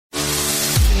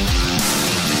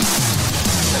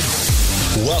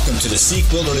Welcome to the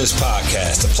Seek Wilderness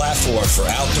Podcast, a platform for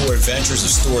outdoor adventures of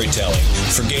storytelling,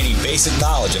 for gaining basic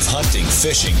knowledge of hunting,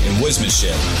 fishing, and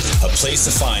woodsmanship. A place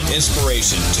to find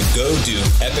inspiration to go do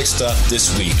epic stuff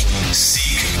this week.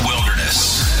 Seek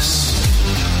Wilderness.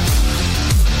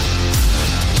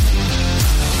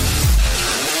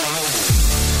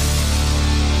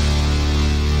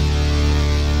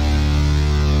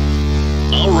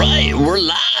 All right, we're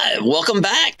live. Welcome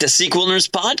back to Seek Wilderness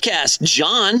Podcast.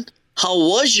 John, how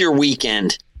was your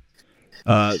weekend?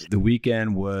 The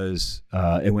weekend was,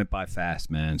 it went by fast,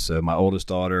 man. So my oldest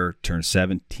daughter turned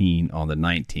 17 on the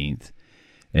 19th,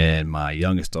 and my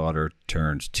youngest daughter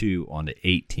turns 2 on the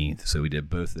 18th. So we did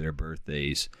both of their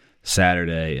birthdays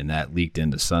Saturday, and that leaked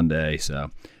into Sunday. So,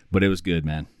 but it was good,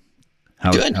 man.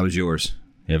 How was yours?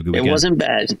 You have a good weekend?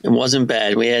 It wasn't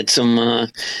bad. We had some, I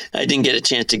didn't get a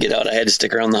chance to get out. I had to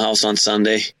stick around the house on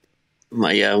Sunday.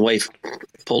 My wife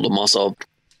pulled a muscle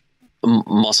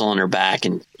on her back,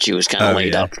 and she was kind of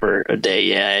laid up for a day.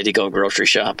 Yeah, I had to go grocery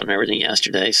shop and everything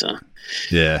yesterday. So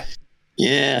yeah.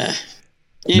 Anyway,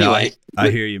 no, I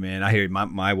hear you, man. I hear you.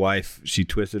 My wife, she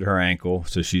twisted her ankle,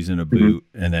 so she's in a boot,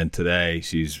 and then today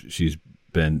she's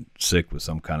been sick with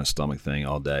some kind of stomach thing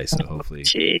all day. So hopefully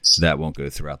that won't go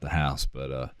throughout the house.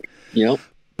 But yep.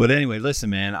 But anyway,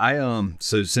 listen, man.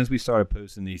 So since we started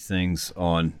posting these things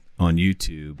on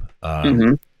YouTube,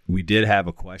 we did have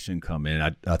a question come in.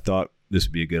 I thought this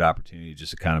would be a good opportunity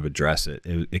just to kind of address it.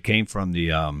 It came from the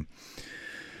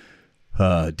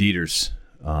Dieter's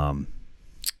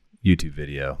YouTube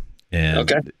video.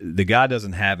 And the guy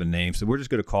doesn't have a name, so we're just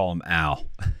going to call him Al.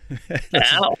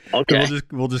 Al, okay.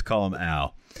 We'll just call him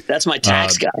Al. That's my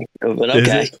tax guy, but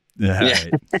okay.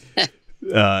 Yeah.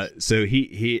 Right. So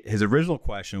his original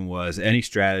question was any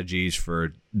strategies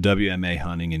for WMA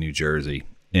hunting in New Jersey.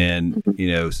 And,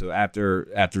 so after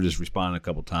just responding a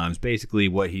couple times, basically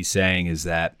what he's saying is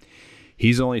that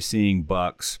he's only seeing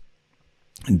bucks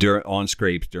on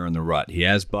scrapes during the rut. He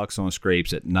has bucks on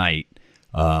scrapes at night,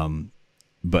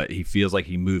 but he feels like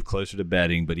he moved closer to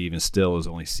bedding, but even still is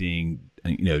only seeing,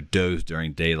 does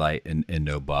during daylight and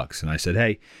no bucks. And I said,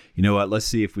 hey, you know what? Let's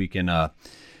see if we can, Todd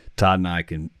and I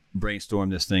can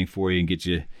brainstorm this thing for you and get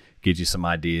you some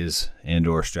ideas and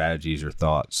or strategies or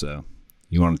thoughts. So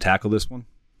you want to tackle this one?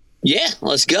 Yeah,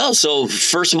 let's go. So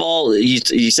first of all,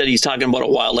 you said he's talking about a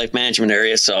wildlife management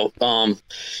area. So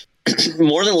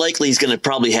more than likely he's going to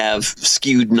probably have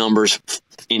skewed numbers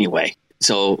anyway.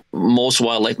 So most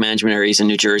wildlife management areas in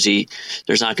New Jersey,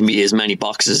 there's not going to be as many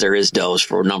bucks as there is does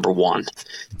for number one.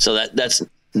 So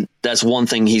that's one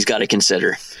thing he's got to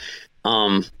consider.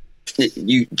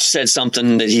 You said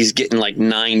something that he's getting like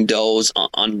 9 does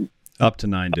on up to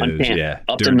 9 does, yeah.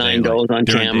 Up to 9 does on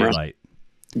camera. Daylight.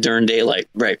 During daylight,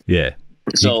 right? Yeah.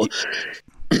 So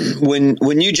when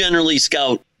you generally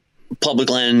scout public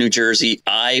land in New Jersey,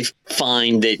 I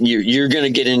find that you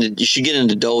should get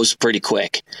into does pretty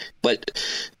quick. But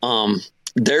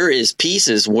there is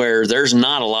pieces where there's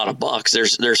not a lot of bucks.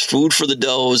 There's food for the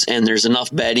does, and there's enough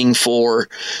bedding for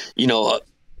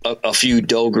a few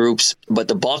doe groups. But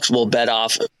the bucks will bed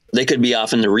off. They could be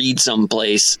off in the reed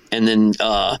someplace, and then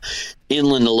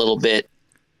inland a little bit.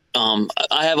 Let's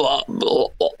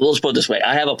put it this way.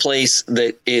 I have a place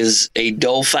that is a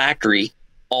doe factory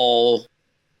all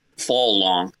fall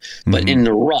long, but in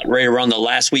the rut, right around the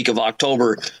last week of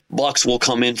October, bucks will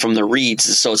come in from the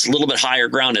reeds. So it's a little bit higher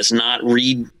ground. It's not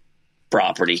reed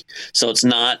property. So it's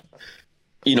not,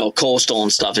 coastal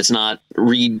and stuff. It's not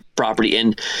reed property.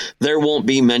 And there won't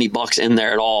be many bucks in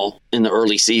there at all in the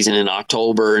early season in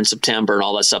October and September and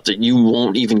all that stuff that you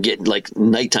won't even get like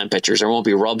nighttime pictures. There won't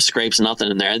be rub scrapes,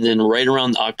 nothing in there. And then right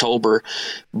around October,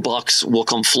 bucks will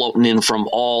come floating in from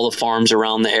all the farms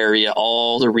around the area,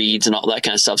 all the reeds and all that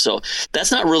kind of stuff. So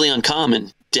that's not really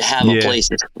uncommon to have a place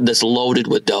that's loaded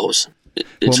with does.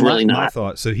 It's really not. My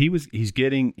thought. So he's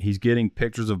getting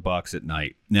pictures of bucks at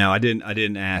night. Now I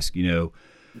didn't ask,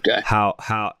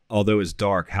 how although it's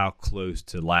dark, how close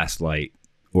to last light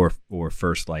or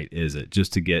first light is it,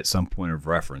 just to get some point of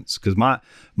reference? Because my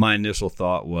initial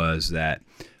thought was that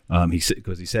he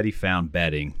said he found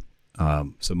bedding.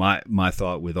 So my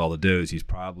thought with all the does, he's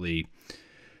probably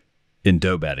in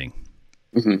doe bedding,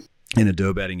 in a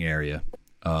doe bedding area,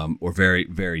 or very,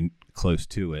 very close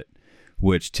to it,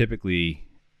 which typically,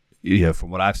 from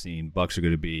what I've seen, bucks are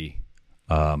going to be,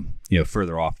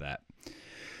 further off that.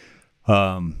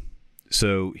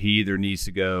 So he either needs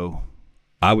to go,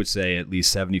 I would say at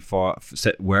least 75,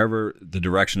 wherever the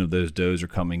direction of those does are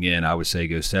coming in, I would say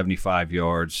go 75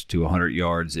 yards to 100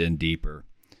 yards in deeper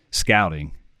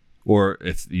scouting, or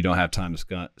if you don't have time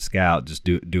to scout, just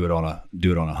do it on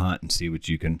a hunt and see what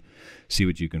you can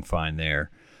find there.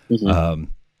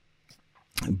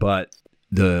 But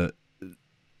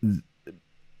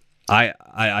I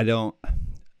don't.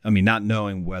 I mean, not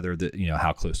knowing whether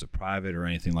how close to private or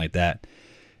anything like that.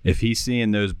 If he's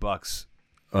seeing those bucks,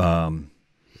 during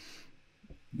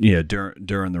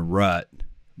the rut,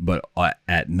 but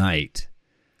at night,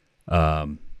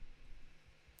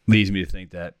 leads me to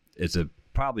think that it's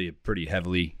probably a pretty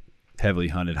heavily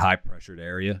hunted, high pressured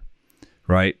area,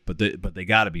 right? But they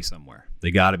got to be somewhere.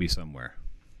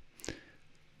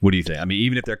 What do you think? I mean,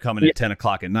 even if they're coming at 10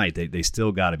 o'clock at night, they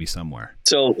still got to be somewhere.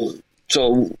 So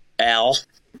Al,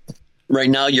 right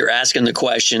now you're asking the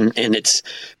question, and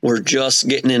we're just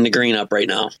getting into green up right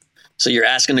now. So you're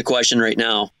asking the question right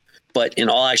now, but in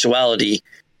all actuality,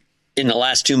 in the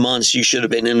last 2 months, you should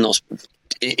have been in those.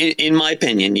 In my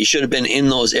opinion, you should have been in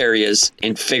those areas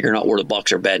and figuring out where the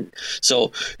bucks are bedding.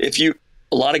 So a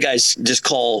lot of guys just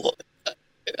call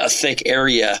a thick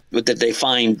area that they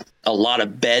find a lot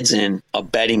of beds in a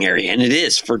bedding area, and it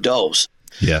is for does.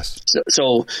 Yes.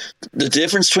 So the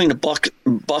difference between the buck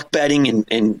bedding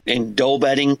and doe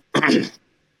bedding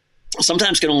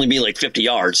sometimes can only be like 50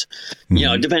 yards,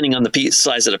 depending on the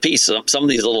size of the piece. So some of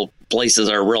these little places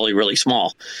are really, really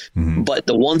small. Mm-hmm. But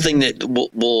the one thing that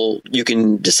you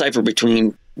can decipher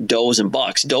between does and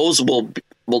bucks, does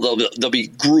there'll be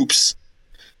groups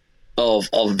of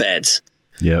beds.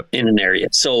 Yep. In an area.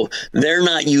 So they're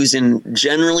not using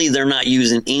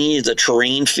any of the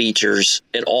terrain features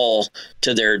at all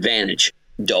to their advantage,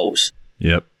 does.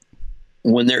 Yep.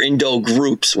 When they're in doe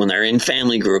groups, when they're in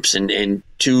family groups and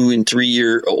 2 and 3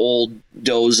 year old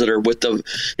does that are with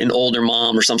an older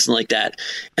mom or something like that,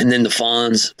 and then the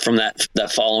fawns from that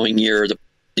following year,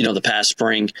 the past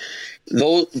spring,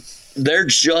 they're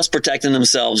just protecting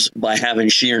themselves by having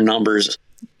sheer numbers.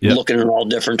 Yep. Looking in all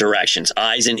different directions,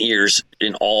 eyes and ears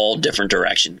in all different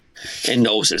directions, and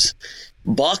noses.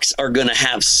 Bucks are going to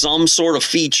have some sort of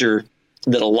feature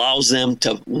that allows them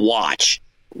to watch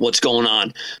what's going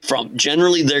on.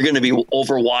 Generally, they're going to be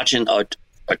overwatching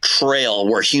a trail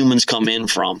where humans come in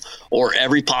from, or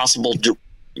every possible, They're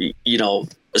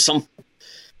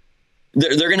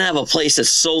going to have a place that's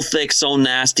so thick, so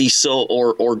nasty,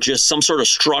 or just some sort of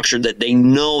structure that they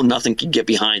know nothing can get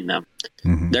behind them.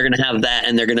 Mm-hmm. They're going to have that,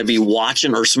 and they're going to be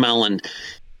watching or smelling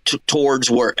towards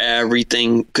where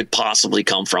everything could possibly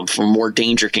come from where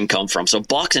danger can come from. So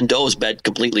bucks and does bed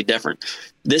completely different.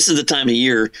 This is the time of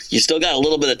year, you still got a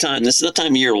little bit of time. This is the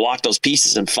time of year to walk those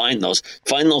pieces and find those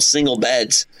single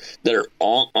beds that are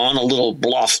on a little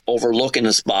bluff overlooking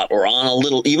a spot, or on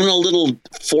even a little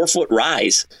 4-foot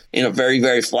rise in a very,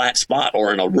 very flat spot,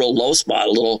 or in a real low spot,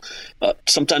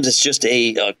 sometimes it's just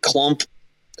a clump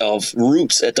of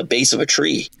roots at the base of a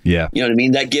tree. Yeah. You know what I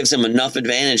mean? That gives him enough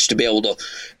advantage to be able to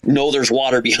know there's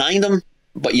water behind him,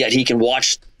 but yet he can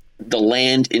watch the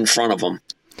land in front of him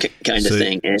kind of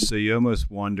thing. So you almost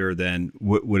wonder then,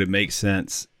 would it make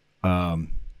sense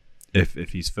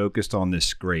if he's focused on this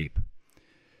scrape,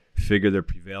 figure the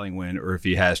prevailing wind, or if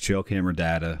he has trail camera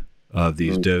data of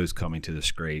these does coming to the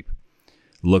scrape,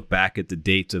 look back at the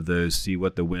dates of those, see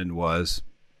what the wind was,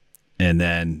 and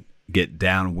then get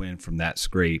downwind from that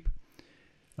scrape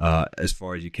as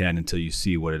far as you can until you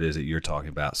see what it is that you're talking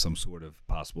about, some sort of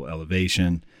possible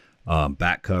elevation,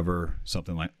 back cover,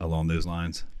 something like along those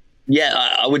lines. Yeah,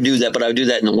 I would do that, but I would do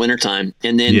that in the wintertime.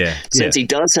 And then since he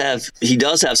does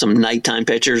have some nighttime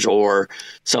pictures or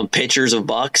some pictures of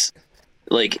bucks,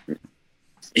 like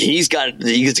he's got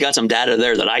some data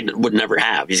there that I would never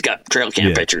have. He's got trail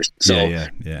cam pictures. So,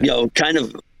 kind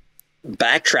of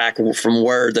backtrack from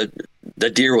where the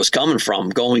deer was coming from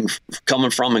and going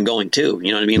to,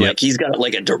 you know what I mean? Yep. Like he's got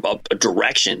like a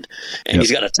direction, and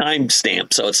he's got a time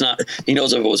stamp. So it's not, he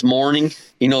knows if it was morning,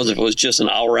 he knows if it was just an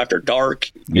hour after dark,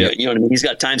 you know what I mean? He's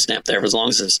got a time stamp there as long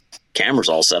as his camera's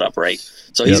all set up right.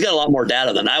 So he's got a lot more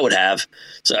data than I would have.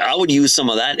 So I would use some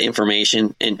of that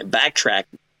information and backtrack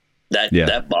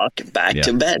that buck back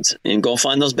to beds and go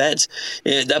find those beds.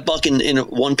 And that buck in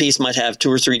one piece might have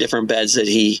 2 or 3 different beds that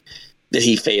he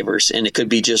favors, and it could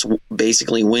be just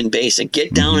basically wind based. And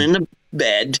get down in the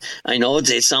bed. I know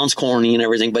it sounds corny and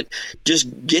everything, but just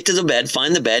get to the bed,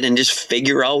 find the bed, and just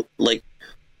figure out like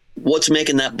what's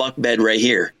making that buck bed right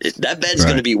here. That bed's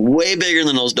going to be way bigger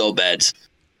than those doe beds.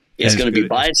 It's going to be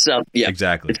by itself. Yeah,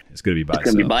 exactly. It's going to be by itself.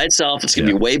 It's going to be by itself. It's going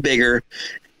to be way bigger.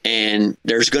 And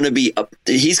there's going to be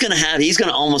he's going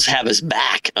to almost have his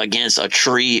back against a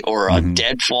tree or a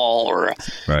deadfall or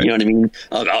you know what I mean,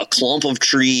 a clump of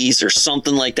trees or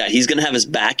something like that. He's going to have his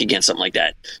back against something like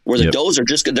that. Where the does are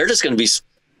they're just going to be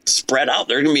spread out.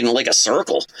 They're going to be in like a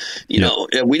circle. You know,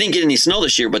 we didn't get any snow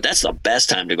this year, but that's the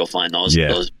best time to go find those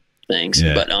things.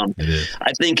 Yeah, but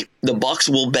I think the bucks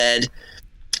will bed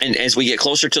And as we get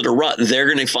closer to the rut,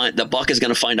 the buck is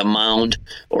going to find a mound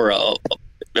or a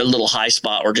little high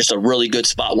spot or just a really good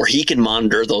spot where he can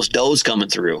monitor those does coming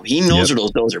through. He knows where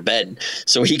those does are bedding,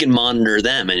 so he can monitor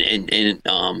them. And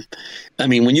I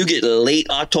mean, when you get late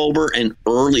October and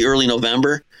early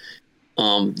November,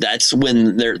 that's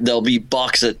when there'll be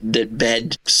bucks that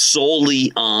bed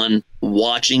solely on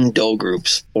watching doe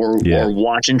groups or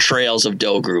watching trails of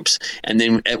doe groups. And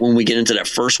then when we get into that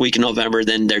first week in November,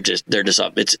 then they're just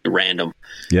up. It's random,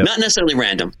 not necessarily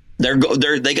random.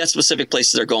 They got specific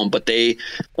places they're going, but they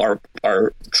are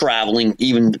traveling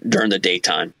even during the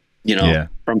daytime.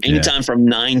 From anytime from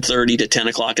 9:30 to 10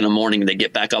 o'clock in the morning, they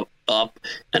get back up,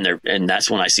 and that's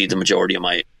when I see the majority of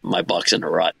my bucks in the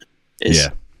rut.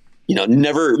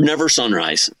 Never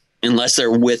sunrise unless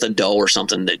they're with a doe or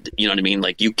something that, you know what I mean?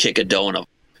 Like you kick a doe and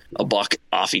a buck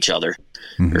off each other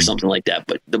or something like that.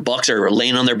 But the bucks are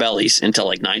laying on their bellies until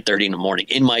like 9:30 in the morning,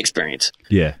 in my experience.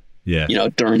 Yeah.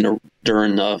 During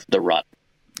the rut.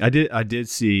 I did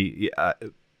see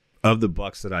of the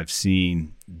bucks that I've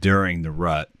seen during the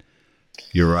rut.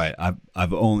 You're right.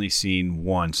 I've only seen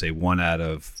one out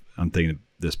of, I'm thinking of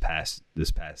this past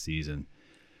season.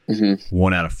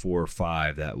 1 out of 4 or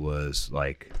 5 that was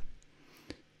like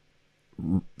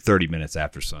 30 minutes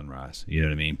after sunrise. You know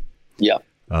what I mean? Yeah.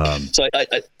 So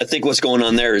I think what's going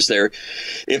on there is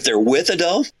if they're with a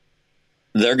doe,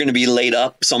 they're going to be laid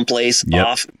up someplace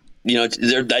off.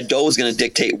 That doe is going to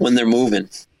dictate when they're moving.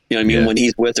 You know what I mean? When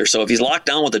he's with her. So if he's locked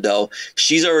down with a doe,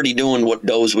 she's already doing what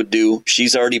does would do.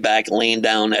 She's already back laying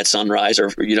down at sunrise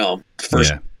or,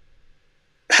 first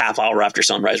half hour after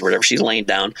sunrise, or whatever. She's laying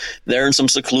down. They're in some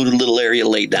secluded little area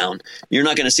laid down. You're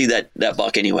not going to see that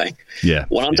buck anyway. Yeah.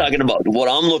 What I'm talking about, what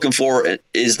I'm looking for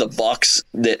is the bucks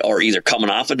that are either coming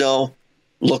off a doe,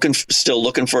 still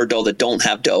looking for a doe that don't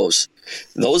have does.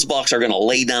 Those bucks are going to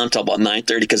lay down till about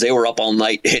 9:30 because they were up all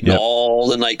night hitting all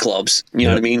the nightclubs. You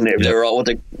know what I mean? They were all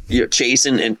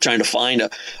chasing and trying to find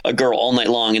a girl all night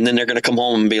long, and then they're going to come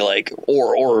home and be like,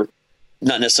 or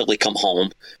not necessarily come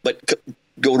home, but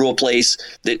go to a place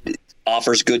that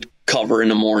offers good cover in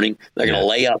the morning. They're going to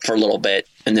lay up for a little bit,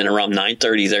 and then around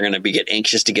 9:30 they're going to get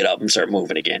anxious to get up and start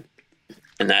moving again.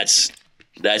 And that's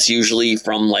usually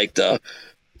from like the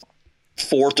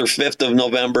 4th or 5th of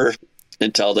November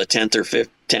until the 10th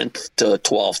to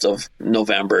 12th of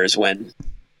November is when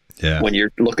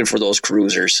you're looking for those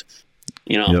cruisers,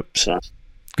 so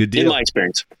good deal in my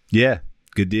experience. Yeah.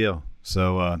 Good deal.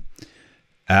 So,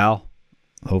 Al,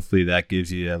 hopefully that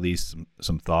gives you at least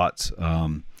some thoughts.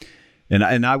 And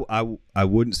I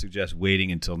wouldn't suggest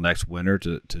waiting until next winter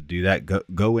to do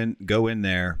that. Go in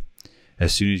there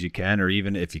as soon as you can, or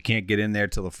even if you can't get in there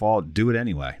till the fall, do it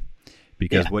anyway.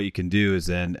 Because what you can do is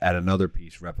then add another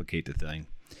piece, replicate the thing,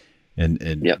 and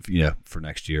for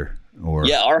next year.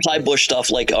 Or our high bush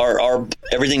stuff, like our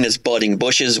everything that's budding,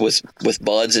 bushes with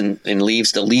buds and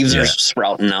leaves. The leaves are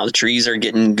sprouting now. The trees are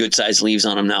getting good sized leaves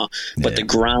on them now. But the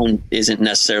ground isn't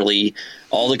necessarily,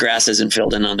 all the grass isn't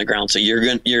filled in on the ground. So you're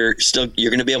gonna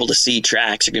be able to see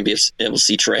tracks. You're gonna be able to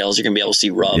see trails. You're gonna be able to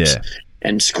see rubs,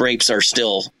 and scrapes are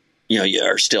still. You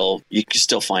can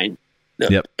still find.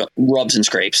 Rubs and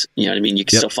scrapes. You know what I mean? You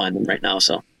can still find them right now.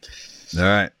 So, all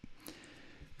right,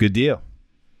 good deal.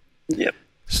 Yep.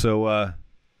 So,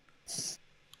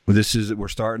 we're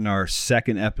starting our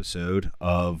second episode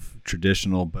of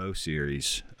Traditional Bow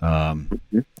Series.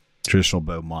 Traditional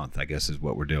Bow Month, I guess, is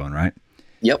what we're doing, right?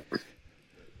 Yep.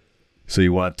 So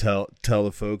you want to tell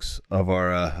the folks of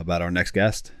about our next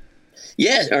guest?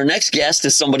 Yeah, our next guest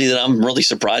is somebody that I'm really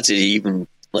surprised that he even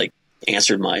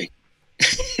answered my.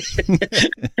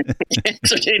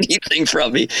 Answered anything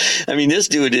from me. I mean, this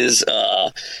dude is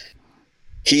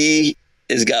he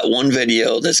has got one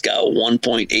video that's got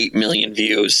 1.8 million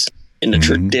views in the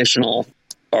traditional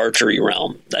archery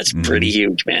realm. That's pretty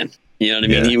huge, man. You know what I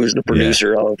mean? He was the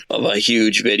producer of a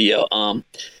huge video.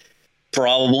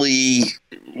 Probably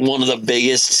one of the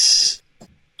biggest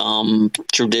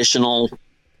traditional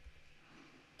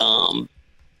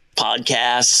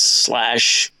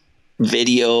podcasts /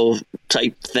 video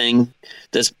type thing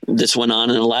that's went on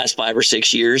in the last 5 or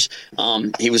 6 years.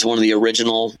 He was one of the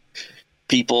original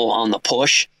people on the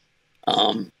push.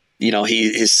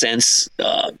 He has since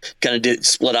kind of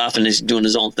split off and is doing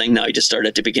his own thing now. He just started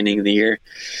at the beginning of the year.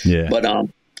 Yeah. But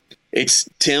it's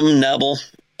Tim Nebel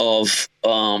of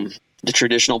the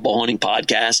Traditional Bow Hunting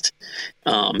Podcast.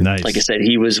 Nice. Like I said,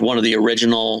 he was one of the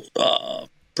original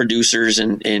producers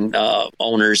and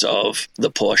owners of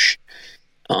the push.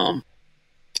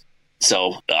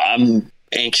 So I'm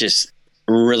anxious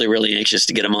really, really anxious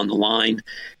to get him on the line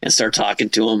and start talking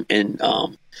to him. And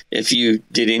if you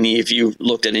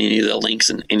looked at any of the links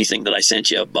and anything that I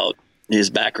sent you about his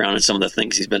background and some of the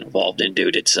things he's been involved in,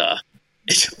 dude, it's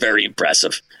very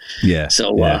impressive. Yeah.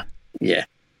 So, yeah.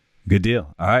 Good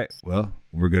deal. All right. Well,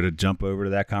 we're going to jump over to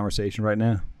that conversation right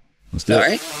now. Let's do it. All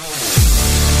right.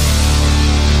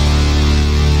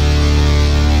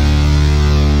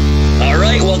 All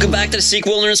right. Welcome back to the Seek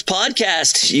Wilderness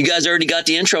Podcast. You guys already got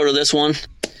the intro to this one.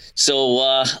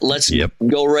 So let's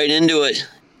go right into it.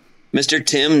 Mr.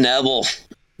 Tim Nebel.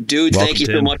 Dude, Welcome, thank you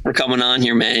Tim. so much for coming on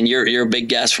here, man. You're a big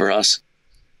guest for us.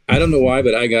 I don't know why,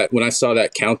 but when I saw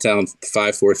that countdown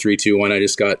 5, 4, 3, 2, 1, I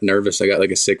just got nervous. I got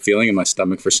like a sick feeling in my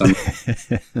stomach for some.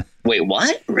 Wait,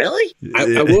 what? Really?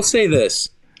 I will say this.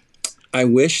 I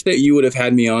wish that you would have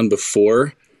had me on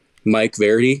before Mike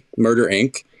Verity, Murder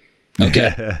Inc.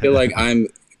 Okay. I feel like I'm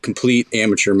complete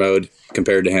amateur mode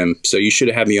compared to him. So you should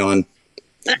have had me on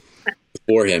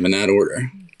before him in that order.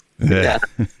 Yeah.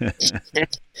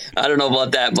 I don't know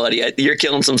about that, buddy. You're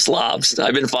killing some slobs.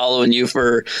 I've been following you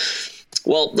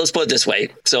well, let's put it this way.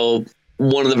 So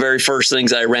one of the very first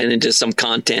things I ran into some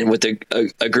content with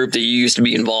a group that you used to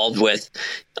be involved with.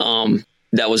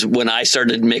 That was when I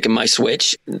started making my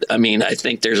switch. I mean, I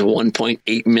think there's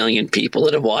 1.8 million people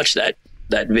that have watched that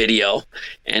video.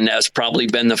 And that's probably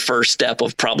been the first step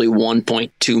of probably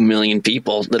 1.2 million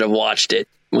people that have watched it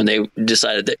when they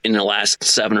decided that in the last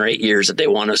 7 or 8 years that they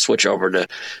want to switch over to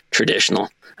traditional.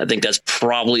 I think that's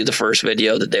probably the first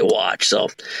video that they watch. So,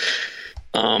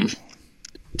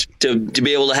 to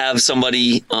be able to have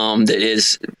somebody that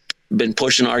has been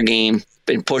pushing our game,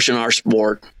 been pushing our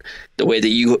sport the way that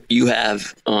you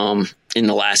have in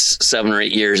the last 7 or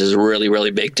 8 years is really,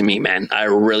 really big to me, man. I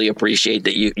really appreciate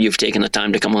that you've taken the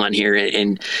time to come on here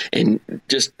and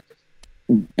just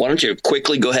why don't you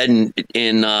quickly go ahead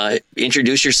and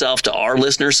introduce yourself to our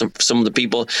listeners, some of the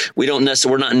people. We're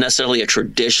not necessarily a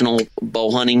traditional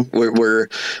bow hunting. We're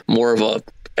more of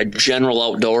a general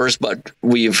outdoors, but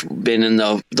we've been in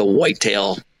the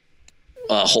whitetail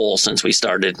hole since we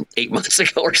started 8 months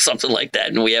ago or something like that,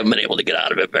 and we haven't been able to get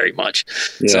out of it very much.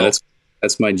 Yeah, so,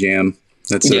 that's my jam.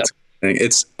 That's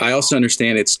I also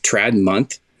understand it's trad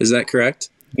month. Is that correct?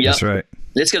 Yeah, that's right.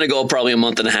 It's going to go probably a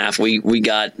month and a half. We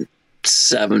got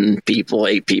 8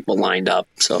 people lined up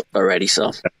already.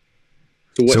 So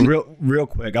real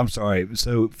quick, I'm sorry.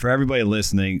 So for everybody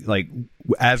listening, like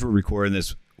as we're recording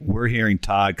this, we're hearing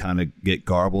Todd kind of get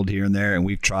garbled here and there, and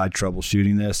we've tried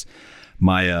troubleshooting this.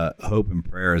 My hope and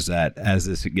prayer is that as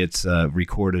this gets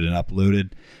recorded and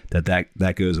uploaded,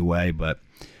 that goes away. But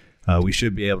we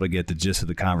should be able to get the gist of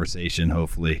the conversation,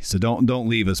 hopefully. So don't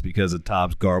leave us because of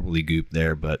Todd's garbly goop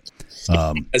there. But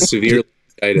that's severe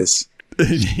laryngitis.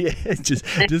 Yeah, just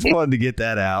wanted to get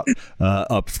that out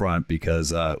up front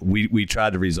because we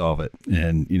tried to resolve it,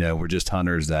 and we're just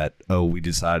hunters that we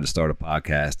decided to start a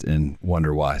podcast and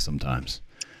wonder why sometimes.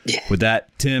 Yeah. With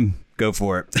that, Tim, go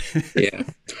for it. Yeah.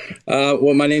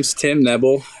 Well, my name's Tim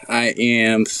Nebel. I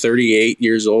am 38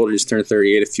 years old. I just turned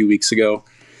 38 a few weeks ago.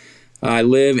 I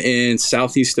live in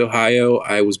Southeast Ohio.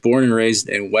 I was born and raised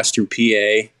in Western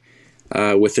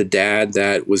PA with a dad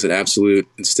that was an absolute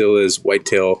and still is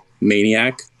whitetail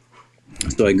maniac.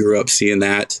 So I grew up seeing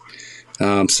that.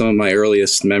 Some of my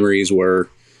earliest memories were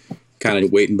kind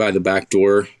of waiting by the back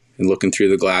door and looking through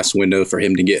the glass window for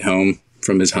him to get home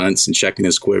from his hunts and checking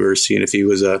his quiver, seeing if he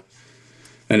was an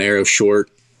arrow short,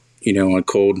 on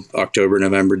cold October,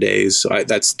 November days. So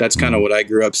that's kind of what I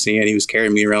grew up seeing. He was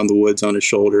carrying me around the woods on his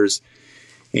shoulders.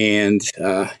 And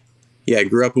I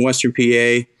grew up in Western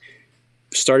PA.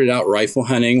 Started out rifle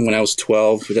hunting when I was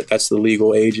 12. That's the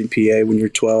legal age in PA when you're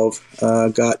 12.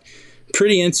 Got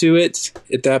pretty into it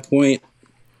at that point.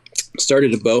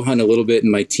 Started to bow hunt a little bit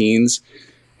in my teens.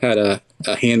 Had a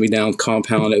hand-me-down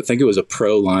compound. I think it was a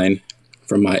Pro line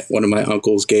from one of my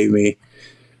uncles gave me.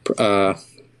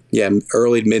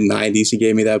 Early mid-90s, he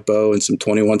gave me that bow and some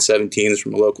 2117s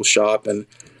from a local shop and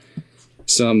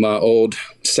some old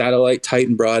satellite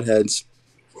Titan broadheads.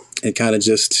 And kind of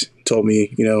just told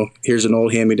me, here's an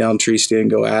old hand-me-down tree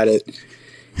stand, go at it.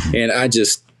 And I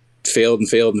just failed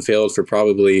for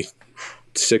probably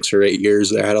 6 or 8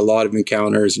 years. I had a lot of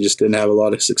encounters and just didn't have a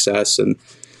lot of success. And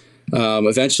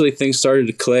eventually things started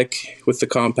to click with the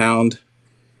compound.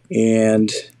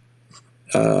 And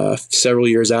several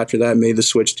years after that, made the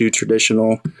switch to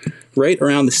traditional. Right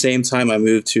around the same time I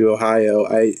moved to Ohio,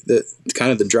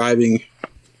 the driving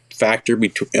factor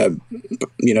between,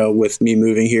 with me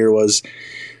moving here was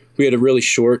we had a really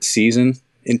short season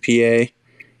in PA.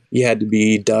 You had to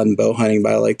be done bow hunting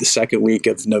by like the second week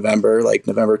of November, like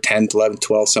November 10th, 11th,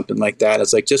 12th, something like that.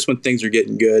 It's like just when things are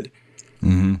getting good.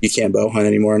 you can't bow hunt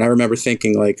anymore. And I remember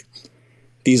thinking, like,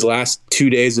 these last 2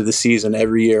 days of the season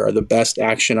every year are the best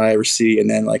action I ever see. And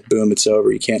then, like, boom, it's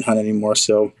over. You can't hunt anymore.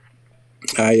 So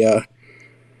I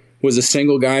was a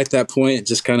single guy at that point.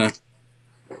 Just kind of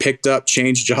picked up,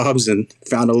 changed jobs, and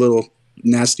found a little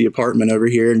nasty apartment over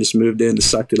here and just moved in to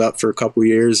sucked it up for a couple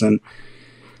years.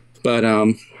 But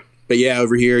yeah,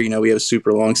 over here, you know, we have a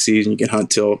super long season. You can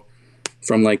hunt till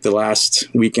from like the last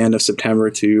weekend of September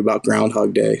to about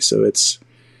Groundhog Day. So it's,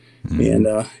 and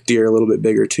deer a little bit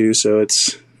bigger too. So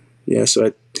it's, yeah. So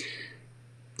I,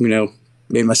 you know,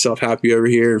 made myself happy over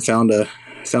here and found a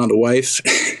wife.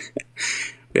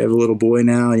 We have a little boy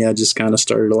now. Yeah. Just kind of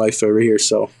started a life over here.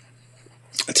 So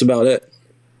that's about it.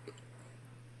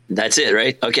 That's it,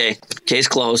 right? Okay. Case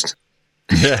closed.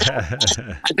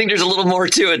 I think there's a little more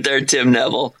to it there, Tim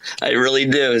Nebel. I really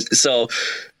do. So,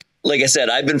 like I said,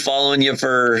 I've been following you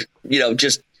for, you know,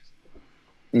 just,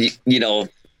 you know,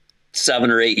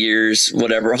 7 or 8 years,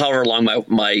 whatever, however long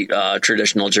my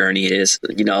traditional journey is,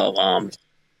 you know,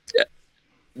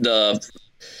 the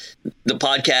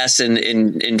podcasts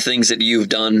and things that you've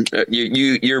done,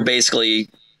 you're basically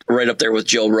right up there with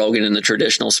Joe Rogan in the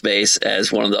traditional space as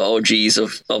one of the OGs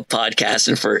of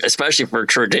podcasting especially for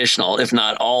traditional, if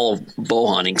not all of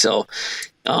bow hunting. So,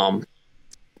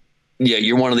 yeah,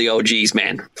 you're one of the OGs,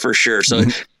 man, for sure. So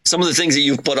some of the things that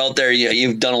you've put out there,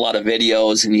 you've done a lot of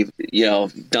videos and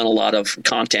you've done a lot of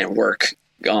content work,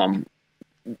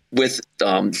 with,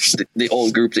 the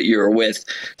old group that you were with.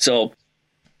 So,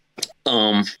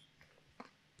 some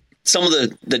of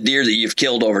the deer that you've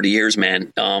killed over the years,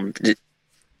 man,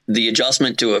 the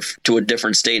adjustment to a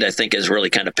different state, I think, has really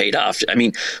kind of paid off. I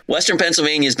mean, Western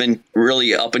Pennsylvania has been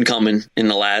really up and coming in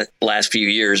the last few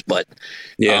years, but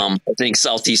I think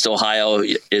Southeast Ohio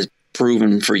is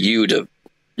proven for you to,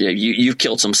 you've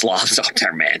killed some slobs out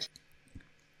there, man.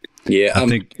 Yeah,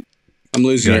 I'm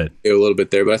losing it a little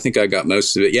bit there, but I think I got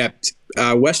most of it. Yeah,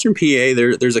 Western PA,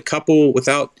 there's a couple,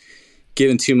 without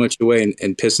giving too much away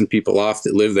and pissing people off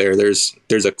that live there. There's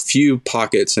a few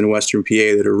pockets in Western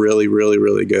PA that are really, really,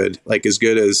 really good. Like as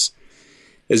good as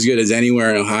anywhere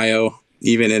in Ohio,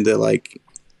 even into like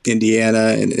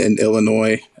Indiana and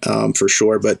Illinois, for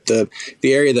sure. But the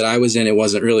area that I was in, it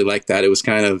wasn't really like that. It was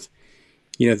kind of,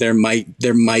 you know, there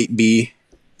might be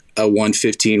a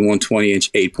 115, 120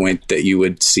 inch 8-point that you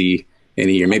would see in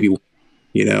a year, maybe,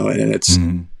 you know, and it's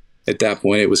at that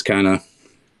point it was kind of,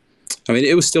 I mean,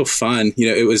 it was still fun. You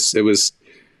know, it was,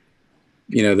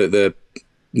 you know, the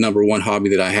number one hobby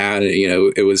that I had, you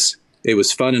know, it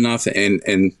was fun enough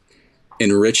and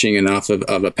enriching enough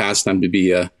of a pastime to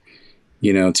be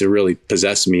you know, to really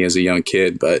possess me as a young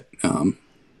kid. But,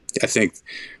 I think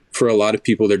for a lot of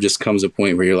people, there just comes a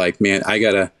point where you're like, man, I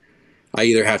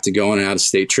either have to go on an out of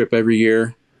state trip every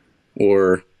year,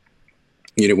 or,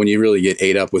 you know, when you really get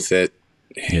ate up with it,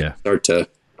 start to,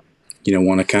 you know,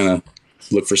 want to kind of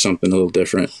look for something a little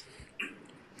different.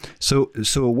 So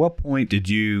at what point did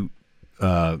you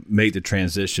make the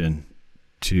transition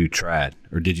to trad,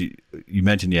 or did you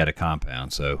mentioned you had a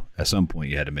compound, so at some point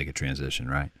you had to make a transition,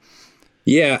 right?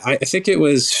 Yeah, I think it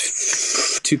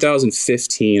was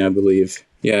 2015, I believe.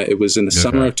 Yeah, it was in the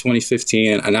summer of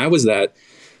 2015, and I was that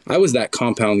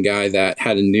compound guy that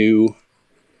had a new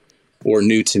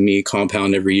to me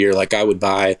compound every year. Like I would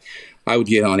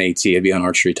get on AT, I'd be on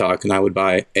Archery Talk, and I would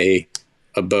buy a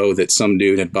bow that some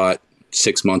dude had bought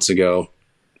 6 months ago,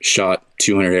 shot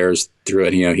 200 arrows through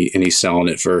it, you know, he's selling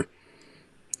it for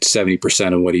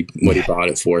 70% of what he bought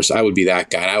it for. So I would be that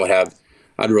guy. And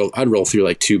I'd roll through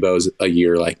like 2 bows a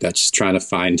year like that, just trying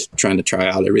to try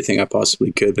out everything I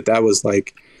possibly could. But that was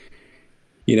like,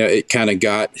 you know, it kind of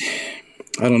got,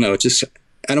 I don't know,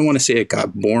 I don't want to say it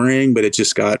got boring, but I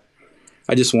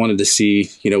just wanted to see,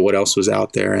 you know, what else was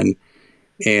out there. And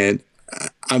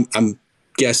I'm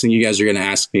guessing you guys are going to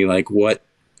ask me like, what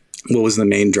was the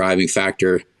main driving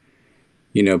factor,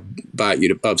 you know,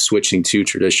 of switching to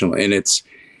traditional? And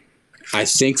I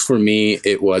think for me,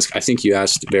 I think you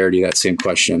asked Verity that same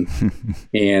question.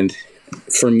 And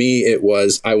for me, it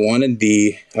was, I wanted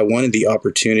the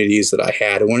opportunities that I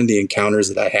had. I wanted the encounters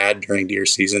that I had during deer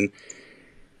season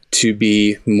to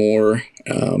be more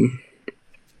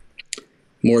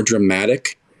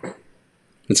dramatic.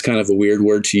 It's kind of a weird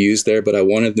word to use there, but I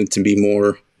wanted them to be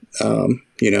more,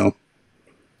 you know,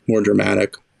 more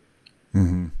dramatic.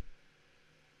 Mm-hmm.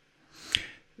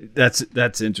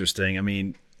 That's interesting. I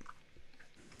mean,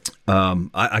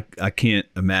 I can't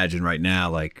imagine right now,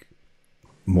 like,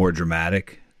 more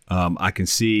dramatic. I can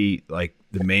see like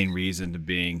the main reason to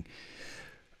being,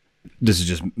 this is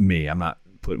just me, I'm not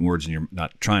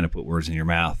trying to put words in your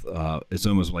mouth. It's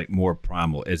almost like more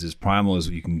primal. It's as primal as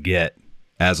you can get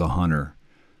as a hunter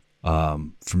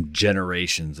from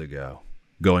generations ago,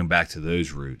 going back to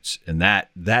those roots. And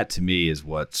that to me is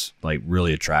what's like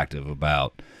really attractive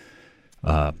about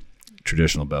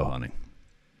traditional bow hunting.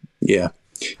 Yeah.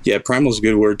 Yeah. Primal is a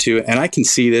good word too. And I can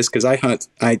see this because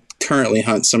I currently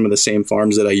hunt some of the same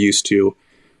farms that I used to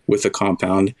with a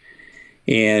compound.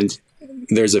 And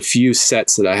there's a few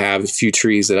sets that I have, a few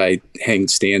trees that I hang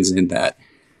stands in that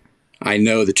I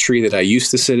know the tree that I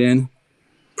used to sit in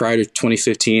prior to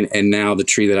 2015 and now the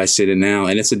tree that I sit in now.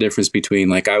 And it's a difference between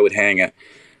like I would hang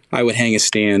a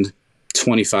stand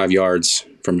 25 yards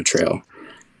from a trail.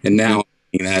 And now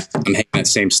I'm hanging that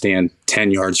same stand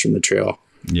 10 yards from the trail.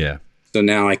 Yeah. So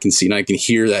now I can see and I can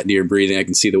hear that deer breathing. I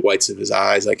can see the whites of his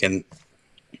eyes. I can,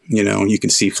 you can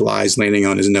see flies landing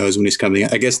on his nose when he's coming.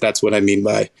 I guess that's what I mean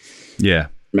by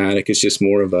dramatic. It's just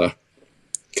more of a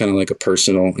kind of like a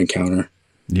personal encounter.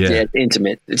 Yeah,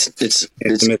 intimate. It's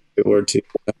intimate. Good word too.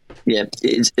 Yeah,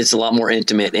 it's a lot more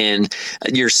intimate, and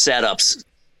your setups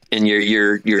and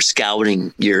your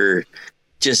scouting, your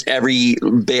just every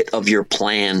bit of your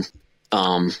plan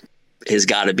has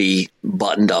got to be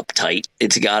buttoned up tight.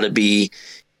 It's got to be.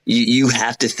 You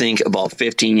have to think about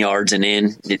 15 yards and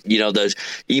in. Those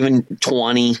even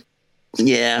 20.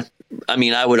 Yeah. I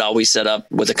mean, I would always set up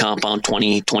with a compound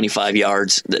 20, 25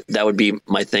 yards. That would be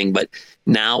my thing. But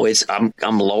now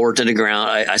I'm lower to the ground.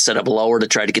 I set up lower to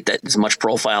try to get that as much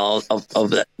profile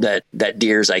of that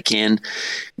deer as I can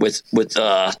with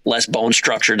less bone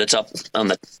structure that's up on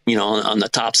the, on the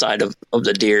top side of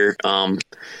the deer.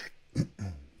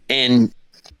 And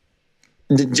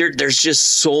there's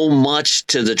just so much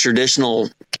to the traditional,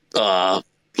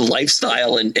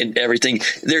 lifestyle and everything.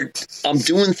 I'm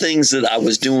doing things that I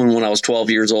was doing when I was 12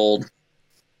 years old,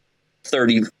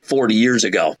 30, 40 years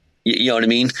ago. You know what I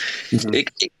mean?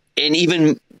 Mm-hmm. And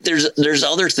even there's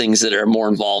other things that are more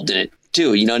involved in it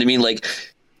too. You know what I mean? Like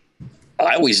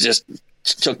I always just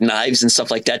took knives and stuff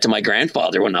like that to my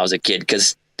grandfather when I was a kid,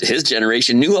 because his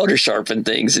generation knew how to sharpen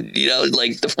things. And,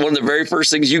 like one of the very first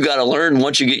things you got to learn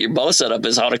once you get your bow set up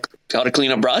is how to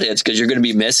clean up broadheads, because you're going to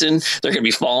be missing. They're going to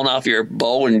be falling off your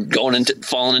bow and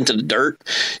falling into the dirt.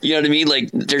 You know what I mean?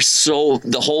 Like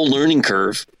the whole learning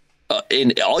curve.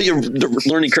 And the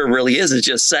learning curve really is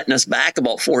just setting us back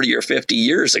about 40 or 50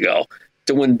 years ago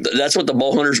to when that's what the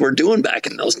bow hunters were doing back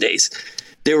in those days.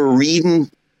 They were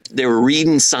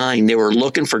reading sign. They were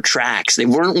looking for tracks. They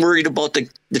weren't worried about the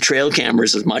trail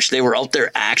cameras as much. They were out there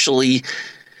actually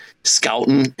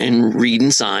scouting and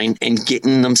reading sign and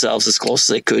getting themselves as close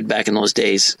as they could back in those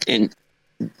days. And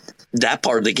that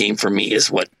part of the game for me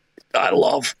is what I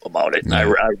love about it. I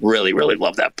really, really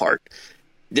love that part.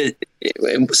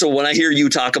 So when I hear you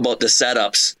talk about the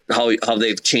setups, how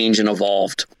they've changed and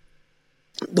evolved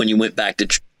when you went back to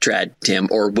trad, Tim,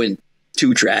 or went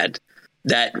to trad,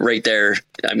 that right there,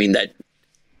 I mean, that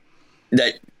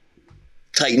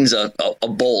tightens a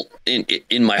bolt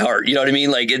in my heart. You know what I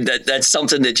mean? Like that's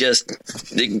something that just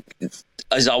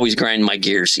has always grinding my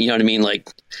gears. You know what I mean? Like,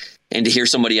 and to hear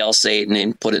somebody else say it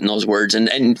and put it in those words,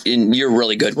 and you're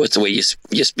really good with the way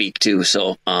you speak too.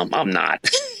 So I'm not.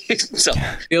 So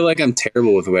I feel like I'm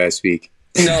terrible with the way I speak.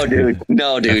 No, dude.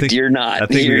 You're not. I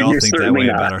think we all think that way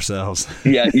about ourselves.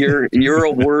 Yeah, you're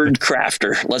a word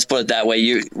crafter. Let's put it that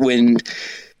way. When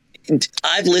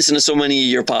I've listened to so many of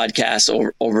your podcasts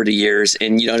over the years,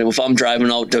 and if I'm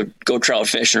driving out to go trout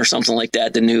fishing or something like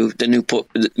that, the new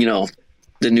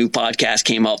podcast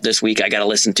came out this week, I got to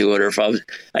listen to it. Or if I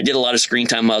did a lot of screen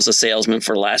time. I was a salesman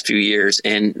for the last few years,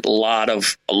 and a lot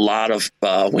of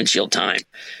windshield time.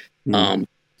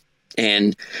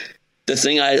 And the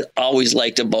thing I always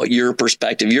liked about your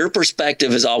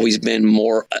perspective has always been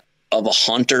more of a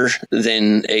hunter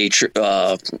than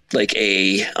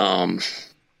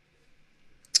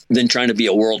than trying to be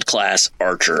a world-class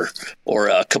archer or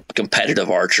a competitive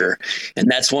archer. And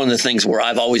that's one of the things where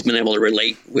I've always been able to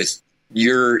relate with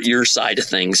your side of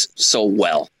things so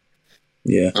well.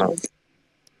 Yeah.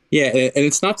 Yeah. And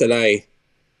it's not that I,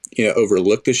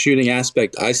 overlook the shooting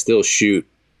aspect. I still shoot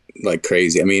like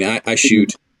crazy. I mean, I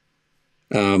shoot,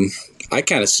 I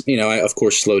kind of, I of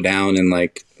course slow down, and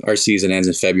like our season ends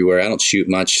in February. I don't shoot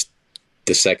much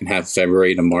the second half of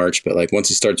February to March, but like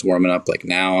once it starts warming up, like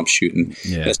now I'm shooting,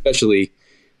 especially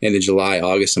into July,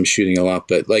 August, I'm shooting a lot.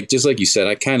 But like, just like you said,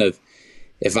 I kind of,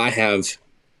 if I have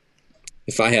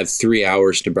 3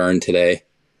 hours to burn today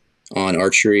on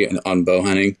archery and on bow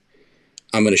hunting,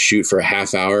 I'm going to shoot for a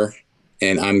half hour,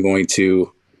 and I'm going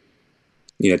to,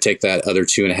 take that other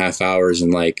 2.5 hours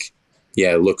and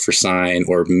look for sign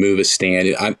or move a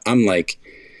stand. I'm like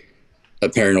a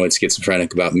paranoid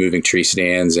schizophrenic about moving tree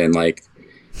stands, and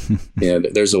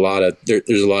there's a lot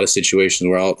of situations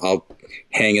where I'll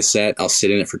hang a set, I'll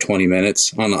sit in it for 20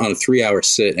 minutes on a 3-hour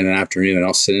sit in an afternoon, and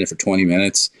I'll sit in it for 20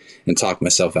 minutes and talk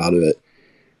myself out of it.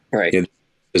 Right. It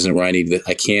isn't where I need it.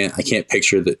 I can't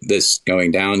picture this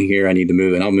going down here. I need to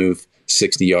move, and I'll move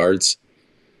 60 yards.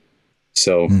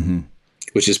 So,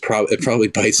 which is it probably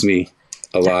bites me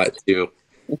a lot too.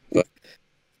 But.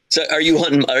 So are you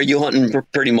hunting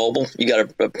pretty mobile? You got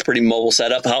a pretty mobile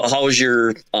setup. How is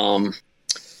your,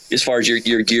 as far as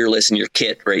your gear list and your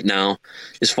kit right now,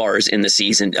 as far as in the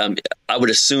season? I would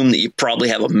assume that you probably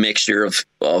have a mixture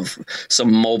of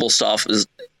some mobile stuff, as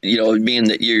being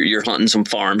that you're hunting some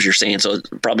farms, you're saying, so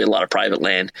probably a lot of private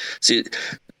land. So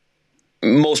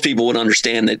most people would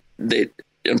understand that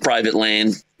in private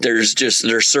land, there's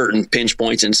certain pinch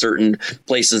points in certain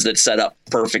places that set up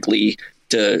perfectly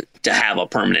to have a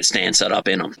permanent stand set up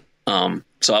in them.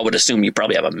 So I would assume you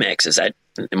probably have a mix.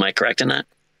 Am I correct in that?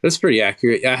 That's pretty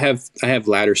accurate. I have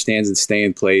ladder stands that stay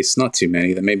in place. Not too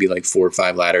many. That maybe like 4 or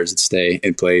 5 ladders that stay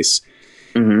in place.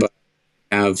 Mm-hmm. But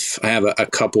I have a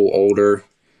couple older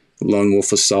lone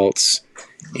wolf assaults,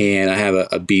 and I have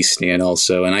a beast stand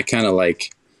also. And I kind of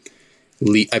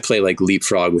I play like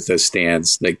leapfrog with those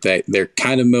stands. Like they're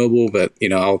kind of mobile, but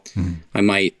I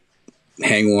might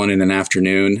hang one in an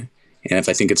afternoon, and if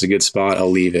I think it's a good spot, I'll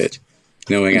leave it,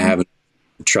 knowing I have a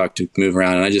truck to move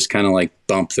around, and I just kind of like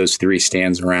bump those 3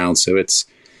 stands around. So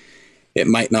it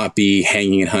might not be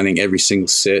hanging and hunting every single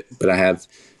sit, but I have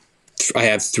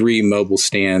 3 mobile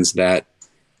stands that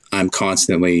I'm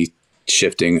constantly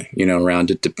shifting, around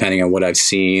it, depending on what I've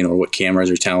seen or what cameras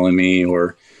are telling me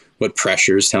or what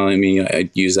pressure is telling me. I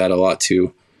use that a lot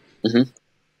too. Mm-hmm.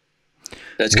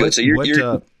 That's good.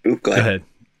 So go ahead.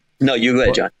 No, you go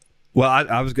ahead, John. Well,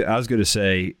 I was going to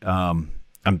say, I'm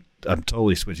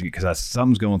totally switching it because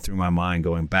something's going through my mind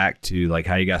going back to like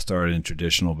how you got started in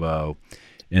traditional bow,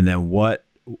 and then what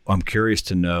I'm curious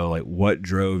to know, like what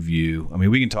drove you. I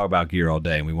mean, we can talk about gear all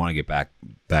day, and we want to get back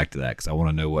to that because I want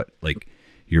to know what like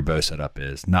your bow setup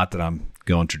is. Not that I'm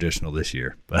going traditional this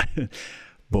year, but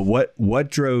what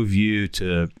drove you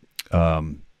to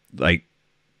like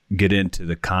get into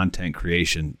the content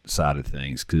creation side of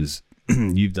things? Because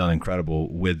you've done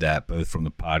incredible with that, both from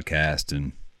the podcast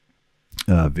and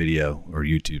video or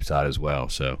YouTube side as well.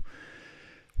 So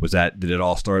did it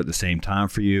all start at the same time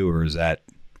for you, or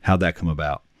how'd that come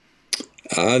about?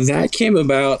 That came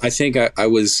about, I think I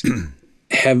was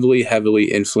heavily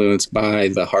influenced by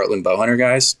the Heartland Bowhunter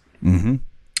guys. Mm-hmm.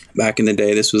 Back in the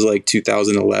day. This was like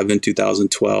 2011,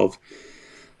 2012.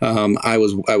 I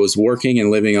was working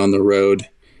and living on the road,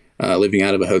 living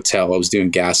out of a hotel. I was doing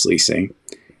gas leasing.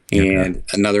 And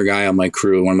another guy on my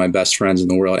crew, one of my best friends in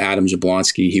the world, Adam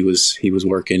Jablonski, he was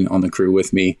working on the crew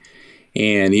with me,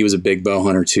 and he was a big bow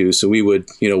hunter too. So we would,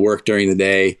 work during the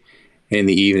day, and in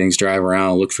the evenings, drive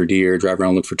around, look for deer,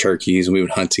 look for turkeys, and we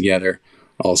would hunt together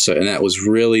also. And that was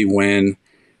really when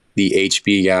the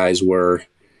HB guys were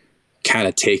kind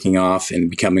of taking off and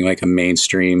becoming like a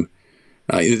mainstream.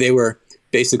 They were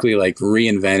basically like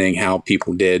reinventing how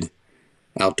people did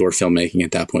outdoor filmmaking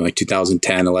at that point, like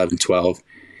 2010, 11, 12.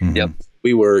 Mm-hmm. Yep.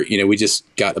 We were, we just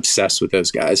got obsessed with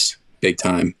those guys big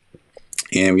time,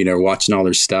 and we were watching all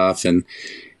their stuff and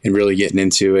really getting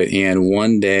into it. And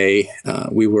one day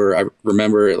I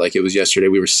remember it like it was yesterday.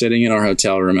 We were sitting in our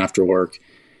hotel room after work,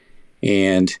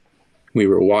 and we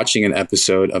were watching an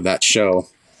episode of that show,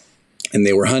 and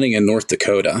they were hunting in North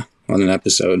Dakota on an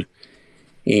episode,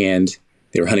 and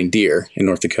they were hunting deer in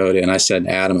North Dakota. And I said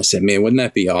to Adam, man, wouldn't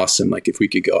that be awesome? Like if we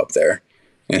could go up there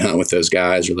and hunt with those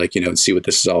guys, or like, see what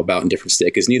this is all about in different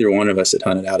states. Cause neither one of us had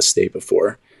hunted out of state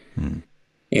before. And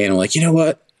I'm like, you know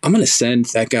what? I'm going to send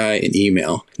that guy an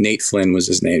email. Nate Flynn was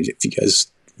his name. If you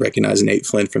guys recognize Nate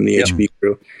Flynn from the HB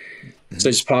crew. So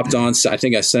I just popped on. So I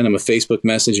think I sent him a Facebook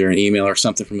message or an email or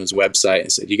something from his website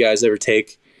and said, you guys ever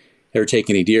take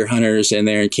any deer hunters in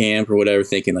there in camp or whatever,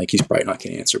 thinking like he's probably not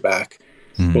going to answer back.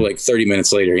 Well, like 30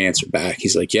 minutes later, he answered back.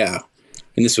 He's like, yeah.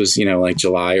 And this was, like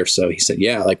July or so. He said,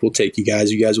 yeah, like we'll take you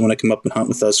guys. You guys want to come up and hunt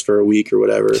with us for a week or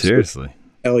whatever. Seriously? So,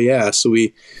 hell yeah. So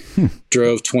we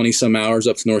drove 20 some hours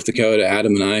up to North Dakota,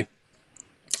 Adam and I,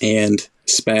 and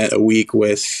spent a week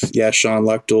with, Sean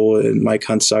Luchtel and Mike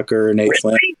Huntsucker, Nate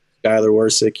Flynn, Skylar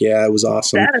Warsick. Yeah, it was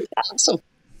awesome. That is awesome.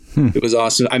 It was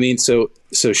awesome. I mean, so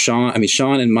Sean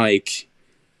and Mike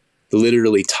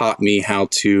literally taught me how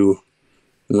to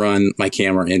run my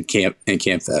camera in camp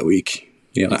that week.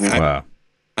 Wow.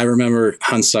 I remember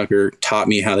Huntsucker taught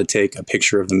me how to take a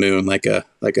picture of the moon, like a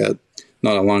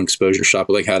not a long exposure shot,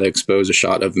 but like how to expose a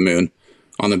shot of the moon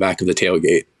on the back of the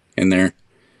tailgate in there.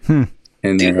 And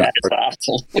dude, that is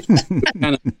awesome.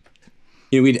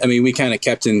 we kind of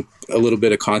kept in a little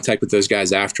bit of contact with those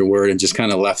guys afterward, and just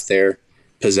kind of left there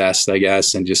possessed, I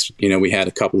guess. And just, we had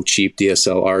a couple cheap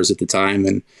DSLRs at the time,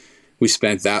 and we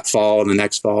spent that fall and the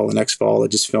next fall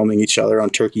just filming each other on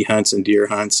turkey hunts and deer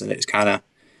hunts. And it's kind of,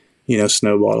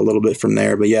 snowballed a little bit from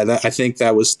there. But yeah, I think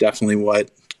that was definitely what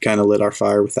kind of lit our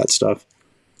fire with that stuff.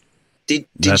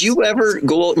 Did you ever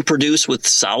go out and produce with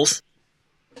South?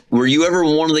 Were you ever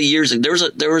one of the years? There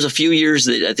was a few years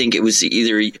that I think it was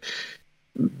either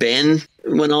Ben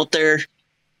went out there,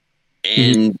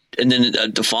 and then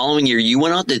the following year you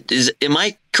went out. Am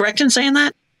I correct in saying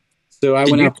that? So I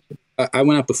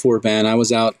went out before Ben. I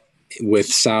was out with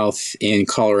South in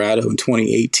Colorado in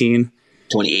 2018.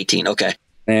 2018, okay.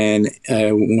 And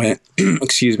I went,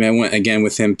 I went again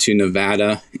with him to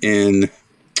Nevada in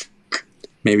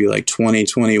maybe like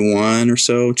 2021 or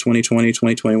so, 2020,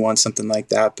 2021, something like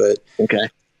that. But okay.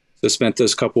 So spent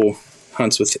those couple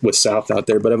hunts with South out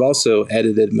there. But I've also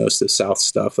edited most of South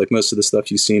stuff, like most of the stuff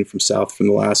you've seen from South from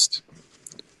the last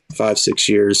 5-6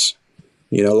 years.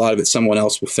 A lot of it someone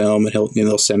else will film, and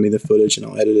they'll send me the footage and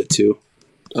I'll edit it too.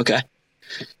 Okay.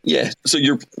 Yeah. So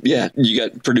you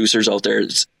got producers out there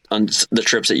on the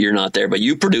trips that you're not there, but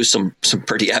you produce some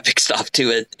pretty epic stuff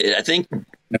too. I think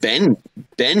Ben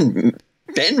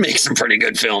makes some pretty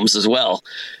good films as well.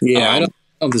 Yeah. I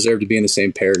don't deserve to be in the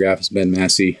same paragraph as Ben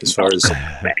Massey as far as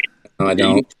no, I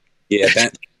don't. Yeah.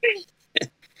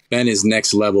 Ben is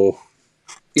next level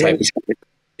type.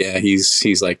 Yeah,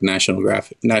 he's like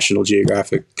National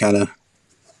Geographic kind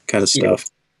of stuff.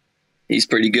 Yeah. He's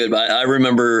pretty good. But I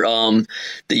remember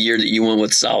the year that you went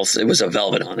with South. It was a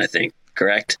velvet hunt, I think.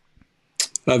 Correct?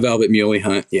 A velvet muley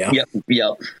hunt. Yeah.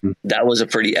 Yep. That was a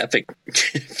pretty epic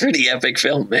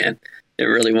film, man. It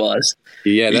really was.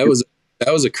 Yeah, that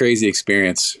was a crazy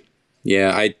experience.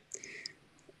 Yeah,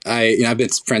 I've been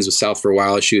friends with South for a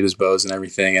while. I shoot his bows and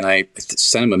everything, and I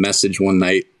sent him a message one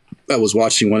night. I was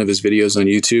watching one of his videos on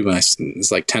YouTube, and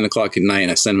it's like 10 o'clock at night,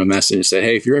 and I sent him a message and said,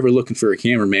 "Hey, if you're ever looking for a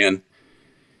cameraman,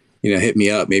 hit me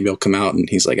up. Maybe I'll come out." And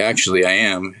he's like, "Actually, I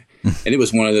am." And it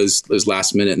was one of those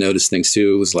last minute notice things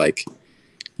too. It was like,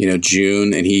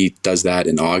 June, and he does that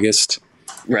in August.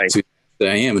 Right. So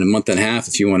I am in a month and a half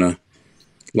if you want to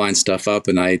line stuff up.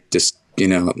 And I just,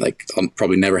 I'll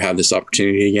probably never have this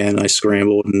opportunity again. I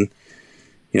scrambled and,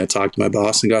 talked to my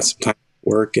boss and got some time to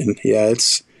work. And yeah,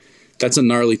 that's a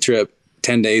gnarly trip.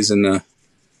 10 days in the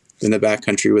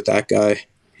backcountry with that guy,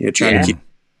 trying to keep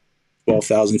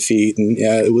 12,000 feet. And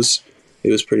yeah, it was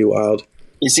pretty wild.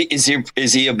 Is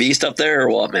he a beast up there or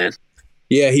what, man?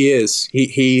 Yeah, he is.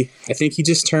 I think he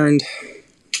just turned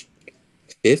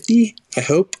 50. I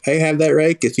hope I have that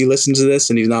right. If he listens to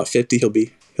this and he's not 50, he'll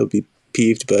be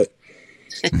peeved. But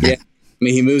yeah,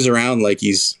 he moves around like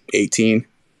he's 18.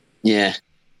 Yeah.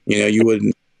 You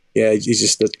wouldn't. Yeah,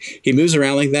 he moves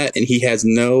around like that, and he has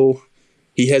no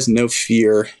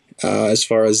fear as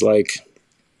far as like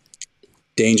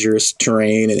dangerous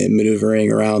terrain and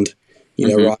maneuvering around,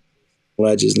 rock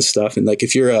ledges and stuff. And like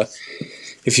if you're a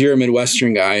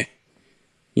Midwestern guy,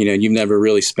 you've never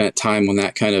really spent time on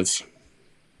that kind of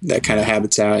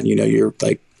habitat. You're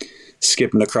like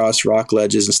skipping across rock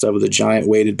ledges and stuff with a giant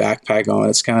weighted backpack on.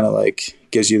 It's kind of like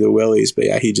gives you the willies. But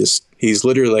yeah, he's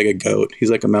literally like a goat. He's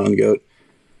like a mountain goat.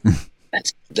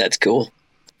 That's cool.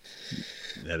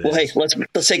 Well, hey, let's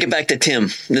take it back to Tim.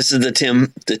 This is the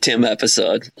Tim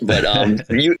episode. But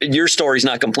your story's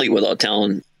not complete without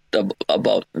telling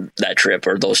about that trip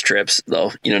or those trips, though.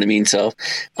 You know what I mean? So,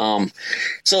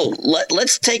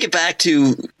 let's take it back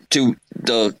to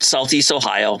the Southeast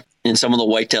Ohio and some of the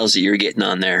whitetails that you're getting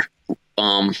on there.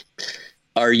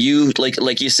 Are you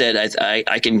like you said?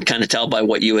 I can kind of tell by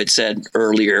what you had said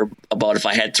earlier about if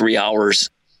I had 3 hours,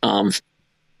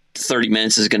 30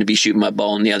 minutes is going to be shooting my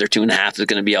bow, and the other 2.5 is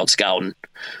going to be out scouting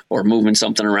or moving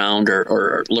something around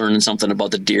or learning something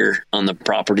about the deer on the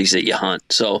properties that you hunt.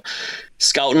 So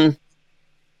scouting,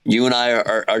 you and I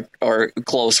are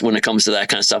close when it comes to that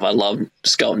kind of stuff. I love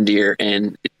scouting deer,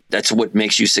 and that's what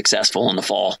makes you successful in the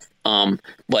fall.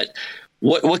 But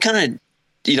what kind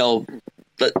of,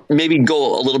 maybe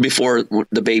go a little before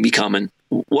the baby coming,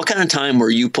 what kind of time were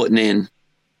you putting in?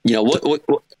 What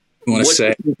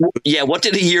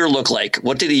did a year look like?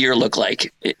 What did a year look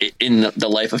like in the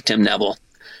life of Tim Nebel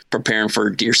preparing for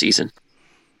deer season?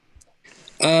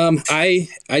 I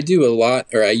do a lot,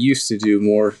 or I used to do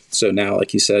more so now,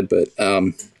 like you said, but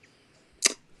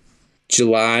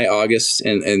July, August,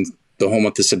 and the whole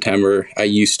month of September, I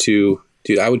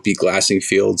would be glassing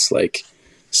fields, like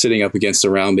sitting up against a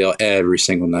round bale every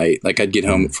single night. Like I'd get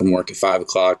home from work at 5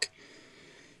 o'clock,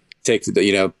 take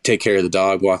care of the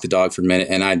dog, walk the dog for a minute,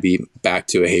 and I'd be back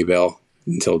to a hay bale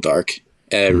until dark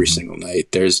every single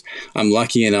night. I'm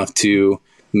lucky enough to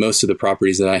most of the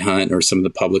properties that I hunt, or some of the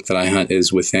public that I hunt,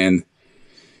 is within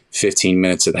 15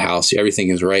 minutes of the house. Everything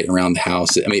is right around the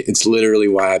house. I mean, it's literally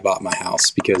why I bought my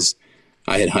house, because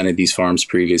I had hunted these farms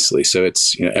previously. So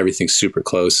it's, everything's super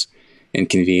close and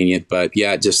convenient. But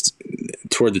yeah, just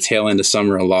toward the tail end of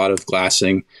summer, a lot of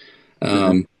glassing.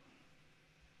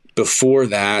 Before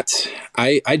that,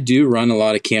 I do run a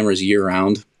lot of cameras year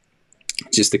round,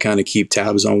 just to kind of keep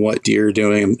tabs on what deer are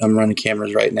doing. I'm running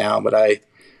cameras right now, but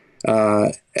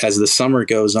as the summer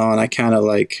goes on, I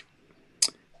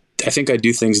think I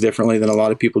do things differently than a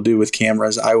lot of people do with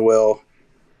cameras. I will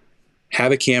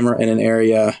have a camera in an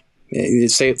area,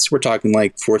 we're talking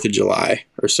like 4th of July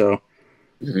or so.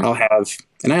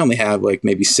 I only have like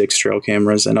maybe 6 trail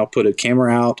cameras, and I'll put a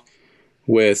camera out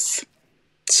with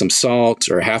some salt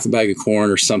or half a bag of corn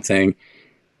or something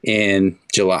in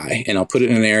July, and I'll put it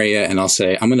in an area, and I'll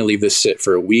say, I'm going to leave this sit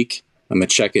for a week. I'm going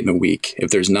to check it in a week. If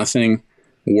there's nothing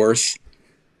worth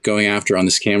going after on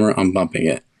this camera, I'm bumping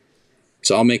it.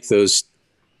 So I'll make those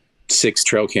 6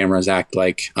 trail cameras act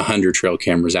like 100 trail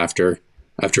cameras after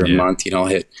a month. I'll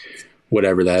hit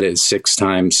whatever that is, 6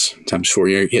 times 4.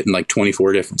 You're hitting like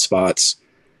 24 different spots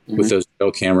with those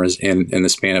trail cameras in the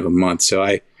span of a month. So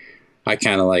I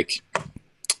kind of like,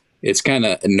 it's kind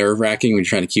of nerve wracking when you're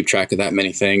trying to keep track of that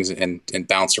many things and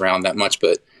bounce around that much.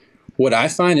 But what I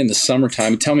find in the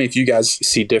summertime, tell me if you guys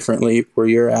see differently where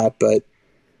you're at, but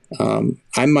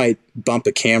I might bump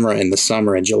a camera in the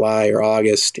summer in July or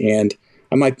August, and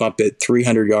I might bump it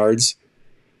 300 yards,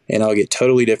 and I'll get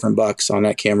totally different bucks on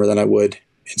that camera than I would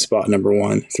in spot number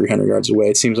 1, 300 yards away.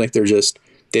 It seems like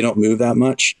they don't move that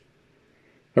much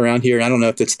around here. And I don't know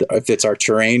if it's our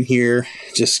terrain here.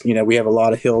 Just, we have a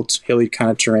lot of hilly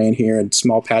kind of terrain here and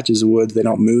small patches of woods. They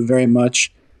don't move very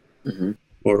much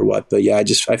or what. But yeah,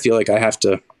 I feel like I have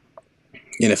to,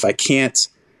 and if I can't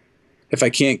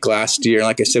glass deer,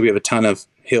 like I said, we have a ton of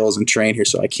hills and terrain here,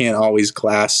 so I can't always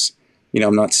glass.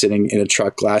 I'm not sitting in a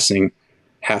truck glassing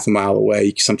half a mile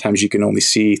away. Sometimes you can only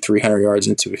see 300 yards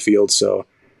into a field. So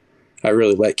I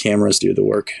really let cameras do the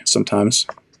work sometimes.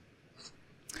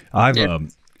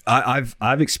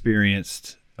 I've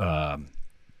experienced,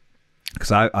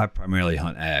 cause I primarily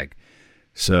hunt ag.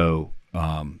 So,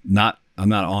 I'm not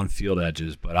on field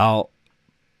edges, but I'll,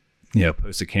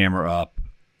 post a camera up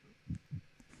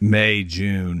May,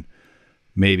 June,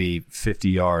 maybe 50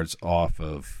 yards off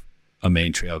of a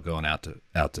main trail going out to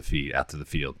the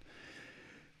field.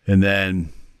 And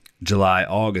then July,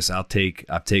 August, I've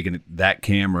taken that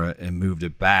camera and moved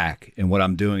it back. And what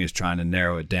I'm doing is trying to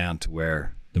narrow it down to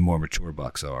where the more mature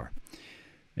bucks are.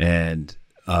 And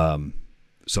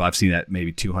so I've seen that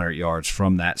maybe 200 yards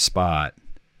from that spot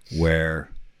where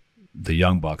the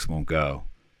young bucks won't go,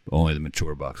 only the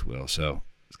mature bucks will. So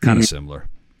it's kind of similar.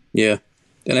 Yeah.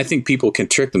 And I think people can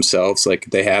trick themselves.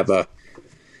 Like they have a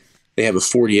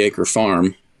 40-acre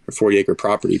farm or 40-acre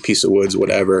property, piece of woods,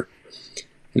 whatever.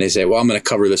 And they say, well, I'm going to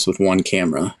cover this with one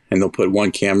camera. And they'll put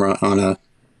one camera on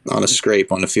a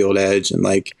scrape on a field edge. And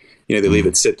they leave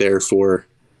it sit there for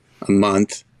a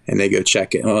month and they go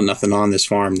check it. Oh, nothing on this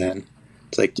farm then.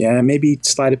 It's like, yeah, maybe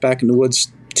slide it back in the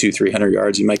woods 200-300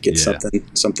 yards. You might get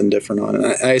something different on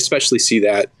it. I especially see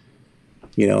that,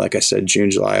 like I said,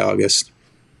 June, July, August.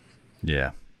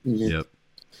 Yeah. Yep.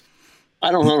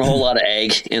 I don't hunt a whole lot of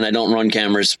ag, and I don't run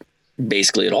cameras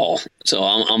basically at all. So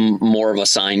I'm more of a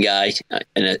sign guy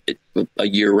and a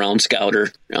year-round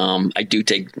scouter. I do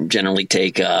generally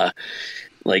take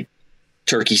like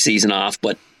turkey season off,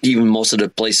 but even most of the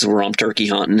places where I'm turkey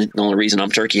hunting, the only reason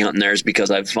I'm turkey hunting there is because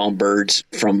I've found birds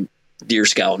from deer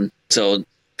scouting. So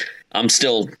I'm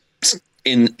still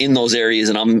in those areas,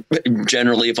 and I'm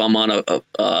generally, if I'm on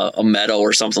a meadow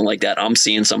or something like that, I'm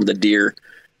seeing some of the deer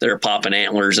that are popping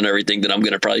antlers and everything that I'm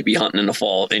going to probably be hunting in the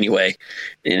fall anyway,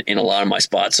 in a lot of my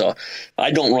spots. So I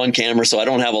don't run cameras, so I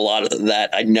don't have a lot of that.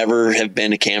 I never have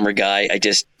been a camera guy. I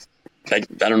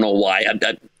don't know why. I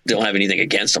don't have anything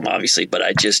against them, obviously, but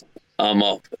I'm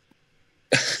a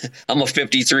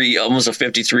 53, almost a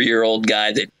 53-year-old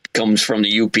guy that comes from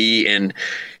the UP, and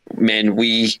man,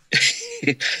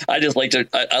 I like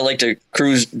to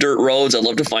cruise dirt roads. I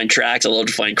love to find tracks. I love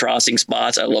to find crossing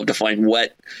spots. I love to find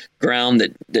wet ground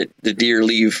that the deer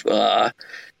leave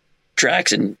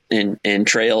tracks and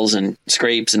trails and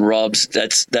scrapes and rubs.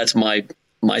 That's my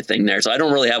thing there. So I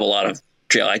don't really have a lot of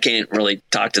trail. I can't really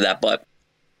talk to that, but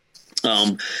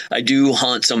I do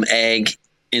hunt some ag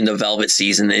in the velvet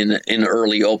season in the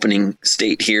early opening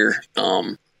state here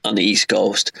on the East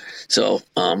Coast. So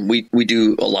we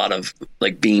do a lot of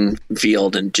like bean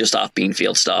field and just off bean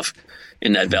field stuff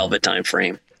in that velvet time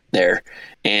frame there.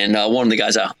 And one of the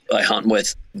guys I hunt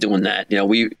with doing that,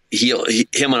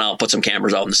 him and I'll put some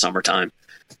cameras out in the summertime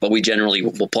but we generally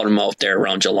will put them out there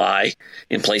around July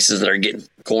in places that are getting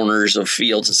corners of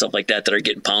fields and stuff like that are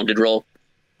getting pounded real.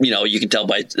 You can tell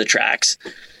by the tracks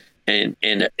and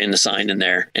the sign in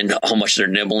there and how much they're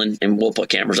nibbling, and we'll put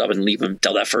cameras up and leave them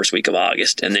till that first week of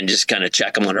August, and then just kind of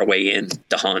check them on our way in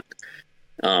to hunt.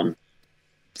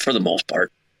 For the most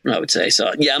part, I would say.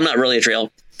 So yeah, I'm not really a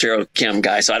trail cam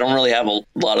guy, so I don't really have a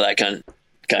lot of that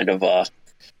kind of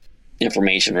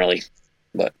information really.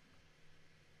 But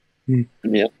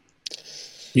yeah.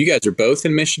 You guys are both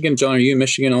in Michigan. John, are you in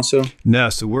Michigan also? No,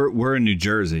 so we're in New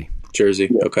Jersey.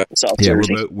 Jersey. Okay. South Yeah,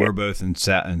 Jersey. we're both in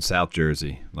South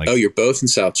Jersey. Like, Oh, you're both in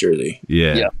South Jersey.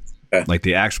 yeah. Yeah. Okay. Like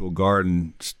the actual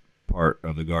garden part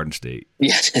of the Garden State.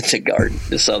 Yeah, it's a garden,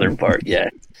 the southern part. Yeah.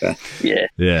 Okay. Yeah.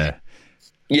 Yeah.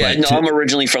 Yeah. But No, I'm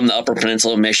originally from the Upper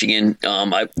Peninsula of Michigan.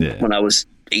 Yeah. When I was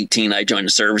 18, I joined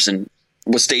the service and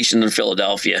was stationed in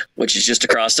Philadelphia, which is just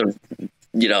across the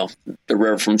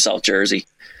river from South Jersey.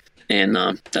 And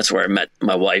that's where I met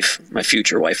my wife, my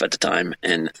future wife at the time.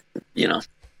 And,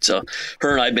 so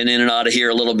her and I have been in and out of here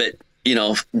a little bit,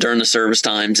 during the service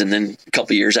times and then a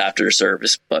couple of years after the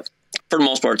service. But for the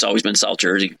most part, it's always been South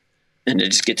Jersey. And to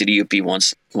just get to the UP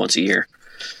once a year,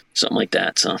 something like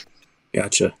that. So,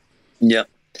 Gotcha. yep.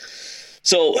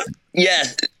 So, yeah,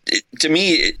 to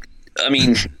me,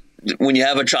 when you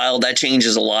have a child, that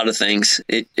changes a lot of things.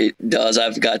 It does.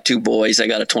 I've got two boys. I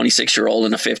got a 26-year-old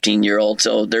and a 15-year-old.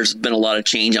 So there's been a lot of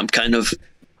change. I'm kind of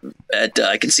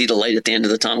I can see the light at the end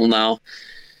of the tunnel now.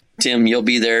 Tim, you'll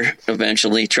be there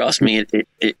eventually. Trust me,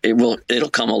 it'll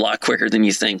come a lot quicker than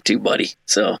you think too, buddy.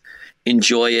 So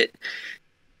enjoy it.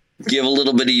 Give a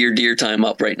little bit of your deer time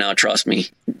up right now. Trust me,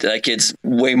 that kid's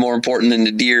way more important than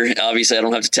the deer. Obviously, I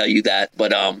don't have to tell you that,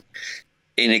 but and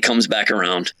it comes back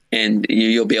around, and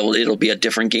you'll be able. It'll be a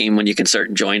different game when you can start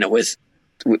enjoying it with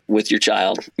your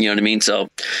child. You know what I mean? So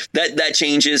that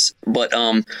changes, but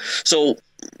so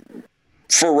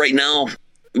for right now,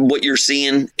 what you're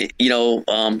seeing,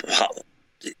 how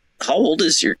old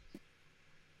is your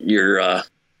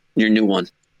new one?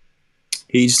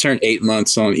 He just turned 8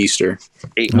 months on Easter.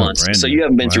 8 months. Brandon. So you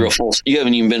haven't been Wow. through you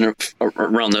haven't even been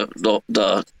around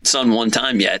the sun one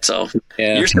time yet. So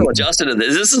Yeah. you're still adjusted to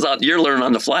this. You're learning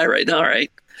on the fly right now, right?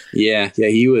 Yeah.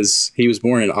 He was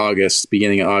born in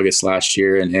beginning of August last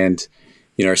year, and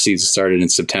our season started in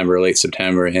September, late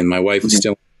September, and my wife was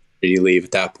still ready to leave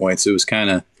at that point. So it was kind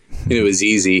of, it was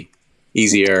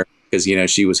easier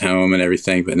because she was home and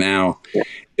everything. But now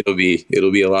it'll be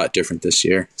a lot different this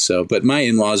year. So, but my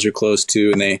in-laws are close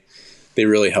too, and they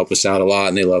really help us out a lot,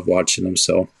 and they love watching them.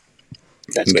 So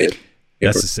That's good.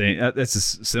 That's the same. That's a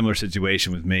similar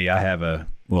situation with me. I have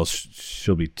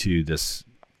she'll be 2 this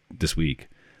week.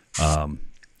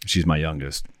 She's my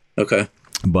youngest. Okay.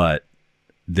 But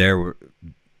there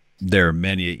are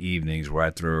many evenings where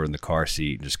I throw her in the car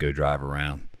seat and just go drive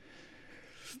around.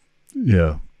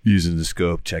 Yeah, using the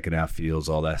scope, checking out fields,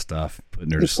 all that stuff,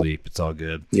 putting her to sleep. It's all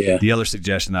good. Yeah. The other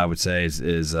suggestion I would say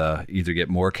is either get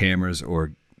more cameras,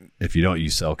 or if you don't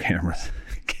use cell cameras,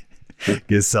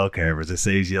 get cell cameras. It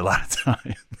saves you a lot of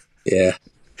time. Yeah.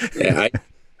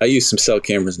 I use some cell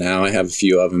cameras now. I have a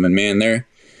few of them, and man,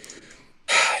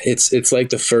 it's like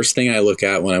the first thing I look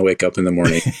at when I wake up in the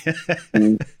morning.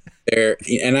 And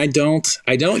I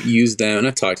don't use them. And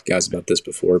I've talked to guys about this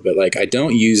before, but like, I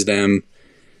don't use them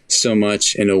so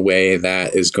much in a way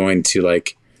that is going to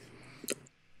like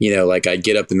I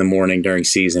get up in the morning during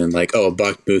season, like, oh, a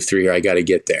buck moved through here, I got to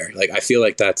get there. Like, I feel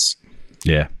like that's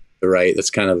right. That's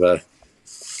kind of a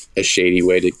shady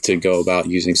way to go about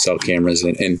using cell cameras.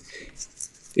 And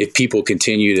if people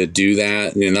continue to do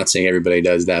that, and I'm not saying everybody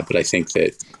does that, but I think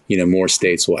that, more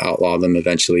states will outlaw them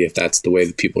eventually if that's the way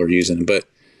that people are using them. But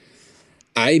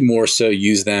I more so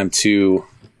use them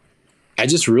I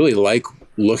just really like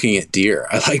looking at deer.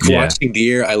 I like watching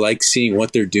deer. I like seeing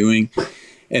what they're doing.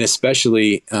 And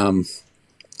especially, I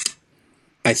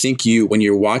think when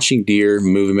you're watching deer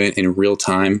movement in real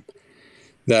time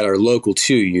that are local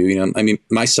to you,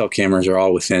 my cell cameras are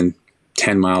all within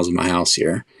 10 miles of my house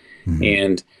here. Mm-hmm.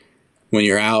 And when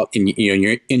you're out and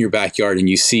you're in your backyard and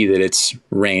you see that it's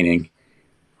raining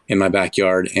in my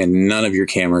backyard and none of your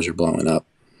cameras are blowing up,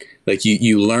 like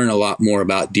you learn a lot more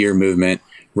about deer movement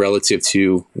relative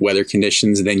to weather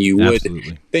conditions than you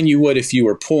would if you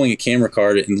were pulling a camera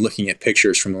card and looking at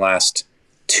pictures from the last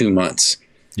 2 months.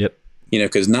 Yep.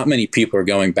 Because not many people are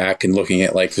going back and looking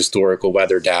at like historical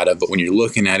weather data, but when you're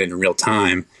looking at it in real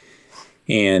time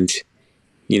and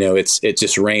it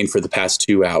just rained for the past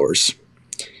 2 hours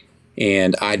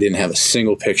and I didn't have a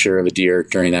single picture of a deer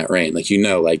during that rain. Like,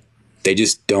 they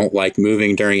just don't like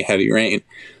moving during a heavy rain,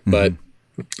 but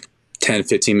 10,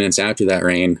 15 minutes after that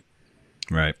rain,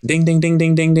 Right. Ding, ding, ding,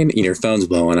 ding, ding, ding. Your phone's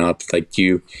blowing up. Like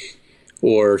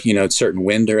or, certain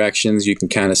wind directions, you can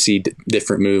kind of see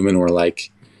different movement, or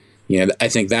like, I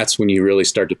think that's when you really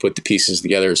start to put the pieces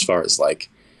together, as far as like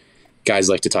guys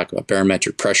like to talk about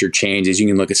barometric pressure changes. You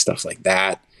can look at stuff like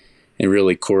that and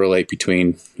really correlate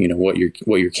between, what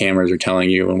your cameras are telling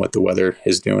you and what the weather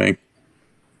is doing.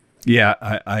 Yeah,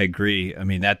 I agree. I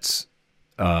mean, that's,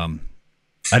 I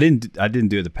didn't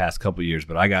do it the past couple of years,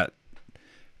 but I got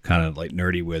kind of like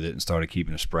nerdy with it and started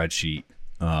keeping a spreadsheet,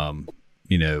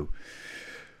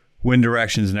 wind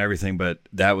directions and everything, but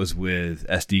that was with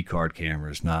SD card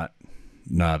cameras, not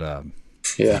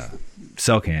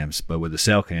cell cams. But with the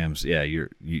cell cams, yeah, you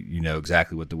know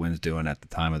exactly what the wind's doing at the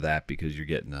time of that, because you're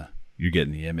getting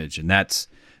the image, and that's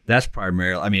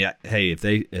primarily. I mean, hey,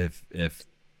 if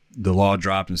the law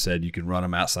dropped and said you can run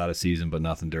them outside of season but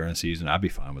nothing during season, I'd be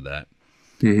fine with that.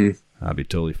 Mm-hmm. I'd be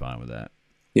totally fine with that.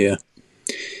 Yeah,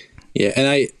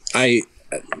 and I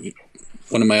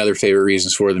one of my other favorite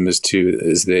reasons for them is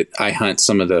that I hunt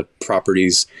some of the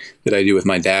properties that I do with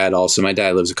my dad. Also, my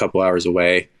dad lives a couple hours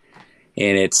away,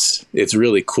 and it's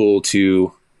really cool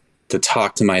to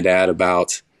talk to my dad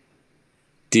about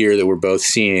deer that we're both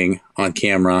seeing on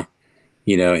camera,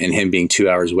 and him being 2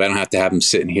 hours away. I don't have to have him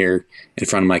sitting here in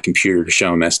front of my computer to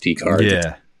show him SD cards.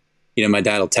 Yeah. My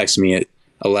dad will text me at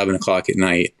 11 o'clock at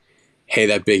night. Hey,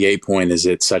 that big 8-point is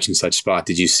at such and such spot.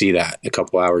 Did you see that a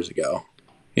couple hours ago?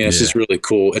 It's just really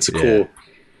cool. It's a cool,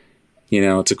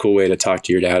 it's a cool way to talk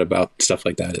to your dad about stuff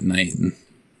like that at night. And,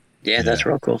 that's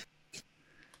real cool.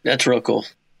 That's real cool.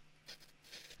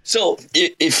 So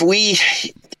if we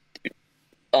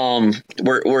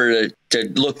were to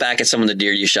look back at some of the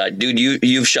deer you shot, dude,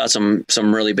 you've shot some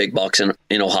really big bucks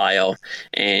in Ohio,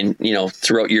 and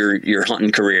throughout your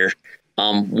hunting career.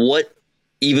 What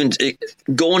even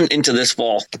going into this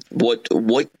fall, what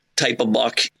type of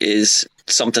buck is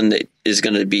something that is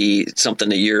going to be something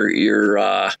that you're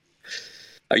are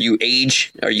you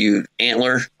age? Are you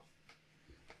antler?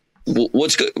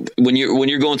 What's good when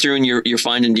you're going through and you're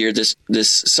finding deer this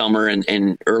summer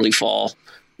and early fall?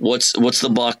 What's the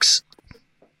bucks?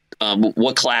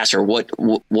 What class or what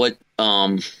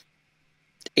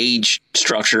age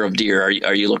structure of deer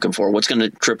are you looking for? What's going to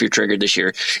trip your trigger this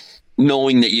year,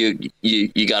 knowing that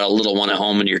you got a little one at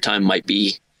home and your time might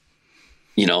be,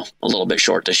 a little bit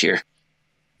short this year?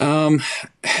 I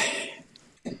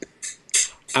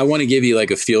want to give you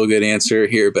like a feel good answer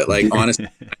here, but like honestly,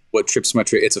 what trips my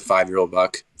trigger? It's a 5-year-old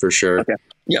buck for sure. Okay.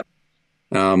 Yep.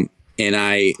 And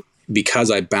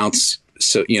because I bounce,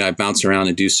 I bounce around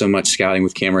and do so much scouting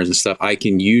with cameras and stuff, I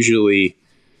can usually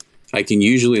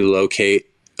locate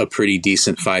a pretty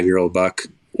decent 5-year-old buck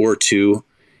or two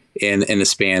in the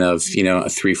span of, a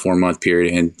 3-4 month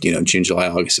period. And, June, July,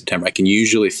 August, September, I can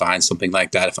usually find something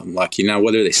like that if I'm lucky. Now,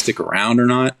 whether they stick around or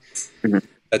not,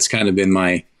 that's kind of been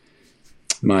my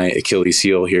Achilles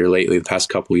heel here lately, the past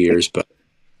couple of years. But,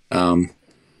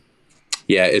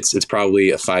 it's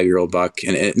probably a 5-year-old buck.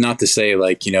 And not to say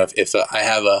like, if I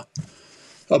have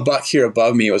a buck here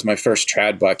above me, it was my first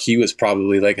trad buck. He was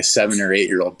probably like a 7 or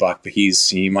 8-year-old buck, but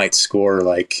he might score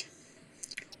like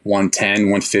 110,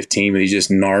 115, but he's just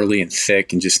gnarly and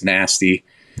thick and just nasty.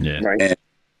 Yeah. Right.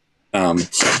 And,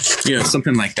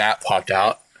 something like that popped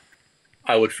out,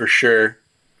 I would for sure.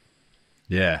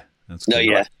 Yeah. That's cool. No,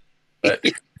 yeah.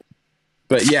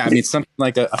 But yeah, I mean, something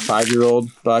like a 5-year-old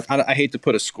buck. I hate to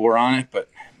put a score on it, but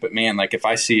man, like if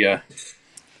I see a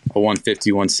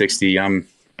 150, 160, I'm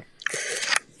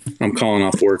calling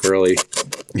off work early.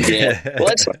 Yeah.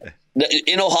 Well,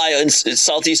 in Ohio, in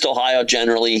Southeast Ohio,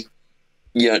 generally,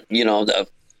 a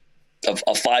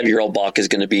 5-year-old buck is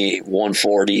going to be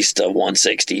 140s to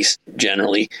 160s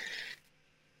generally.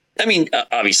 I mean,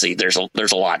 obviously there's a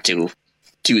lot to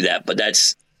that, but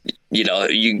that's, you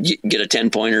get a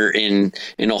 10-pointer in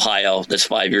Ohio that's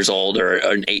 5 years old, or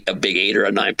a big 8 or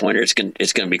a 9-pointer. It's going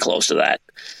to be close to that.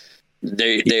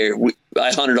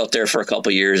 I hunted up there for a couple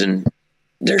of years, and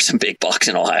there's some big bucks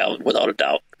in Ohio without a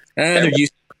doubt.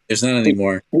 There's not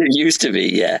anymore. There used to be,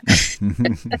 yeah.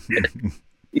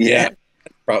 Yeah.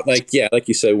 Like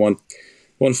you said,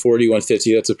 140,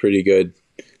 150, that's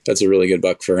a really good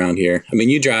buck for around here. I mean,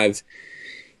 you drive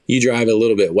a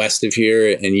little bit west of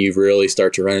here and you really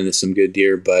start to run into some good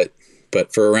deer, but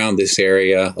for around this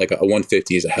area, like a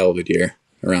 150 is a hell of a deer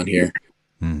around here.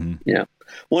 Mm-hmm. Yeah.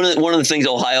 One of the things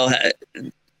Ohio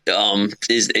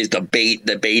is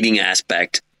the baiting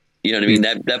aspect. You know what I mean?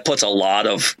 That puts a lot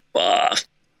of,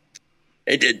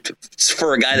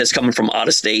 for a guy that's coming from out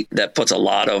of state, that puts a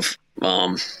lot of,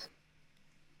 I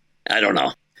don't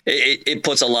know. It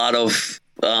puts a lot of,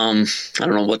 I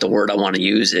don't know what the word I want to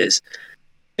use is.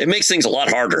 it makes things a lot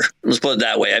harder. Let's put it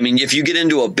that way. I mean, if you get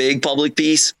into a big public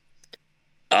piece,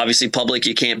 obviously public,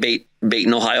 you can't bait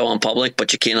in Ohio on public,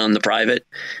 but you can on the private.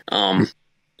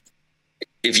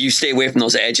 If you stay away from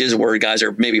those edges where guys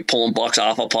are maybe pulling bucks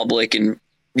off of public and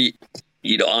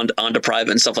onto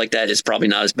private and stuff like that, it's probably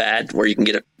not as bad where you can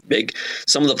get a big.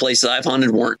 Some of the places I've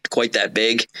hunted weren't quite that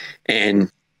big,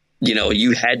 and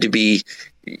you had to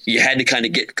kind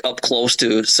of get up close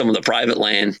to some of the private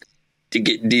land to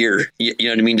get deer. You know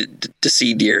what I mean? To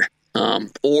see deer,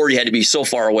 or you had to be so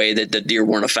far away that the deer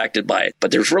weren't affected by it.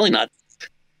 But there's really not.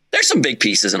 There's some big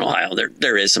pieces in Ohio.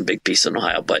 There is some big pieces in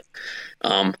Ohio, but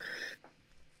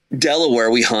Delaware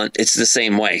we hunt. It's the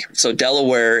same way. So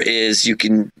Delaware is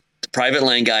private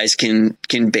land guys can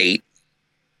bait.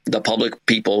 The public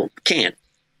people can't.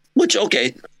 Which,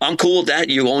 okay, I'm cool with that.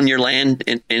 You own your land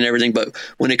and everything, but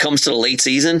when it comes to the late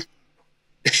season,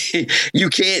 you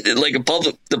can't. Like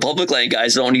the public land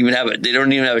guys don't even have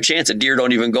a chance. The deer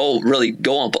don't even go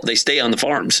on. They stay on the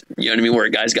farms. You know what I mean? Where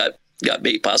guys got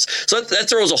bait piles. So that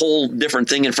throws a whole different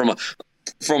thing in from a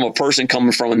person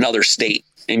coming from another state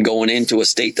and going into a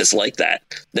state that's like that.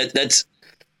 That's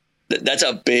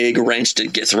a big wrench to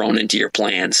get thrown into your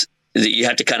plans that you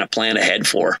have to kind of plan ahead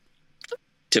for.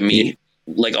 To me.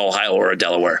 Like Ohio or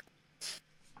Delaware.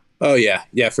 Oh yeah,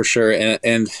 for sure.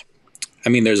 And I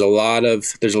mean, there's a lot of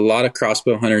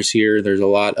crossbow hunters here. There's a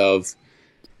lot of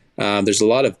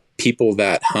people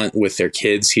that hunt with their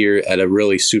kids here at a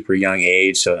really super young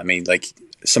age. So I mean, like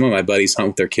some of my buddies hunt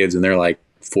with their kids and they're like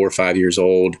 4 or 5 years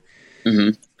old.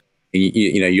 Mm-hmm.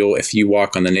 If you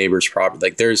walk on the neighbor's property,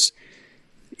 like there's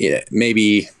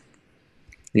maybe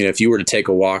if you were to take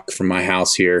a walk from my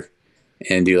house here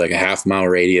and do like a half-mile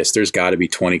radius, there's got to be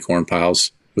 20 corn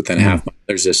piles within a half mile.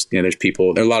 There's just, there's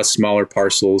people, there are a lot of smaller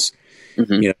parcels,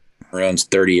 owns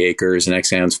 30 acres, and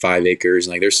next guy owns 5 acres.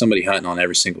 And like, there's somebody hunting on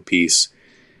every single piece.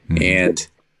 Mm-hmm. And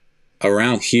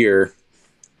around here,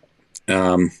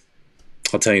 I'll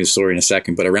tell you the story in a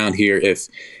second, but around here,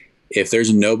 if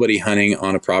there's nobody hunting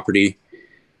on a property,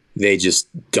 they just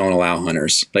don't allow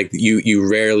hunters. Like you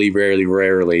rarely,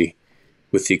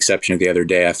 with the exception of the other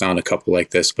day, I found a couple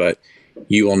like this, but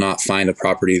you will not find a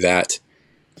property that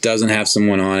doesn't have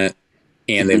someone on it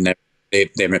and they've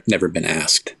never been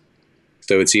asked.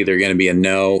 So it's either going to be a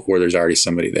no or there's already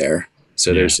somebody there.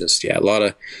 So there's just, a lot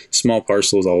of small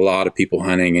parcels, a lot of people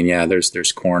hunting, and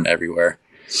there's corn everywhere.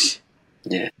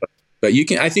 Yeah. But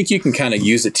I think you can kind of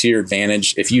use it to your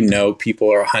advantage if people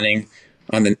are hunting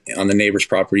on the neighbor's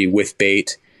property with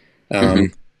bait.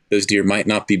 Those deer might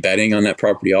not be bedding on that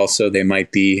property. Also, they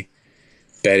might be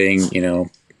bedding,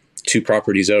 2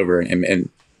 properties over and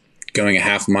going a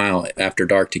half mile after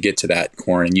dark to get to that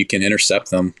corn, and you can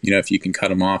intercept them, if you can cut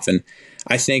them off. And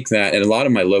I think that, and a lot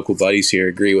of my local buddies here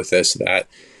agree with this, that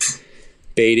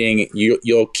baiting,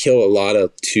 you'll kill a lot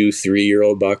of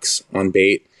 2-3-year-old bucks on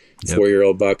bait,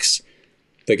 4-year-old bucks.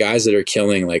 The guys that are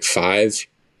killing like 5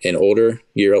 and older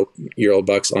year-old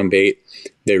bucks on bait,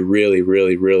 they're really,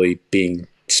 really, really being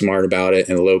smart about it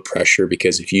and low pressure,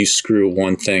 because if you screw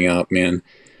one thing up, man,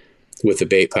 with a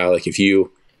bait pile, like if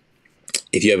you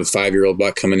have a 5-year-old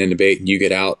buck coming into bait and you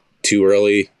get out too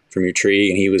early from your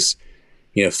tree and he was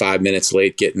 5 minutes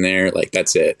late getting there, like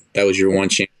that's it. That was your one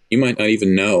chance. You might not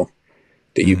even know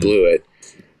that you blew it,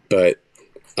 but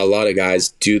a lot of guys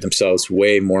do themselves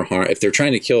way more harm. If they're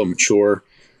trying to kill a mature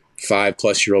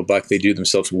 5-plus-year-old buck, they do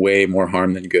themselves way more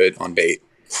harm than good on bait.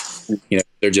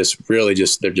 They're just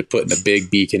putting a big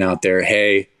beacon out there.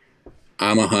 Hey,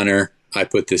 I'm a hunter. I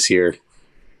put this here.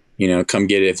 Come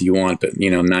get it if you want. But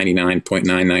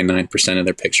 99.999% of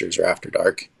their pictures are after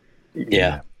dark.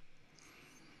 Yeah.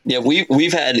 Yeah,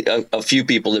 we've had a few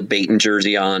people that bait in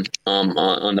Jersey on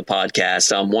the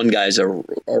podcast. One guy's a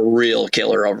real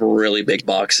killer of really big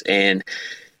bucks, and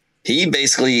he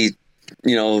basically,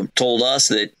 told us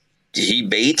that he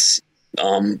baits.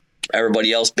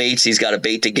 Everybody else baits. He's got a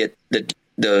bait to get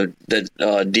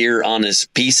the deer on his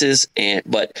pieces,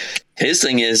 but his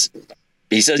thing is,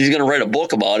 he says he's going to write a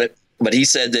book about it. But he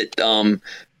said that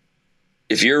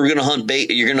if you're going to hunt bait,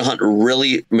 you're going to hunt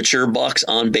really mature bucks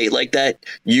on bait like that,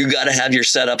 you got to have your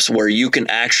setups where you can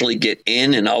actually get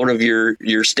in and out of your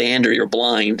stand or your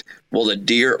blind while the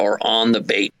deer are on the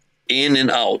bait, in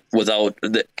and out without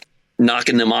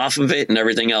knocking them off of it and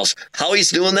everything else. How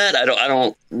he's doing that, I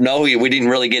don't know. We didn't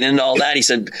really get into all that. He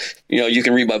said, you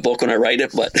can read my book when I write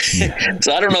it, but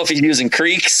so I don't know if he's using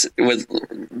creeks with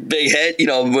big head,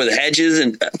 with hedges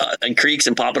and creeks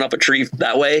and popping up a tree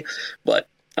that way. But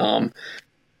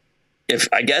if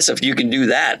you can do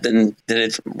that, then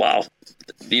it's wow.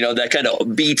 That kind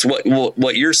of beats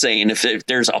what you're saying. If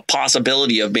there's a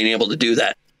possibility of being able to do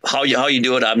that, how you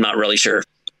do it, I'm not really sure.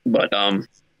 But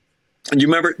you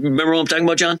remember what I'm talking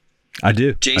about, John? I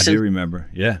do. Jason? I do remember.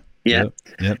 Yeah. Yeah.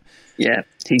 Yep. Yeah.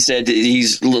 He said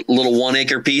he's little 1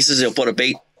 acre pieces. He'll put a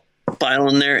bait pile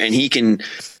in there, and he can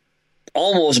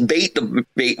almost bait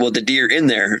with the deer in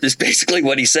there. That's basically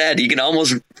what he said. He can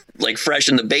almost like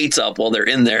freshen the baits up while they're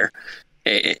in there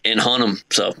and hunt them.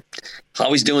 So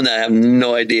how he's doing that, I have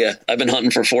no idea. I've been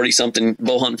hunting for 40 something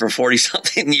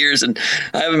years, and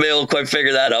I haven't been able to quite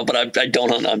figure that out, but I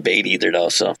don't hunt on bait either though.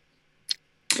 So,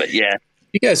 but yeah.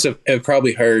 You guys have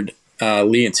probably heard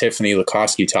Lee and Tiffany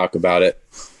Lukowski talk about it.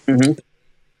 Mm-hmm.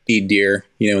 Feed deer,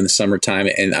 in the summertime.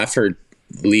 And I've heard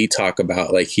Lee talk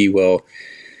about like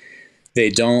they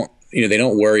don't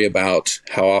worry about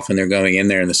how often they're going in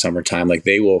there in the summertime. Like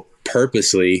they will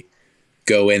purposely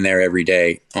go in there every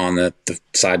day on the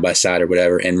side by side or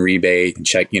whatever and rebait and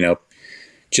check,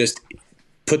 just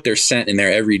put their scent in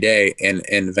there every day. And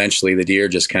eventually the deer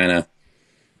just kind of,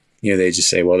 they just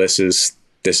say, well, this is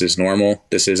normal.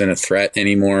 This isn't a threat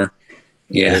anymore.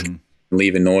 Yeah.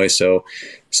 Leaving noise. So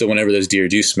whenever those deer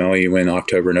do smell you in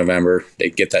October, November, they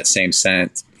get that same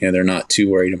scent. They're not too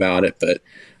worried about it. But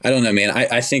I don't know, man.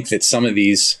 I think that some of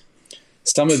the,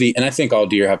 and I think all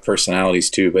deer have personalities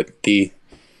too, but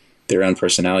their own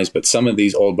personalities. But some of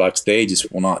these old bucks, they just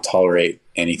will not tolerate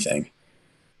anything.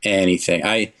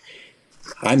 I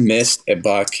missed a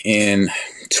buck in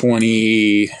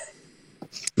 18,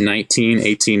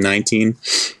 19,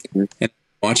 and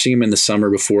watching him in the summer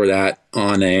before that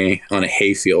on a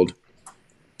hayfield.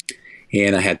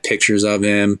 And I had pictures of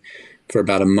him for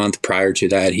about a month prior to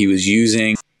that. He was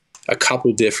using a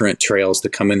couple different trails to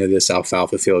come into this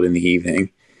alfalfa field in the evening.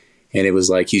 And it was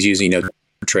like he's using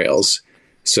trails.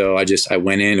 So I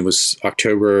went in, it was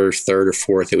October 3rd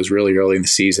or 4th. It was really early in the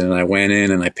season. And I went in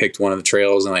and I picked one of the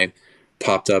trails and I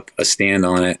popped up a stand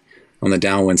on it on the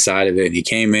downwind side of it. And he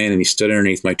came in and he stood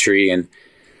underneath my tree. And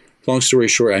long story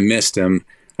short, I missed him.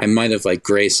 I might have like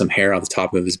grazed some hair on the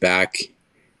top of his back,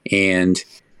 and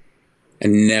I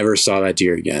never saw that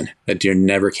deer again. That deer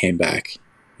never came back.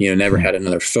 Never had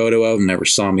another photo of him, never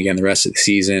saw him again the rest of the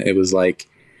season. It was like,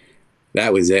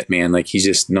 that was it, man. Like he's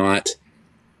just not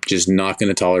going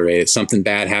to tolerate it. Something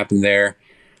bad happened there.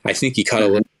 I think he caught a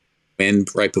little wind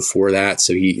right before that.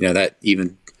 So he, that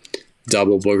even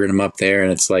double boogered him up there.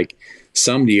 And it's like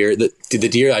some deer, the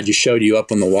deer I just showed you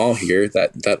up on the wall here,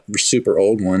 that super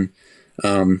old one,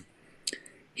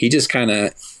 he just kind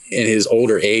of, in his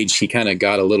older age, he kind of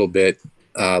got a little bit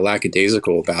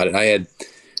lackadaisical about it.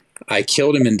 I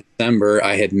killed him in December.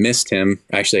 I had missed him.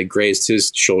 Actually, I grazed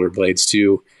his shoulder blades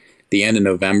to the end of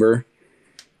November.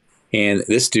 And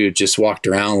this dude just walked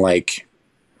around like,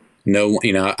 no,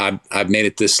 I've made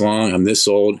it this long. I'm this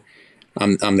old.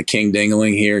 I'm the king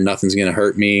dingling here. Nothing's going to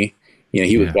hurt me.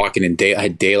 He was walking in day. I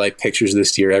had daylight pictures of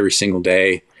this deer every single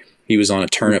day. He was on a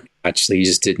turnip patch, so he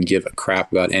just didn't give a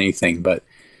crap about anything. But,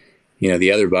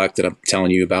 the other buck that I'm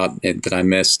telling you about that I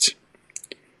missed,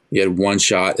 he had one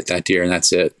shot at that deer and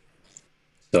that's it.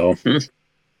 So,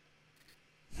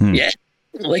 yeah,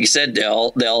 like you said, they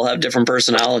all have different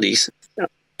personalities.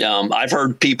 I've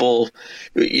heard people,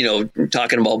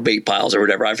 talking about bait piles or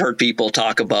whatever. I've heard people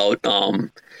talk about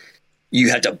you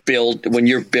have to build when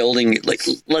you're building. Like,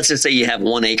 let's just say you have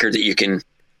 1 acre that you can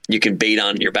bait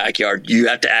on in your backyard. You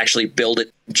have to actually build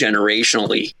it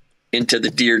generationally into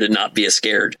the deer to not be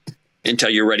scared until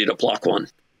you're ready to pluck one.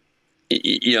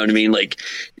 You know what I mean? Like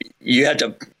you have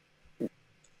to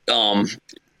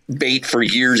bait for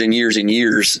years and years and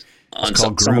years on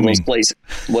some of those places.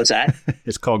 What's that?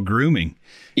 It's called grooming.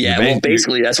 Yeah, well,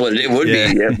 basically that's what it would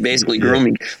be. Yeah, basically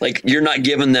grooming. Like you're not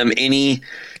giving them any.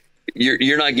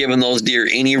 You're not giving those deer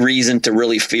any reason to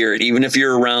really fear it, even if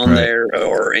you're around there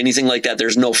or anything like that.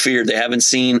 There's no fear. They haven't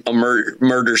seen a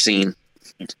murder scene.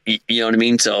 You know what I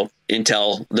mean? So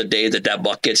until the day that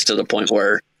buck gets to the point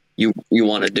where you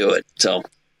want to do it. So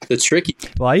it's tricky.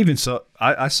 Well,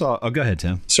 I saw. Oh, go ahead,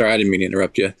 Tim. Sorry, I didn't mean to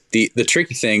interrupt you. The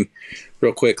tricky thing,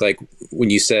 real quick, like when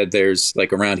you said there's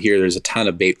like around here, there's a ton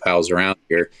of bait piles around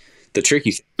here. The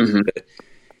tricky thing,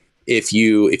 if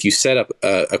you set up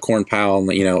a corn pile,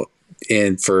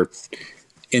 and for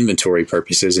inventory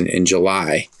purposes in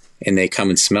July, and they come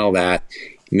and smell that,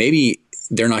 maybe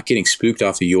they're not getting spooked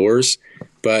off of yours,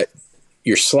 but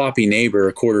your sloppy neighbor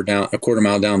a quarter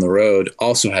mile down the road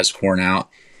also has corn out,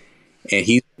 and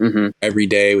he's every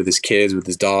day with his kids, with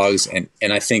his dogs, and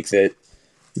I think that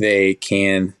they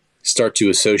can start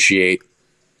to associate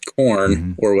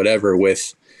corn or whatever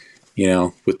with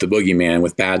the boogeyman,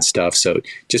 with bad stuff. So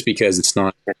just because it's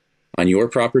not on your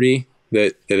property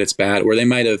that it's bad, or they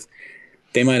might have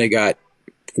got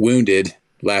wounded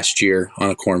last year on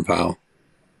a corn pile.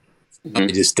 They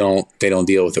just don't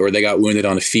deal with it, or they got wounded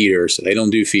on a feeder, so they don't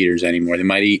do feeders anymore. They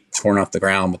might eat corn off the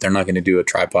ground, but they're not going to do a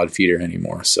tripod feeder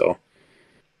anymore. So,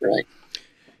 right.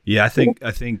 Yeah, I think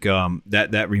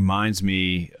that reminds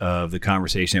me of the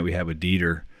conversation that we had with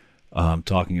Dieter,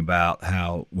 talking about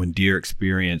how when deer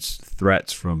experience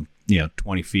threats from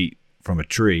 20 feet from a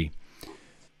tree,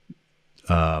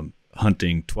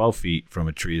 hunting 12 feet from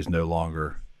a tree is no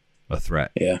longer a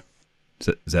threat. Yeah.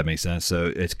 Does that make sense?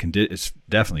 So it's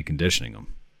definitely conditioning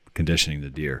the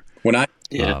deer. When I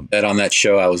that on that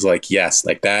show, I was like, yes,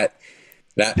 like that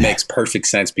makes perfect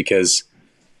sense, because,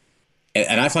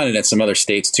 and I find it in some other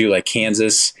states too, like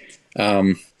Kansas,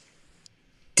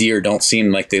 deer don't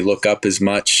seem like they look up as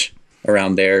much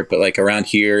around there, but like around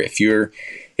here, if you're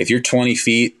 20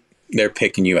 feet, they're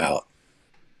picking you out.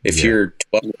 If you're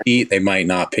 12 feet, they might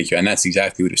not pick you. And that's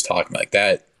exactly what he's talking about. Like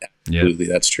that. Absolutely.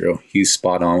 That's true. He's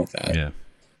spot on with that. Yeah.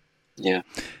 Yeah.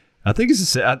 I think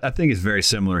it's very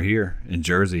similar here in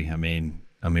Jersey. I mean,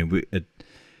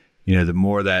 the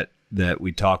more that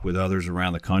we talk with others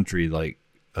around the country, like,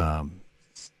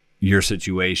 your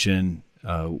situation,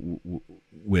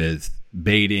 with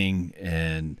baiting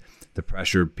and the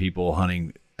pressure of people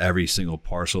hunting every single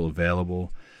parcel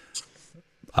available.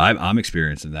 I'm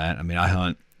experiencing that. I mean,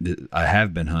 I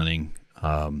have been hunting,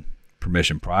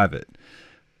 permission private,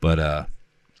 but,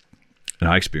 and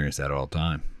I experience that all the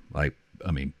time. Like,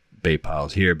 I mean, bait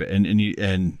piles here, but,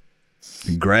 and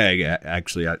Greg,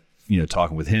 actually,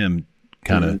 talking with him,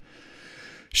 kind of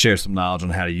share some knowledge on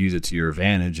how to use it to your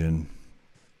advantage, and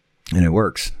it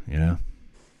works,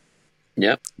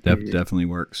 Yep. Definitely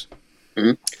works.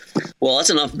 Mm-hmm. Well, that's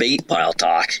enough bait pile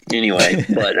talk anyway,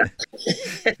 but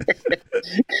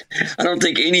I don't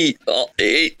think any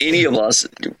of us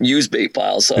use bait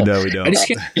piles. So no, we don't.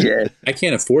 I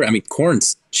can't afford it. I mean,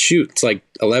 corn's it's like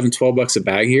 $11-12 a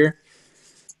bag here.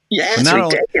 Yeah, it's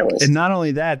ridiculous. And not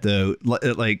only that, though,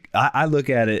 like I look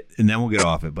at it, and then we'll get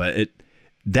off it, but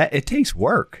it takes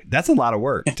work. That's a lot of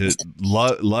work to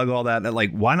lug all that.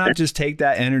 Like, why not just take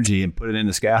that energy and put it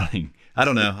into scouting? I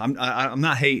don't know. I'm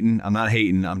not hating.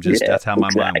 I'm just that's how my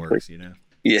mind works.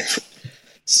 Yeah.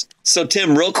 So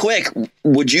Tim, real quick,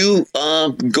 would you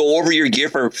go over your gear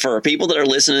for people that are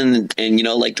listening? And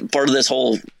like part of this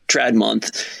whole trad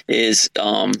month is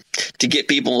to get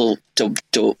people to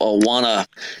want to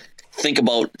think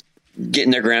about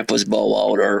getting their grandpa's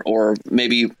bow out, or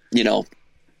maybe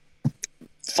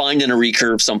finding a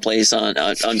recurve someplace on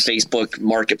Facebook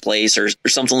Marketplace or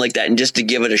something like that, and just to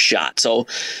give it a shot. So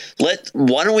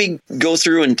why don't we go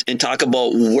through and talk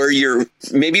about where you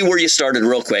started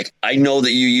real quick. I know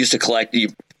that you used to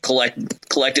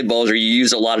collected bows, or you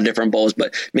use a lot of different bows,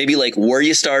 but maybe like where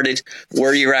you started,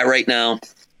 where you're at right now,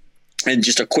 and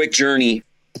just a quick journey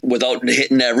without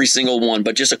hitting every single one,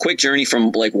 but just a quick journey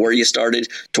from like where you started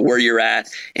to where you're at,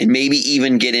 and maybe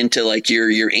even get into like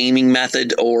your aiming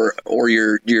method or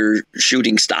your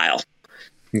shooting style.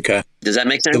 Okay. Does that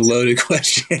make sense? It's a loaded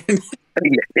question.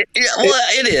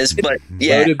 It is, but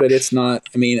yeah. Loaded, but it's not.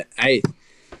 I mean,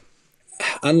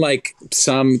 unlike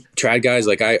some trad guys,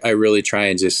 like I really try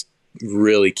and just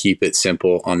really keep it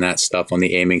simple on that stuff on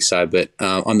the aiming side. But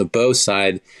on the bow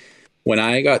side, when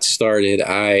I got started,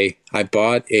 I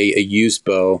bought a used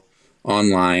bow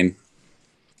online.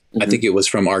 I think it was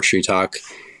from Archery Talk,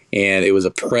 and it was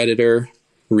a Predator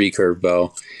recurve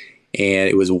bow, and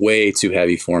it was way too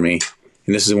heavy for me.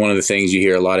 And this is one of the things you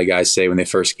hear a lot of guys say when they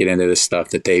first get into this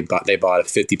stuff, that they bought a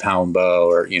 50-pound bow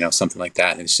or something like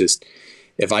that. And it's just,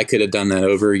 if I could have done that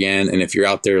over again, and if you're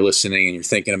out there listening and you're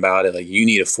thinking about it, like, you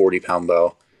need a 40-pound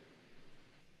bow,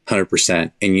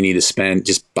 100%, and you need to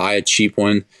just buy a cheap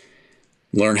one.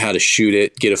 Learn how to shoot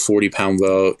it, get a 40-pound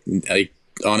bow.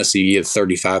 Honestly, you get a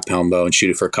 35-pound bow and shoot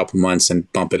it for a couple months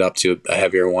and bump it up to a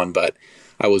heavier one. But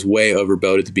I was way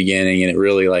overbowed at the beginning, and it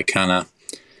really kind of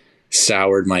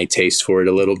soured my taste for it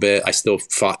a little bit. I still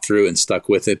fought through it and stuck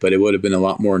with it, but it would have been a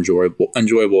lot more enjoyable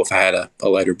if I had a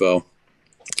lighter bow.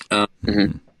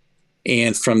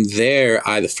 And from there,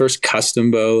 the first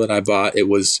custom bow that I bought, I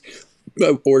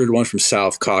ordered one from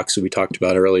South Cox, who we talked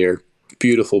about earlier.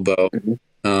 Beautiful bow.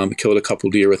 Killed a couple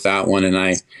deer with that one,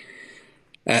 and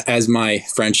as my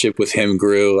friendship with him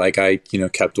grew, like I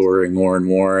kept ordering more and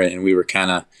more, and we were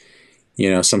kind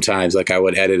of sometimes like I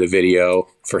would edit a video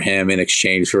for him in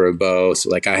exchange for a bow. So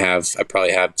like I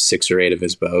probably have 6 or 8 of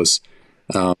his bows.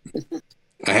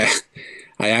 I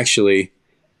actually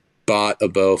bought a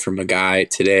bow from a guy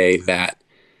today that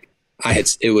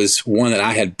it was one that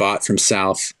I had bought from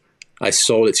South. I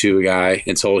sold it to a guy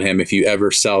and told him, if you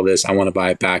ever sell this, I want to buy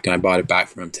it back. And I bought it back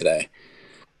from him today.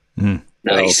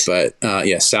 Nice. But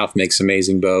South makes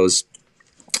amazing bows.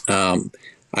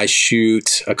 I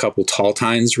shoot a couple tall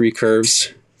tines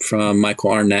recurves from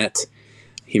Michael Arnett.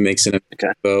 He makes an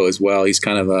bow as well. He's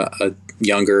kind of a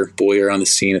younger boyer on the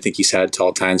scene. I think he's had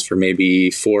tall tines for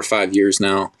maybe 4 or 5 years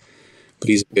now, but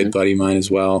he's a good buddy of mine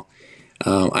as well.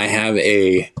 I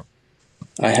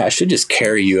should just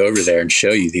carry you over there and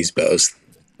show you these bows.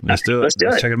 Let's do it.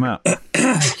 Let's check them out.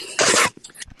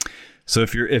 So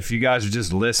if you guys are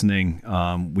just listening,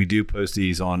 we do post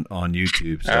these on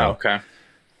YouTube. So okay.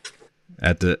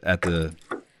 At the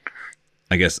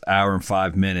I guess hour and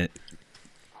 5 minute,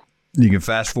 you can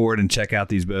fast forward and check out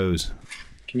these bows.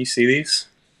 Can you see these?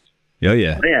 Oh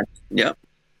yeah. Oh, yeah. Yep.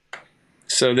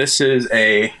 So this is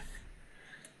a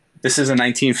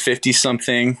 1950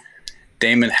 something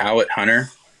Damon Howitt Hunter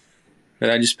that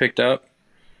I just picked up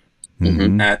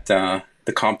at the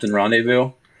Compton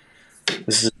Rendezvous.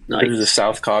 This is a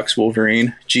South Cox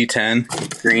Wolverine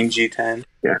G10, green G10.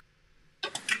 Yeah.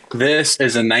 This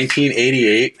is a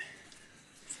 1988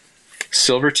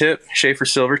 Schaefer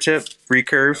Silvertip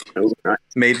recurve,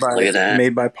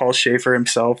 made by Paul Schaefer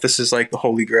himself. This is like the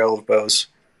holy grail of bows.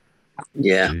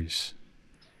 Yeah. Jeez.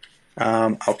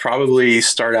 I'll probably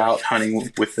start out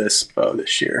hunting with this bow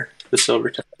this year, the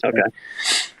Silvertip. Okay.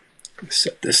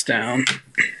 Set this down.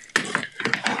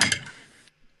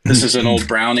 This is an old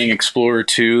Browning Explorer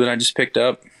 2 that I just picked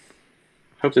up.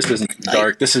 Hope this isn't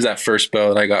dark. This is that first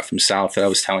bow that I got from South that I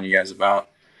was telling you guys about.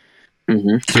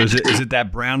 Mm-hmm. So is it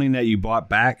that Browning that you bought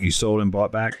back? You sold and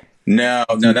bought back? No,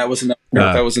 that was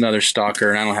another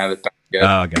stalker, and I don't have it back yet.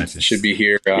 Oh, gotcha. It should be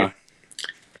here.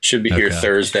 Here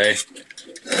Thursday,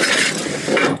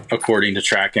 according to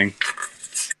tracking.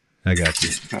 I got you.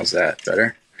 How's that?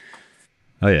 Better?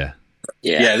 Oh yeah.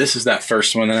 Yeah. This is that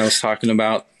first one that I was talking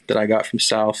about that I got from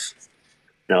South.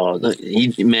 No,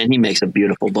 he makes a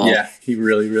beautiful bow. Yeah, he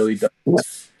really, really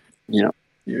does. Yeah,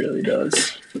 he really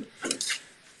does.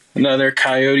 Another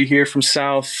Coyote here from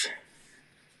South,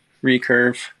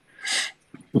 recurve.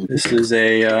 This is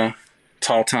a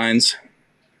Tall Tines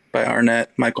by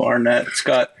Michael Arnett. It's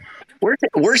got.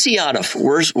 Where's he out of?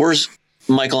 Where's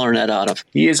Michael Arnett out of?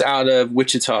 He is out of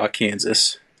Wichita,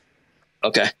 Kansas.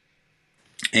 Okay.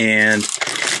 And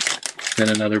then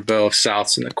another bow of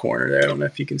South's in the corner there. I don't know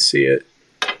if you can see it.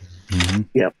 Mm-hmm.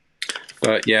 Yep.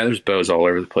 But yeah, there's bows all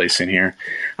over the place in here.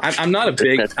 I'm not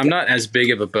as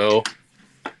big of a bow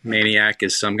maniac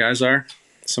as some guys are.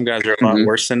 Some guys are a lot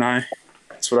worse than I.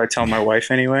 That's what I tell my wife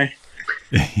anyway.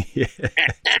 Yeah.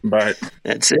 But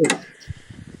that's it.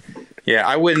 Yeah,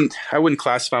 I wouldn't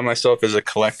classify myself as a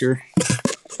collector,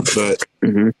 but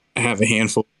I have a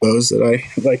handful of bows that I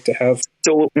like to have.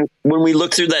 So when we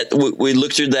look through that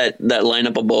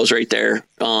lineup of bows right there,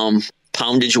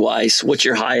 poundage wise, what's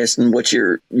your highest and what's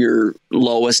your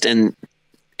lowest and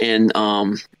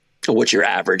what's your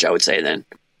average? I would say then.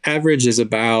 Average is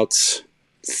about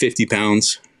 50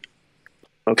 pounds.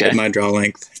 Okay. At my draw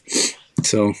length.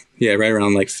 So yeah, right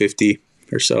around like 50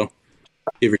 or so.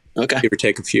 Give or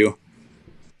take a few.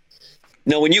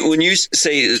 No, when you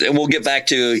say, and we'll get back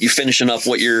to you finishing up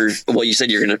you said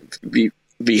you're going to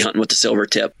be hunting with the silver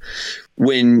tip.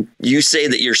 When you say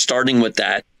that you're starting with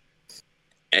that,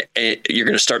 you're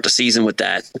going to start the season with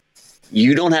that.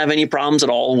 You don't have any problems at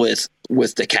all with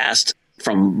the cast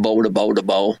from bow to bow to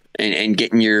bow and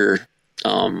getting your,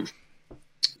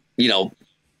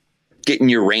 getting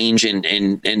your range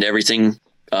and everything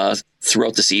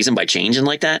throughout the season by changing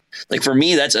like that. Like for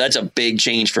me, that's a big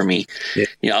change for me.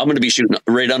 Yeah. I'm going to be shooting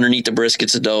right underneath the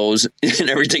briskets of does and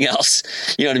everything else.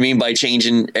 You know what I mean? By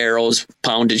changing arrows,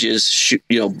 poundages,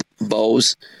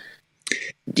 bows.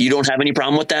 You don't have any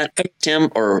problem with that, Tim?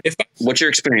 Or what's your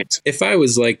experience? If I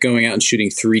was like going out and shooting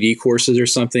 3D courses or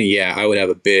something, yeah, I would have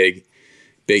a big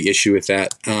issue with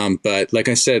that. But like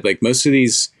I said, like most of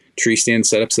these tree stand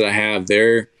setups that I have,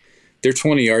 they're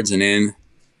 20 yards and in.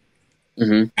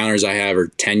 Counters I have are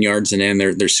 10 yards and in.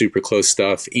 They're super close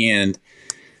stuff, and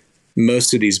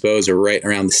most of these bows are right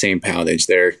around the same poundage.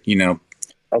 They're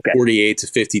 48 to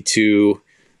 52.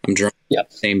 I'm drawing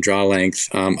same draw length.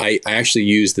 I actually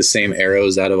use the same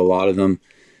arrows out of a lot of them,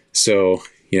 so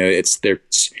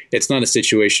it's not a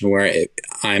situation where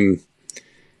I'm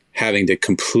having to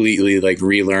completely like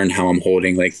relearn how I'm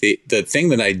holding. Like the thing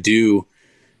that I do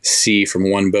see from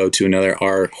one bow to another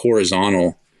are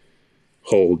horizontal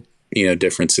hold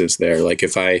differences there. Like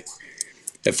if I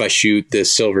shoot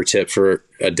this silver tip for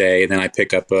a day, then I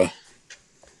pick up a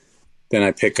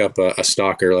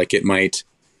stalker, like it might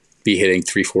be hitting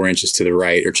 3-4 inches to the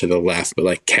right or to the left, but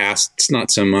like casts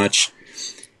not so much.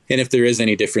 And if there is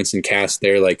any difference in cast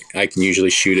there, like I can usually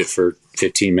shoot it for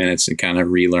 15 minutes and kind of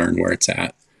relearn where it's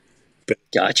at. But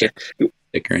gotcha. Or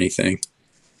anything.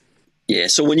 Yeah.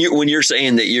 So when you're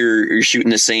saying that you're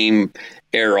shooting the same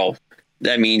arrow,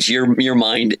 that means your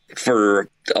mind for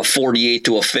a 48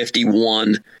 to a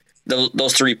 51,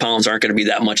 those 3 pounds aren't going to be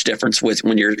that much difference with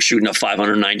when you're shooting a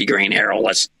 590 grain arrow.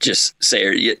 Let's just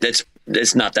say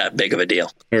that's not that big of a deal.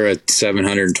 Or a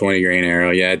 720 grain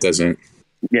arrow. Yeah, it doesn't.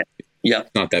 Yeah.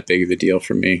 Yep. Not that big of a deal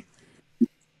for me.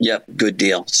 Yep. Good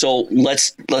deal. So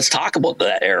let's talk about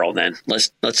that arrow then. Let's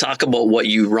talk about what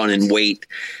you run in weight,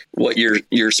 what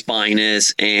your spine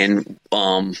is, and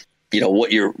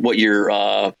what you're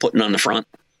putting on the front.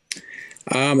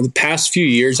 The past few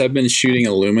years, I've been shooting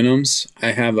aluminums.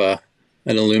 I have an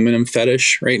aluminum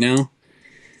fetish right now.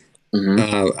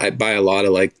 Mm-hmm. I buy a lot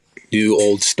of like new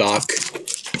old stock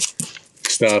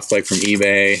stuff, like from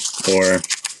eBay or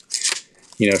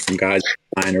from guys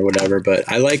online or whatever. But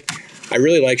I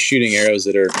really like shooting arrows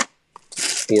that are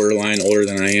borderline older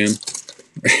than I am.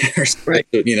 Right.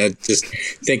 Just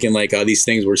thinking like, oh, these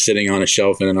things were sitting on a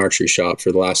shelf in an archery shop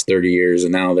for the last 30 years,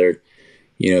 and now they're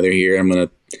here. I'm gonna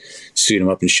suit them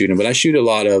up and shoot them. But I shoot a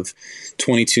lot of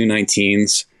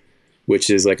 2219s, which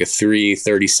is like a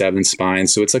 337 spine,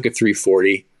 so it's like a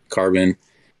 340 carbon,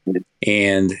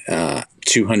 and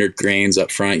 200 grains up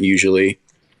front usually.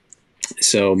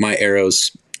 So my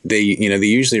arrows, they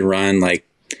usually run like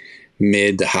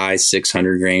mid to high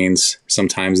 600 grains.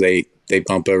 Sometimes they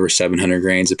bump over 700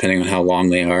 grains depending on how long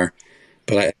they are.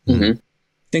 But I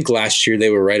think last year they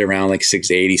were right around like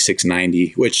 680,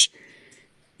 690, which,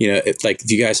 it's like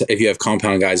if you have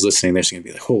compound guys listening, they're going to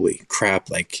be like, holy crap,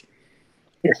 like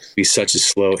it'd be such a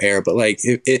slow arrow. But like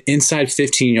inside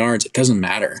 15 yards, it doesn't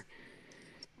matter.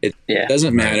 It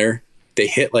doesn't matter. They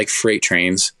hit like freight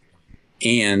trains,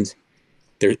 and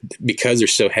because they're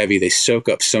so heavy, they soak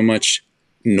up so much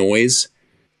noise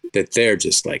that they're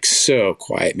just like so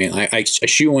quiet, man. I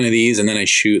shoot one of these, and then I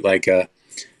shoot like a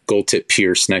gold tip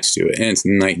Pierce next to it, and it's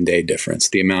night and day difference,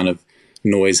 the amount of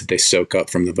noise that they soak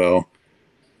up from the bow.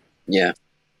 Yeah.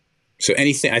 So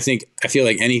I feel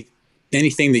like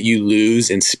anything that you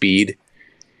lose in speed,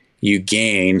 you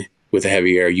gain with a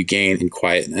heavy arrow, you gain in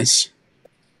quietness.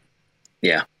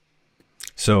 Yeah.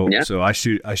 So I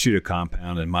shoot a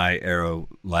compound, and my arrow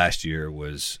last year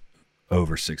was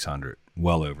over 600,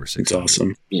 well over 600. It's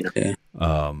awesome. Yeah.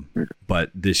 But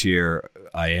this year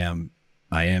I am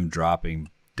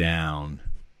dropping down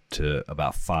to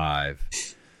about 5.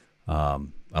 I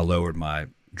lowered my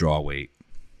draw weight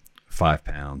 5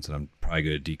 pounds, and I'm probably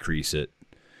going to decrease it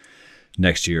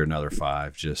next year another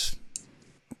 5. Just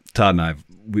Todd and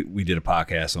we did a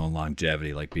podcast on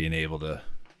longevity, like being able to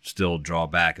still draw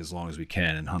back as long as we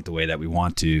can and hunt the way that we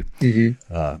want to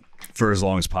for as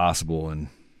long as possible. And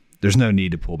there's no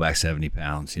need to pull back 70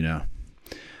 pounds, for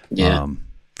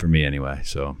me anyway.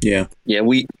 So, yeah.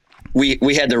 We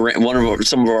had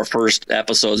some of our first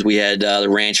episodes. We had the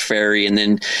Ranch Fairy and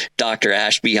then Dr.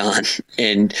 Ashby on,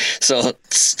 and so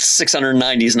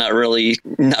 690 is not really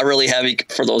heavy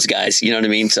for those guys. You know what I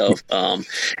mean? So,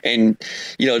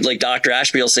 like Dr.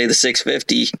 Ashby will say the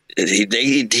 650.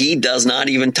 He does not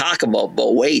even talk about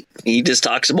bow weight. He just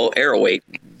talks about arrow weight.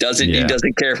 He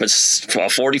doesn't care if it's a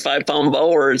 45 pound bow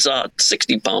or it's a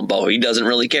 60 pound bow. He doesn't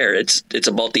really care. It's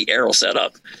about the arrow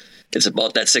setup. It's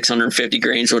about that 650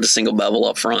 grains with a single bevel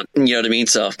up front. You know what I mean?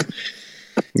 So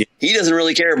he doesn't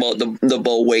really care about the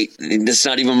bow weight. It's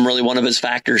not even really one of his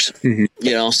factors,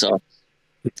 So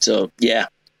yeah,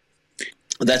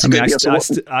 that's a good deal.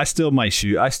 I still might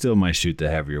shoot the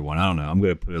heavier one. I don't know. I'm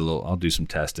going to put I'll do some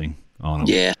testing on them.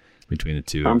 Yeah. Between the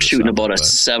two. I'm shooting about a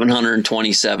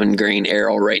 727 grain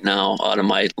arrow right now out of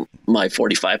my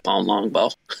 45 pound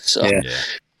longbow. So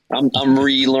I'm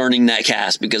relearning that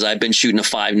cast because I've been shooting a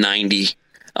 590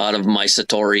 out of my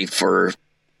Satori for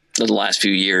the last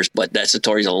few years, but that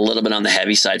Satori's a little bit on the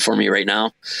heavy side for me right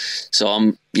now.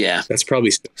 So that's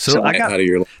probably so I got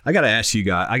to ask you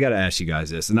guys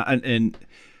this,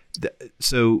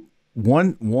 so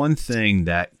one thing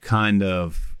that kind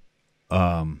of,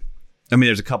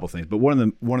 there's a couple things, but one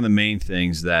of the main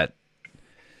things that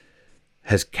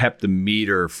has kept the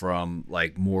meter from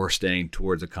like more staying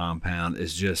towards a compound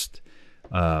is just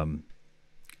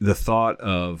the thought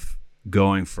of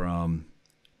going from,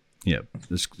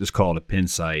 let's call it a pin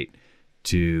sight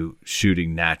to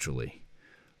shooting naturally,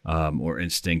 or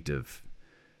instinctive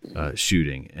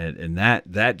shooting. And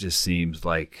that just seems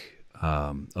like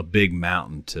a big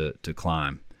mountain to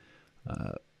climb.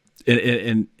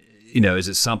 And is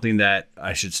it something that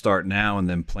I should start now and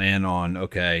then plan on,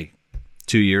 okay,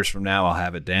 2 years from now I'll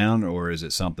have it down, or is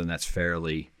it something that's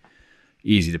fairly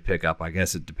easy to pick up? I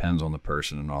guess it depends on the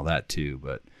person and all that too,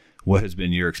 but what has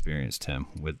been your experience, Tim,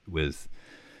 with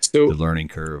the learning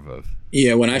curve of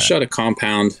when I shot a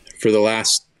compound for the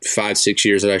last 5-6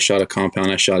 years that I shot a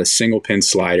compound, I shot a single pin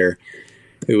slider.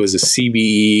 It was a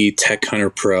CBE Tech Hunter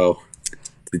Pro.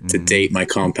 To date my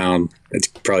compound, it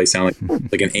probably sound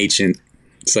like an ancient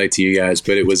sight to you guys,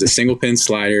 but it was a single pin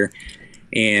slider,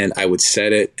 and I would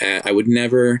set it at, I would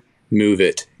never move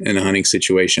it in a hunting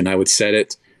situation. I would set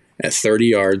it at 30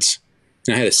 yards.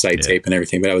 And I had a sight tape and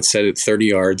everything, but I would set it at 30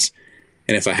 yards.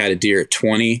 And if I had a deer at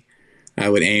 20, I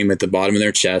would aim at the bottom of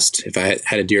their chest. If I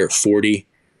had a deer at 40,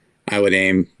 I would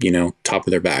aim, top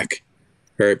of their back,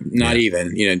 or not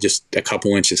even, just a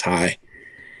couple inches high.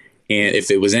 And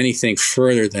if it was anything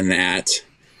further than that,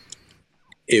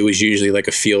 it was usually like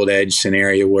a field edge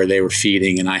scenario where they were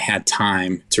feeding and I had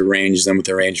time to range them with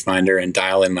the rangefinder and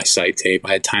dial in my sight tape.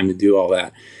 I had time to do all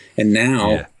that. And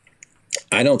now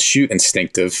I don't shoot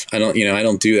instinctive. I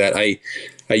don't do that.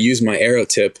 I use my arrow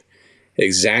tip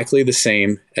exactly the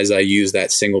same as I use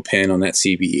that single pin on that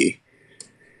CBE.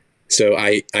 So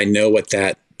I know what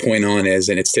that point on is,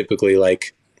 and it's typically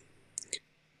like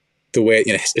the way,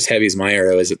 as heavy as my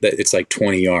arrow is, that it's like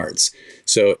 20 yards.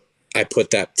 So I put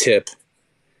that tip,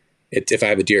 if I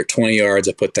have a deer at 20 yards,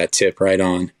 I put that tip right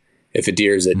on. If a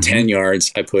deer is at 10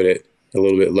 yards, I put it a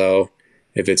little bit low.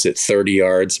 If it's at 30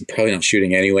 yards, I'm probably not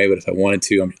shooting anyway, but if I wanted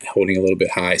to, I'm holding a little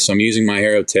bit high. So I'm using my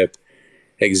arrow tip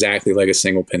exactly like a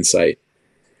single pin sight.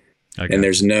 Okay. And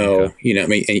there's no,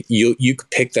 and you could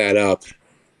pick that up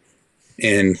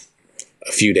in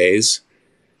a few days.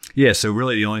 Yeah. So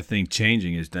really the only thing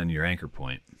changing is then your anchor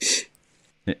point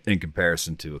in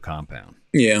comparison to a compound.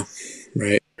 Yeah.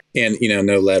 Right. And,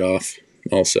 no let off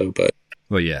also, but.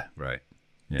 Well, yeah. Right.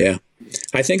 Yeah.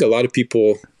 I think a lot of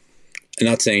people, I'm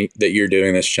not saying that you're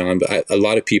doing this, Sean, but a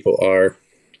lot of people are,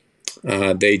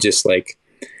 they just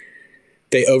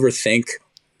they overthink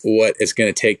what it's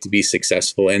going to take to be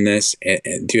successful in this.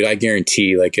 And dude, I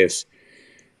guarantee, if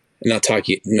not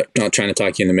trying to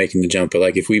talk you into making the jump,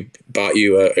 but if we bought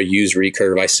you a used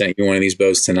recurve, I sent you one of these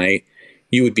bows tonight,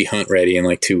 you would be hunt ready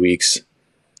in 2 weeks.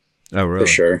 Oh, really? For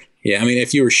sure. Yeah. I mean,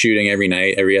 if you were shooting every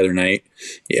night, every other night.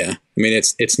 Yeah. I mean,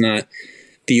 it's not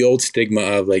the old stigma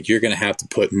of you're going to have to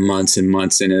put months and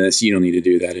months into this. You don't need to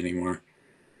do that anymore.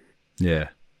 Yeah.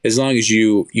 As long as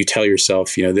you tell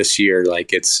yourself, this year,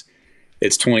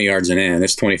 it's 20 yards and in,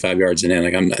 it's 25 yards and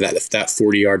in, I'm that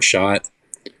 40 yard shot.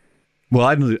 Well,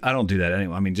 I don't do that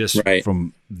anyway. I mean, just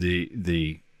from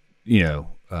the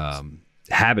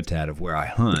habitat of where I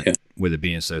hunt, with it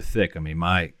being so thick. I mean,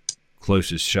 my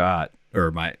closest shot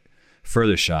or my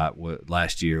furthest shot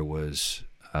last year was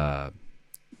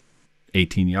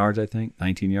 18 yards, I think,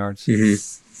 19 yards.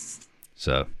 Mm-hmm.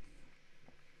 So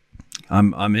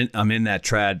I'm in that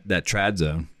trad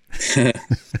zone.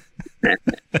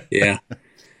 Yeah.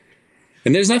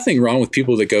 And there's nothing wrong with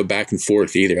people that go back and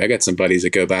forth either. I got some buddies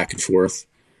that go back and forth.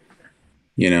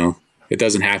 It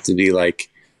doesn't have to be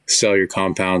sell your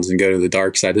compounds and go to the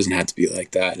dark side. It doesn't have to be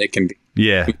like that. It can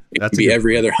be,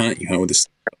 every other hunt you hunt with this,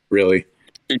 really.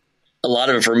 A lot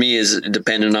of it for me is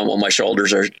dependent on what my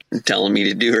shoulders are telling me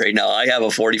to do right now. I have a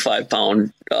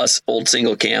 45-pound old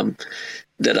single cam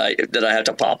that I have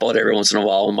to pop out every once in a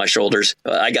while on my shoulders.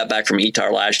 I got back from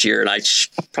ETAR last year, and I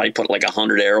probably put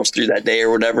 100 arrows through that day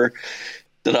or whatever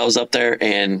that I was up there.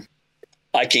 And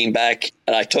I came back,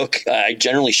 and I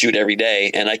generally shoot every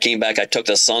day. And I came back, I took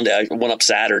the Sunday, I went up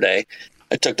Saturday.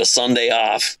 I took the Sunday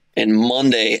off. And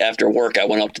Monday after work, I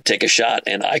went up to take a shot,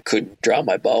 and I couldn't draw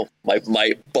my bow.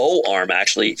 My bow arm,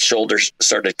 actually, shoulders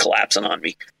started collapsing on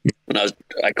me when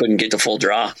I couldn't get to full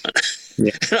draw.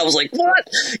 Yeah. And I was like, what?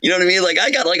 You know what I mean?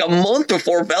 I got a month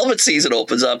before velvet season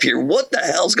opens up here. What the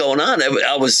hell's going on?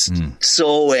 I was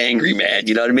so angry, man.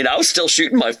 You know what I mean? I was still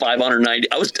shooting my 590.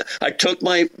 I took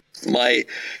my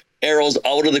arrows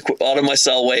out of my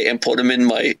Selway and put them in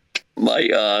my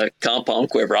compound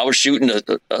quiver. I was shooting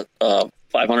a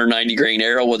 590 grain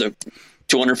arrow with a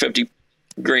 250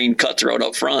 grain cutthroat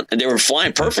up front, and they were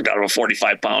flying perfect out of a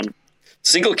 45-pound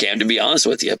single cam, to be honest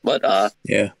with you. But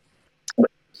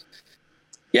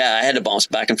yeah, I had to bounce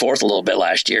back and forth a little bit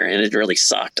last year, and it really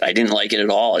sucked. I didn't like it at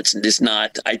all. It's just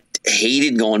not. I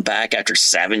hated going back after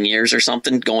 7 years or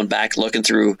something, going back looking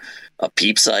through a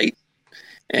peep sight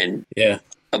and a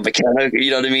mechanic.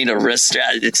 You know what I mean? A wrist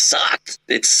strat.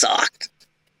 It sucked.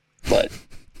 But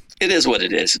it is what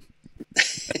it is.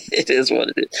 It is what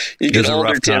it is. You get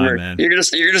older, Timmer. You're gonna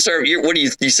start. What do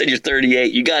you said? You're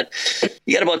 38. You got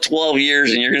about 12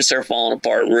 years, and you're gonna start falling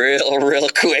apart real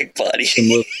quick, buddy.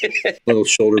 Some little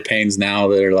shoulder pains now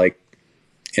that are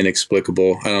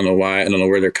inexplicable. I don't know why. I don't know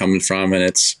where they're coming from, and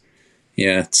it's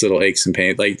little aches and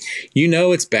pains.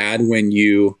 It's bad when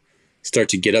you start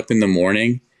to get up in the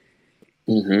morning,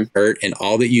 hurt, and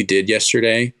all that you did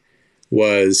yesterday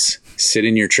was sit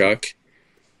in your truck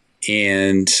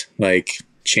and like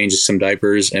change some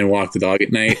diapers and walk the dog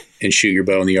at night and shoot your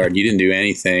bow in the yard. You didn't do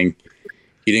anything.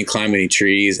 You didn't climb any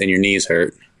trees, and your knees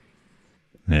hurt.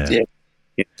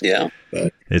 Yeah.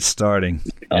 But it's starting.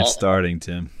 It's starting,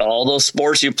 Tim. All those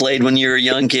sports you played when you were a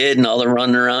young kid and all the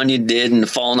running around you did and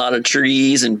falling out of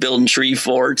trees and building tree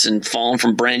forts and falling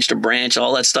from branch to branch,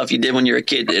 all that stuff you did when you were a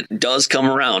kid, it does come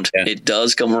around. Yeah. It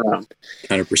does come around.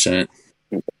 100%.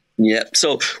 Yeah.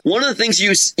 So one of the things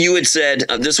you had said,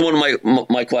 this is one of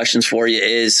my questions for you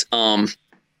is,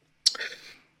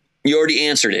 you already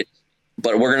answered it,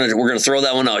 but we're gonna throw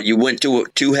that one out. You went to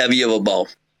too heavy of a bow.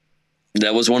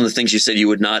 That was one of the things you said you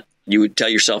would tell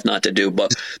yourself not to do.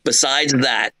 But besides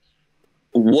that,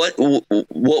 what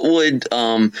would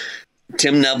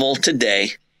Tim Nebel today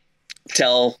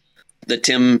tell the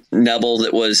Tim Nebel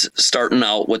that was starting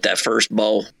out with that first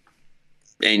bow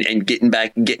and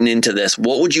getting into this?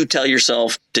 What would you tell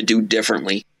yourself to do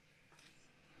differently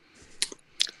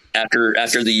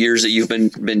after the years that you've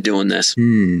been doing this?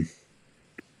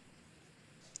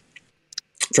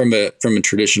 From a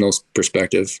traditional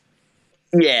perspective.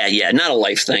 Yeah, not a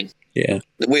life thing. Yeah,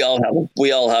 we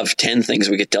all have 10 things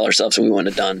we could tell ourselves that we wouldn't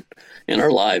have done in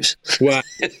our lives. Well,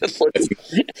 from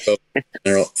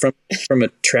a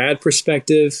trad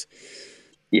perspective,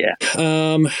 yeah.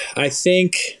 I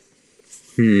think.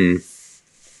 Let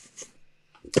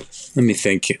me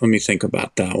think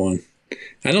about that one.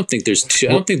 I don't think there's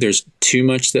too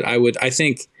much that I would. I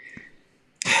think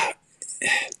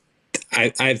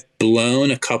I've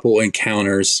blown a couple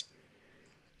encounters.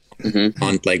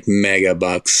 On like mega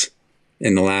bucks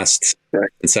in the last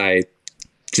since I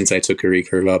took a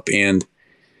recurve up, and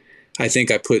I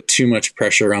think I put too much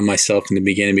pressure on myself in the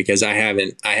beginning because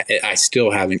I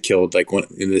still haven't killed like what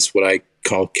I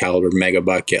call caliber mega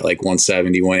buck at like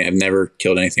 170. I've never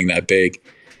killed anything that big,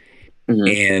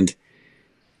 and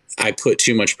I put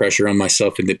too much pressure on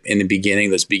myself in the beginning,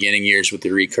 those beginning years with the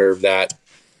recurve, that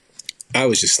I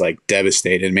was just like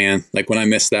devastated, man. Like when I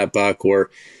missed that buck, or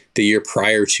the year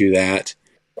prior to that,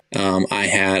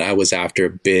 I was after a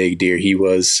big deer.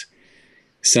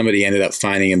 Somebody ended up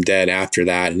finding him dead after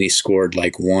that, and he scored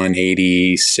like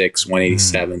 186,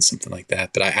 187, something like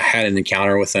that. But I had an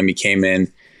encounter with him. He came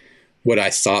in what I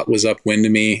thought was upwind to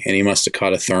me, and he must have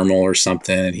caught a thermal or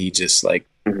something, and he just like,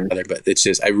 but it's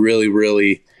just, I really,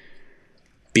 really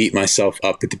beat myself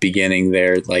up at the beginning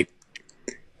there, like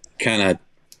kind of,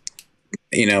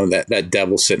 that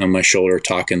devil sitting on my shoulder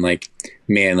talking like,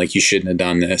 man, like you shouldn't have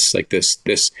done this. Like this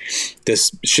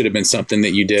should have been something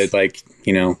that you did like,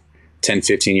 10,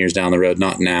 15 years down the road,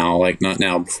 not now,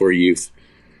 before you've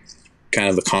kind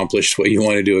of accomplished what you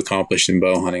wanted to accomplish in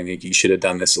bow hunting. Like you should have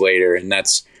done this later. And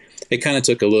it kind of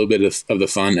took a little bit of the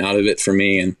fun out of it for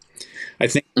me. And I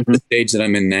think the stage that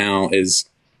I'm in now is,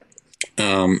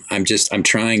 I'm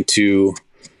trying to,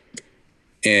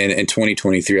 and in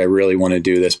 2023, I really want to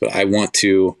do this, but I want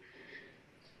to,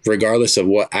 regardless of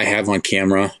what I have on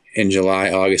camera in July,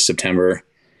 August, September,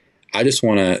 I just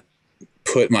want to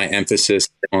put my emphasis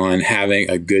on having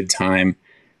a good time,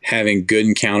 having good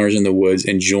encounters in the woods,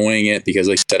 enjoying it, because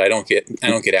like I said, I don't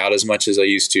get out as much as I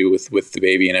used to with the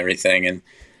baby and everything. And,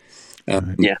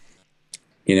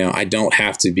 I don't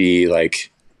have to be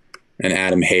like an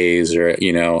Adam Hayes or,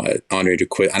 Andre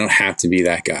DeQuitt. I don't have to be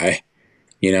that guy.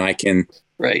 I can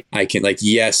like,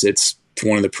 yes, it's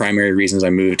one of the primary reasons I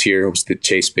moved here was to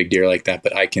chase big deer like that,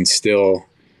 but I can still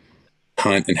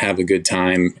hunt and have a good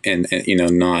time and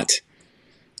not,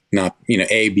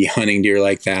 be hunting deer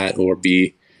like that, or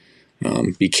be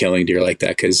killing deer like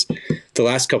that. Cause the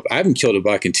last couple, I haven't killed a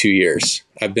buck in 2 years.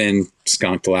 I've been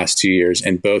skunked the last 2 years.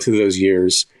 And both of those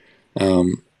years,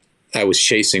 I was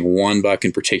chasing one buck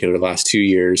in particular the last 2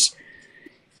 years,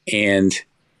 and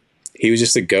he was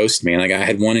just a ghost, man. Like I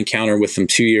had one encounter with him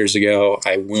 2 years ago.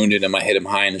 I wounded him. I hit him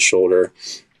high in the shoulder,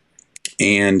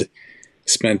 and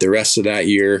spent the rest of that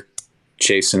year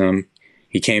chasing him.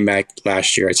 He came back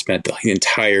last year. I spent the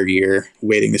entire year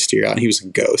waiting this deer out, and he was a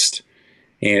ghost.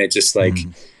 And it just like,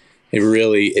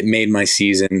 it made my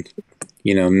season,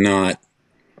 not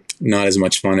as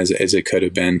much fun as it could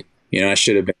have been. I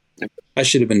should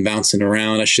have been bouncing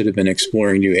around. I should have been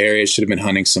exploring new areas. Should have been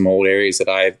hunting some old areas that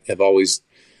I have always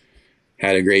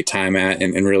had a great time at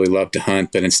and really loved to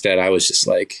hunt. But instead I was just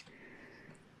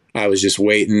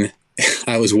waiting.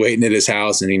 I was waiting at his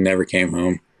house, and he never came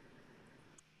home.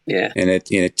 Yeah. And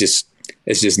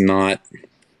it's not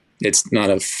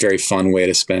a very fun way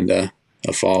to spend a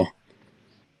fall.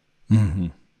 Mm-hmm.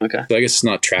 Okay. So I guess it's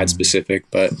not trad specific,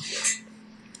 but.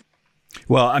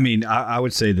 Well, I mean, I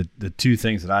would say that the two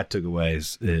things that I took away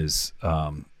is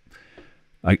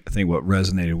I think what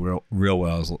resonated real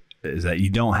well is that you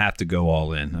don't have to go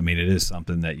all in. I mean, it is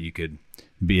something that you could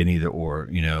be an either or,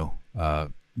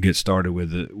 get started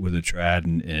with a trad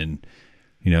and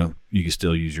you can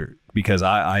still use because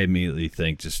I immediately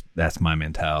think just that's my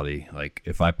mentality. Like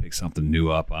if I pick something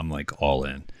new up, I'm like all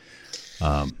in.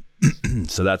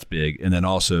 So that's big. And then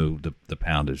also the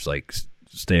poundage, like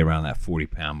stay around that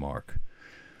 40-pound mark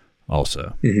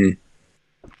also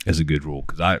is a good rule.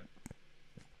 Cause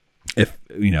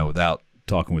without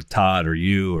talking with Todd or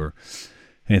you or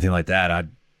anything like that,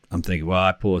 I'm thinking, well,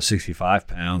 I pull a 65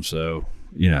 pound. So,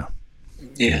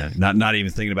 not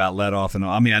even thinking about let off. And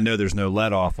I mean, I know there's no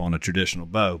let off on a traditional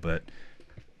bow, but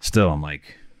still I'm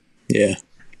like, yeah.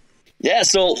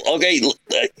 So, okay,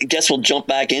 I guess we'll jump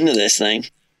back into this thing.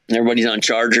 Everybody's on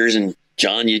chargers, and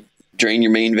John, you drain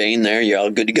your main vein there. You're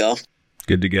all good to go.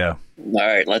 Good to go. All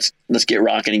right, let's get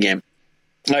rocking again.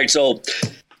 All right, so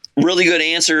really good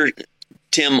answer,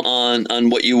 Tim, on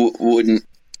what you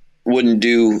wouldn't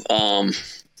do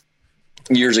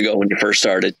years ago when you first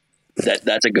started.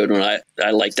 That's a good one.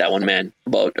 I like that one, man.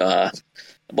 About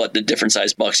the different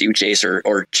size bucks you chase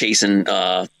or chasing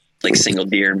like single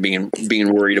deer and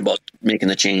being worried about making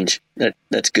the change.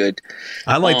 That's good.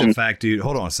 I like the fact, dude.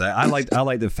 Hold on a sec. I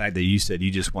like the fact that you said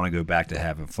you just want to go back to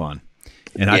having fun,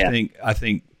 and I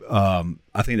think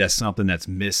that's something that's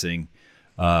missing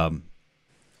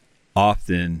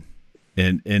often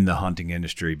in the hunting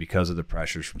industry because of the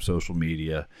pressures from social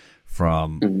media,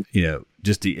 from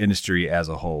just the industry as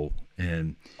a whole.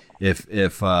 And if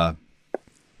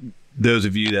those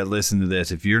of you that listen to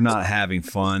this, if you're not having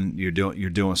fun, you're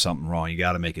doing something wrong. You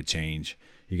got to make a change.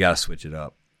 You got to switch it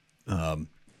up. So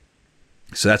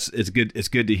it's good. It's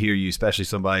good to hear you, especially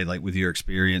somebody like with your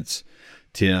experience,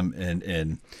 Tim,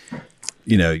 and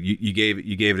you gave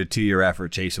it a 2-year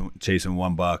effort chasing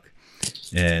one buck,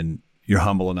 and you're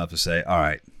humble enough to say, all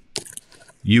right,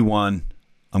 you won.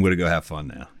 I'm going to go have fun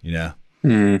now.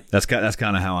 That's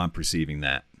kind of how I'm perceiving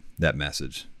that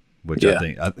message, which I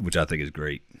think is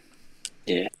great.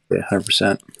 Yeah.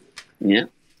 100%. Yeah.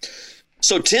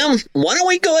 So Tim, why don't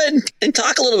we go ahead and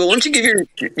talk a little bit? Why don't you give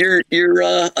your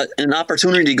an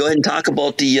opportunity to go ahead and talk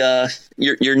about the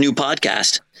your new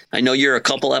podcast? I know you're a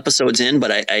couple episodes in,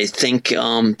 but I think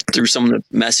through some of the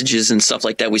messages and stuff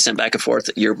like that we sent back and forth,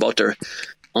 that you're about to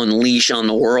unleash on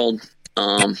the world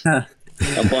a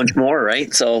bunch more,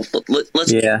 right? So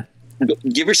let's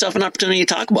give yourself an opportunity to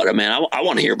talk about it, man. I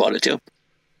want to hear about it too.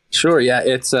 Sure. Yeah.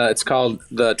 It's called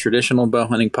the Traditional Bow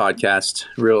Hunting Podcast.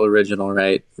 Real original,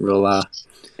 right? Real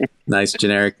nice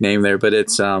generic name there, but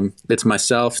it's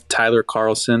myself, Tyler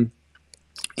Carlson,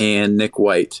 and Nick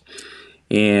White.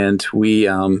 And we,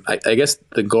 I guess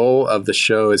the goal of the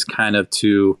show is kind of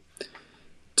to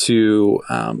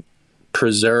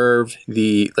preserve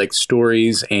the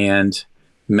stories and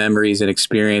memories and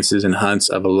experiences and hunts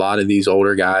of a lot of these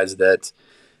older guys that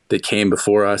came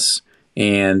before us,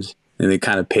 and they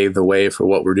kind of paved the way for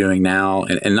what we're doing now,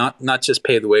 and not just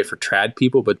paved the way for trad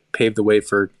people, but paved the way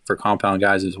for compound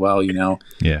guys as well.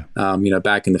 Yeah.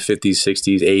 Back in the 50s,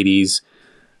 60s,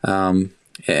 80s,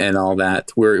 and all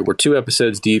that. We're 2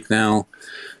 episodes deep now.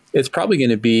 It's probably going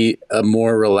to be a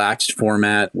more relaxed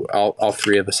format. All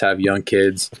 3 of us have young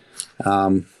kids.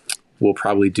 We'll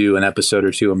probably do an episode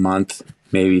or 2 a month,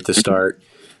 maybe to start,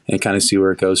 and kind of see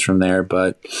where it goes from there.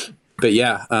 But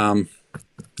yeah,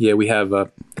 we have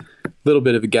a little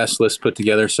bit of a guest list put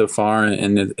together so far,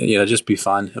 and it'll just be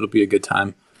fun. It'll be a good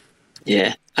time.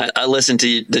 Yeah, I listened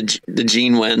to the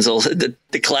Gene Wenzel,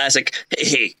 the classic.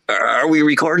 Hey, are we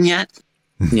recording yet?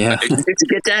 Yeah. Did you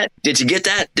get that? Did you get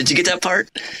that? Did you get that part?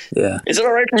 Yeah. Is it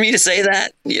all right for me to say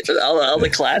that? Yeah, all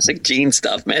the classic Gene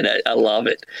stuff, man. I love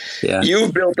it. Yeah.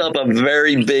 You've built up a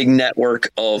very big network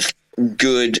of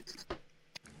good,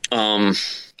 I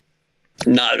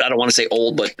don't want to say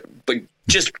old, but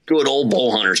just good old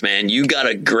bow hunters, man. You got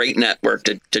a great network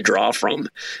to draw from.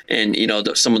 And,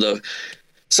 some of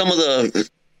the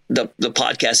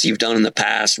podcasts you've done in the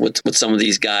past with some of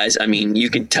these guys, I mean,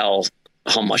 you can tell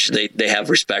how much they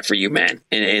have respect for you, man,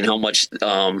 and how much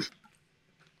they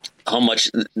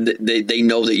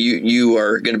know that you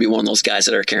are going to be one of those guys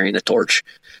that are carrying the torch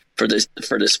for this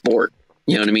sport.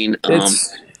 You know what I mean?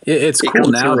 It's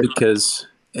cool now because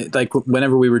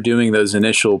whenever we were doing those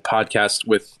initial podcasts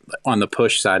on the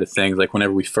push side of things, like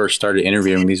whenever we first started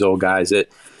interviewing these old guys,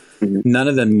 none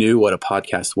of them knew what a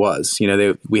podcast was.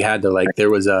 We had to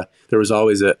there was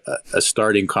always a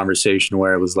starting conversation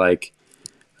where it was like,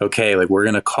 okay, we're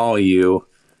going to call you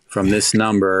from this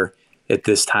number at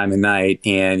this time of night,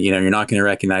 and you're not going to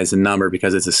recognize the number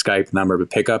because it's a Skype number, but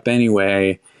pick up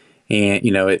anyway. And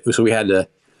so we had to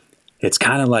it's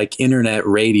kind of like internet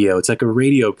radio. It's like a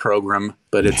radio program,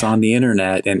 but it's on the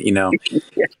internet. And,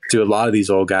 to a lot of these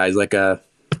old guys, like there's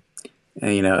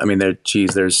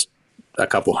a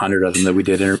couple hundred of them that we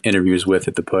did interviews with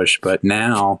at the Push, but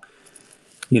now,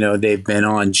 they've been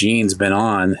on, Gene's been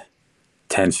on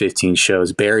 10, 15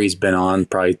 shows. Barry's been on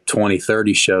probably 20,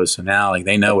 30 shows. So now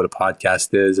they know what a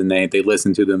podcast is, and they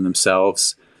listen to them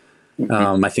themselves.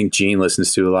 I think Gene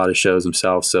listens to a lot of shows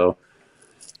himself. So,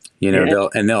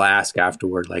 they'll ask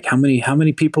afterward, like, how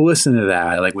many people listen to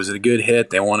that? Like, was it a good hit?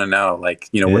 They want to know, what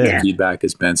the feedback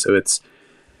has been. So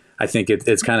I think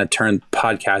it's kind of turned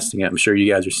podcasting. I'm sure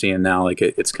you guys are seeing now,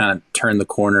 it's kind of turned the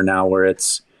corner now where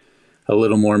it's a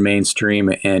little more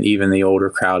mainstream, and even the older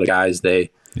crowd of guys, they're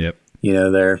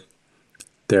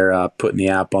putting the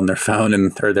app on their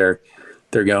phone, or they're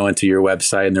going to your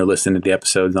website and they're listening to the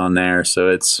episodes on there. So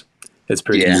it's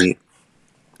pretty neat.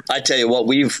 I tell you what,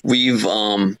 we've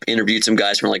interviewed some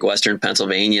guys from like Western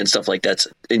Pennsylvania and stuff like that,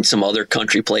 in some other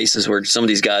country places where some of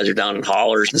these guys are down in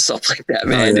hollers and stuff like that,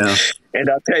 man. Oh, yeah. And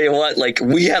I'll tell you what,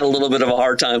 we had a little bit of a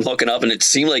hard time hooking up, and it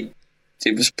seemed like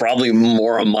it was probably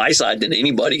more on my side than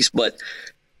anybody's, but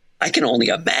I can only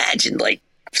imagine,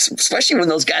 especially when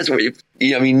those guys were,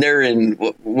 they're in,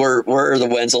 where are the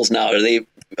Wenzels now? Are they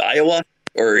Iowa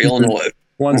or Illinois?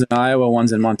 One's in Iowa,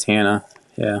 one's in Montana.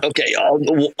 Yeah. Okay.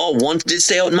 One did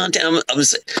stay out in Montana. I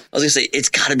was gonna say, it's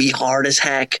got to be hard as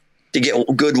heck to get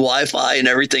good Wi-Fi and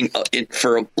everything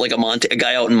for a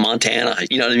guy out in Montana.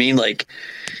 You know what I mean?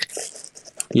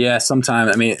 Yeah.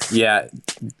 Sometimes,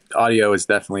 audio is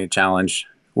definitely a challenge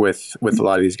with a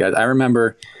lot of these guys. I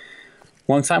remember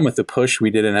one time with the Push,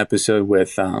 we did an episode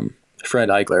with Fred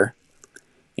Eichler,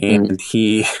 and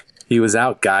he was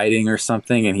out guiding or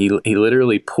something, and he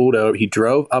literally pulled over. He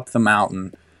drove up the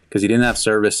mountain, because he didn't have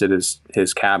service at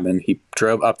his cabin. He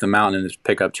drove up the mountain in his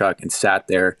pickup truck and sat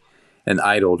there and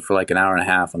idled for an hour and a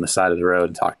half on the side of the road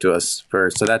and talked to us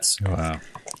first. So that's, kind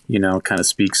of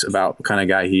speaks about what kind of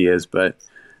guy he is. But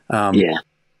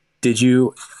did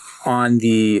you, on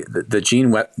the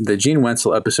Gene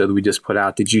Wenzel episode we just put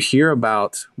out, did you hear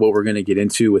about what we're going to get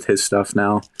into with his stuff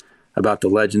now? About the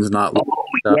Legends Not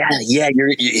Stuff? Yeah.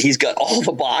 He's got all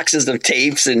the boxes of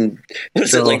tapes and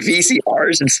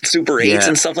VCRs and Super 8s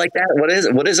and stuff like that.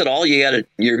 What is it all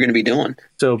you're going to be doing?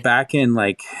 So back in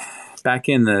the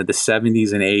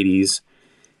 70s and 80s,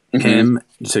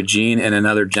 Gene and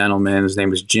another gentleman, his name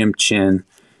was Jim Chin,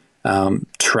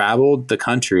 traveled the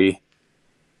country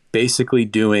basically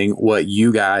doing what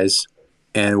you guys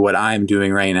and what I'm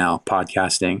doing right now,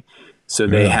 podcasting. So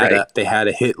they had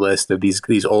a hit list of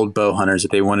these old bow hunters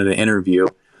that they wanted to interview,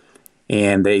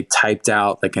 and they typed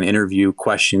out an interview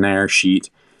questionnaire sheet,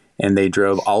 and they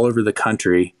drove all over the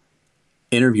country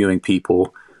interviewing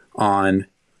people on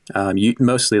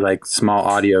mostly small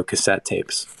audio cassette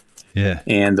tapes. Yeah.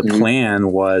 And the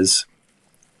plan was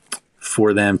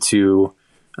for them to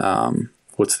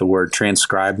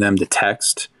transcribe them to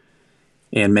text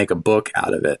and make a book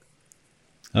out of it.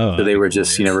 Oh, so they were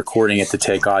just, recording it to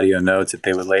take audio notes that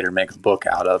they would later make a book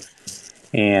out of.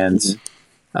 And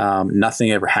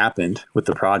nothing ever happened with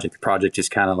the project. The project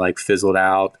just kind of fizzled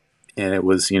out, and it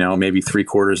was, maybe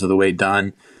 3/4 of the way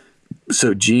done.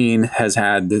 So Gene has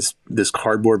had this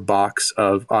cardboard box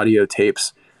of audio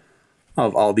tapes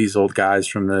of all these old guys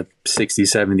from the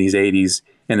 60s, 70s, 80s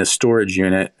in a storage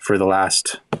unit for the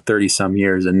last 30 some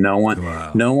years. And no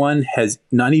one has,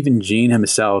 not even Gene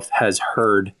himself, has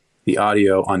heard the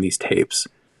audio on these tapes.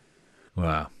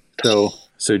 Wow.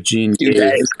 So Gene,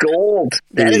 that is gold.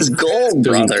 That is gold,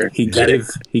 brother. He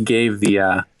gave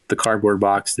the cardboard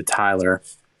box to Tyler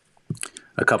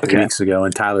a couple of weeks ago,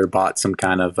 and Tyler bought some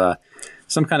kind of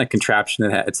contraption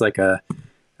that it's like a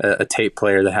tape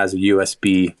player that has a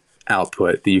USB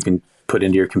output that you can put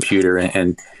into your computer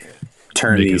and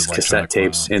turn these cassette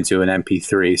tapes into an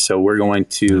MP3. So we're going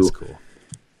to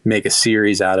make a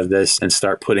series out of this and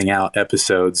start putting out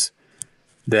episodes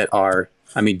that are,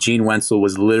 Gene Wenzel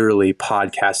was literally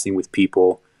podcasting with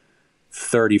people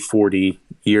 30, 40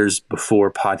 years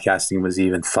before podcasting was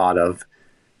even thought of.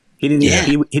 He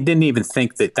didn't even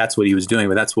think that that's what he was doing,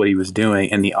 but that's what he was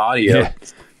doing. And the audio,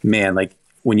 man,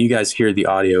 when you guys hear the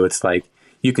audio, it's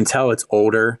you can tell it's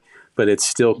older, but it's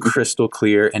still crystal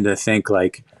clear. And to think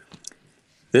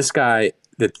this guy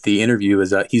that the interview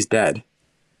is, he's dead.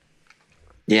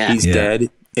 Yeah. He's dead.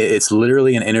 It's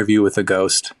literally an interview with a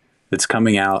ghost that's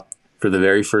coming out for the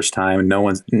very first time. No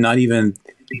one's, not even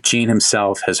Gene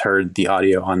himself, has heard the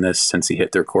audio on this since he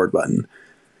hit the record button.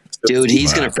 Dude,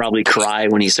 he's going to probably cry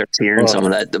when he starts hearing some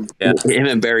of that. Him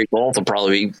and Barry both will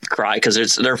probably cry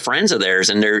because they're friends of theirs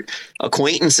and they're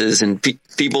acquaintances and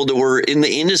people that were in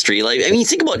the industry. Like, I mean,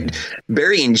 think about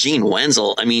Barry and Gene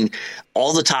Wenzel. I mean,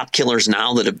 all the top killers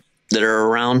now that are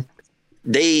around,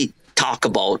 they talk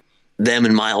about them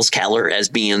and Miles Keller as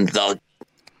being the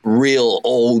real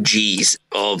OGs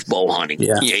of bow hunting.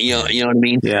 Yeah. You know what I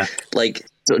mean? Yeah. Like,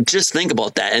 so just think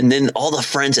about that. And then all the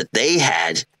friends that they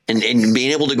had and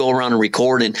being able to go around and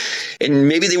record and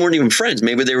maybe they weren't even friends.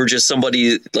 Maybe they were just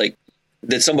somebody like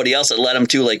that somebody else that led them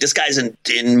to, like, this guy's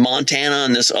in Montana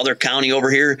and this other county over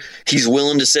here. He's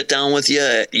willing to sit down with you,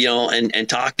 and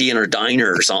talk to you in a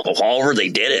diner or something. However they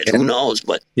did it, who knows?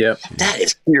 But that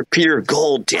is pure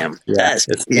gold, Tim. Yeah,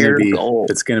 that's pure gold.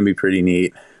 It's going to be pretty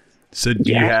neat. So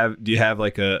do you have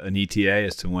like an ETA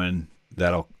as to when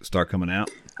that'll start coming out?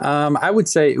 I would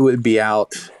say it would be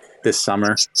out this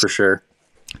summer for sure.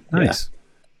 Nice. Yeah.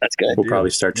 That's good. We'll probably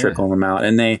start trickling them out.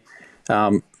 And they,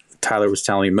 Tyler was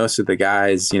telling me most of the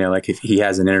guys, like if he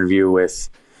has an interview with,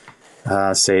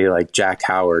 say like Jack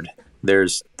Howard,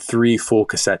 there's 3 full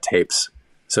cassette tapes.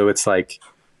 So it's like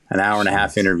an hour and a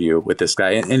half interview with this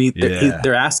guy. And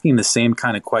they're asking the same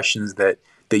kind of questions that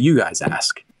you guys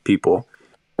ask people.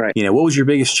 Right. What was your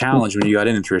biggest challenge when you got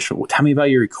into traditional? Tell me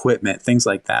about your equipment, things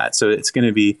like that. So it's going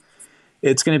to be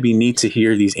neat to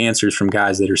hear these answers from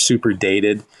guys that are super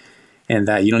dated and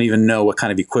that you don't even know what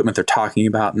kind of equipment they're talking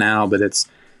about now. But it's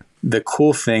the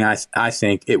cool thing. I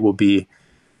think it will be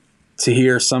to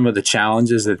hear some of the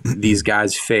challenges that these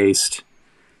guys faced.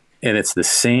 And it's the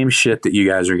same shit that you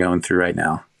guys are going through right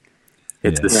now.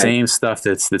 It's the same stuff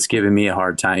that's giving me a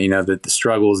hard time, that the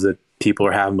struggles that people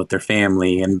are having with their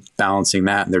family and balancing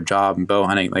that and their job and bow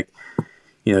hunting. Like,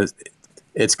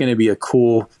 it's going to be a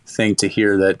cool thing to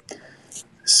hear that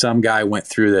some guy went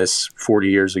through this 40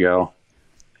 years ago.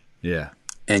 Yeah.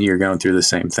 And you're going through the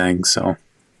same thing. So,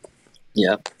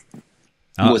 yep.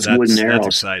 With wooden arrows. That's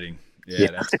exciting.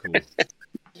 Yeah. That's cool.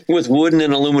 With wooden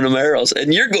and aluminum arrows.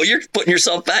 And you're putting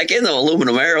yourself back in the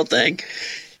aluminum arrow thing.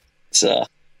 So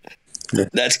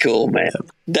that's cool, man. Yep.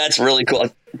 That's really cool.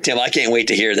 Tim, I can't wait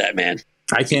to hear that, man.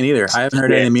 I can't either. I haven't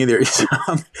heard anything either.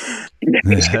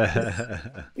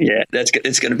 Yeah,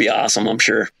 it's going to be awesome, I'm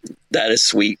sure. That is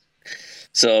sweet.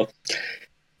 So,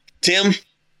 Tim,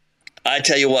 I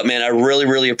tell you what, man, I really,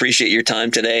 really appreciate your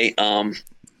time today.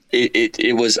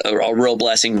 It was a real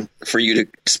blessing for you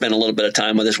to spend a little bit of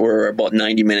time with us. We're about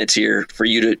 90 minutes here for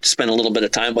you to spend a little bit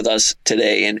of time with us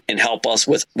today and help us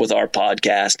with our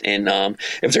podcast. And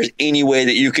if there's any way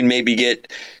that you can maybe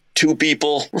get 2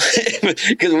 people,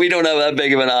 because we don't have that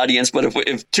big of an audience, but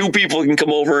if 2 people can come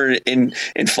over and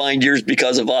find yours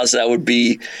because of us, that would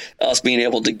be us being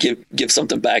able to give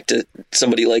something back to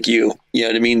somebody like you. You know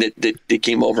what I mean? That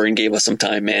came over and gave us some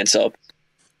time, man. So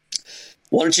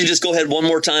why don't you just go ahead one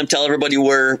more time, tell everybody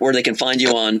where they can find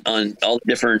you on all the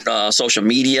different social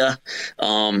media,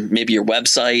 maybe your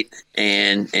website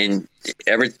and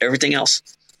everything else.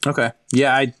 Okay.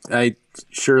 Yeah, I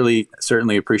certainly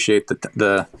appreciate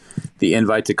the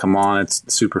invite to come on.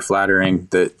 It's super flattering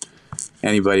that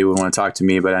anybody would want to talk to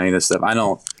me about any of this stuff. I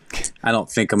don't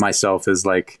think of myself as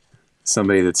like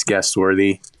somebody that's guest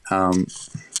worthy. I'm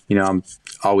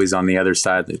always on the other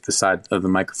side, like the side of the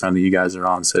microphone that you guys are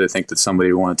on. So to think that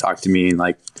somebody would want to talk to me and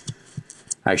like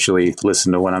actually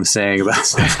listen to what I'm saying about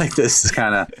stuff like this is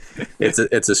kind of,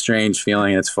 it's a strange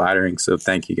feeling and it's flattering. So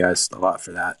thank you guys a lot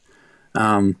for that.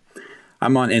 I'm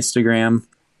on Instagram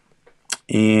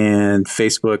and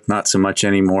Facebook, not so much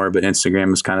anymore, but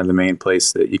Instagram is kind of the main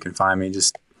place that you can find me.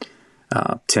 Just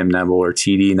Tim Nebel or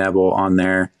TD Nebel on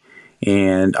there.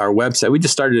 And our website, we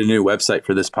just started a new website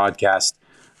for this podcast,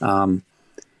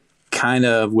 kind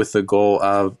of with the goal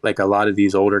of, like, a lot of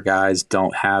these older guys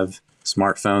don't have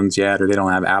smartphones yet, or they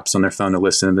don't have apps on their phone to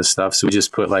listen to this stuff. So we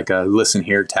just put like a listen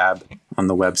here tab on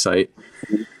the website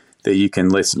that you can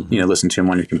listen to them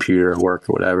on your computer or work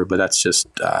or whatever. But that's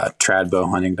just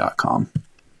tradbowhunting.com.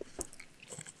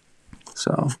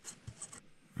 So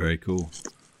very cool.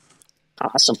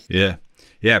 Awesome. Yeah.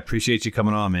 Appreciate you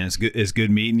coming on, man. It's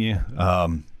good meeting you.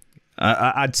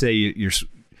 I'd say you're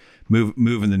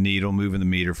moving the needle, moving the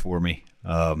meter for me.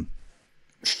 But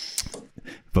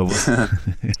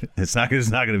it's not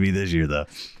going to be this year, though.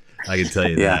 I can tell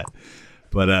you that.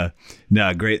 But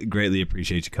no, greatly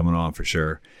appreciate you coming on for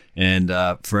sure. And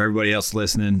for everybody else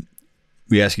listening,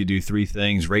 we ask you to do 3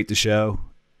 things: rate the show,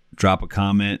 drop a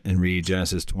comment, and read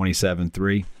Genesis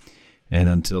 27:3. And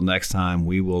until next time,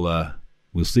 we'll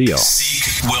see y'all.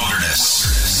 Seek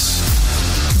Wilderness.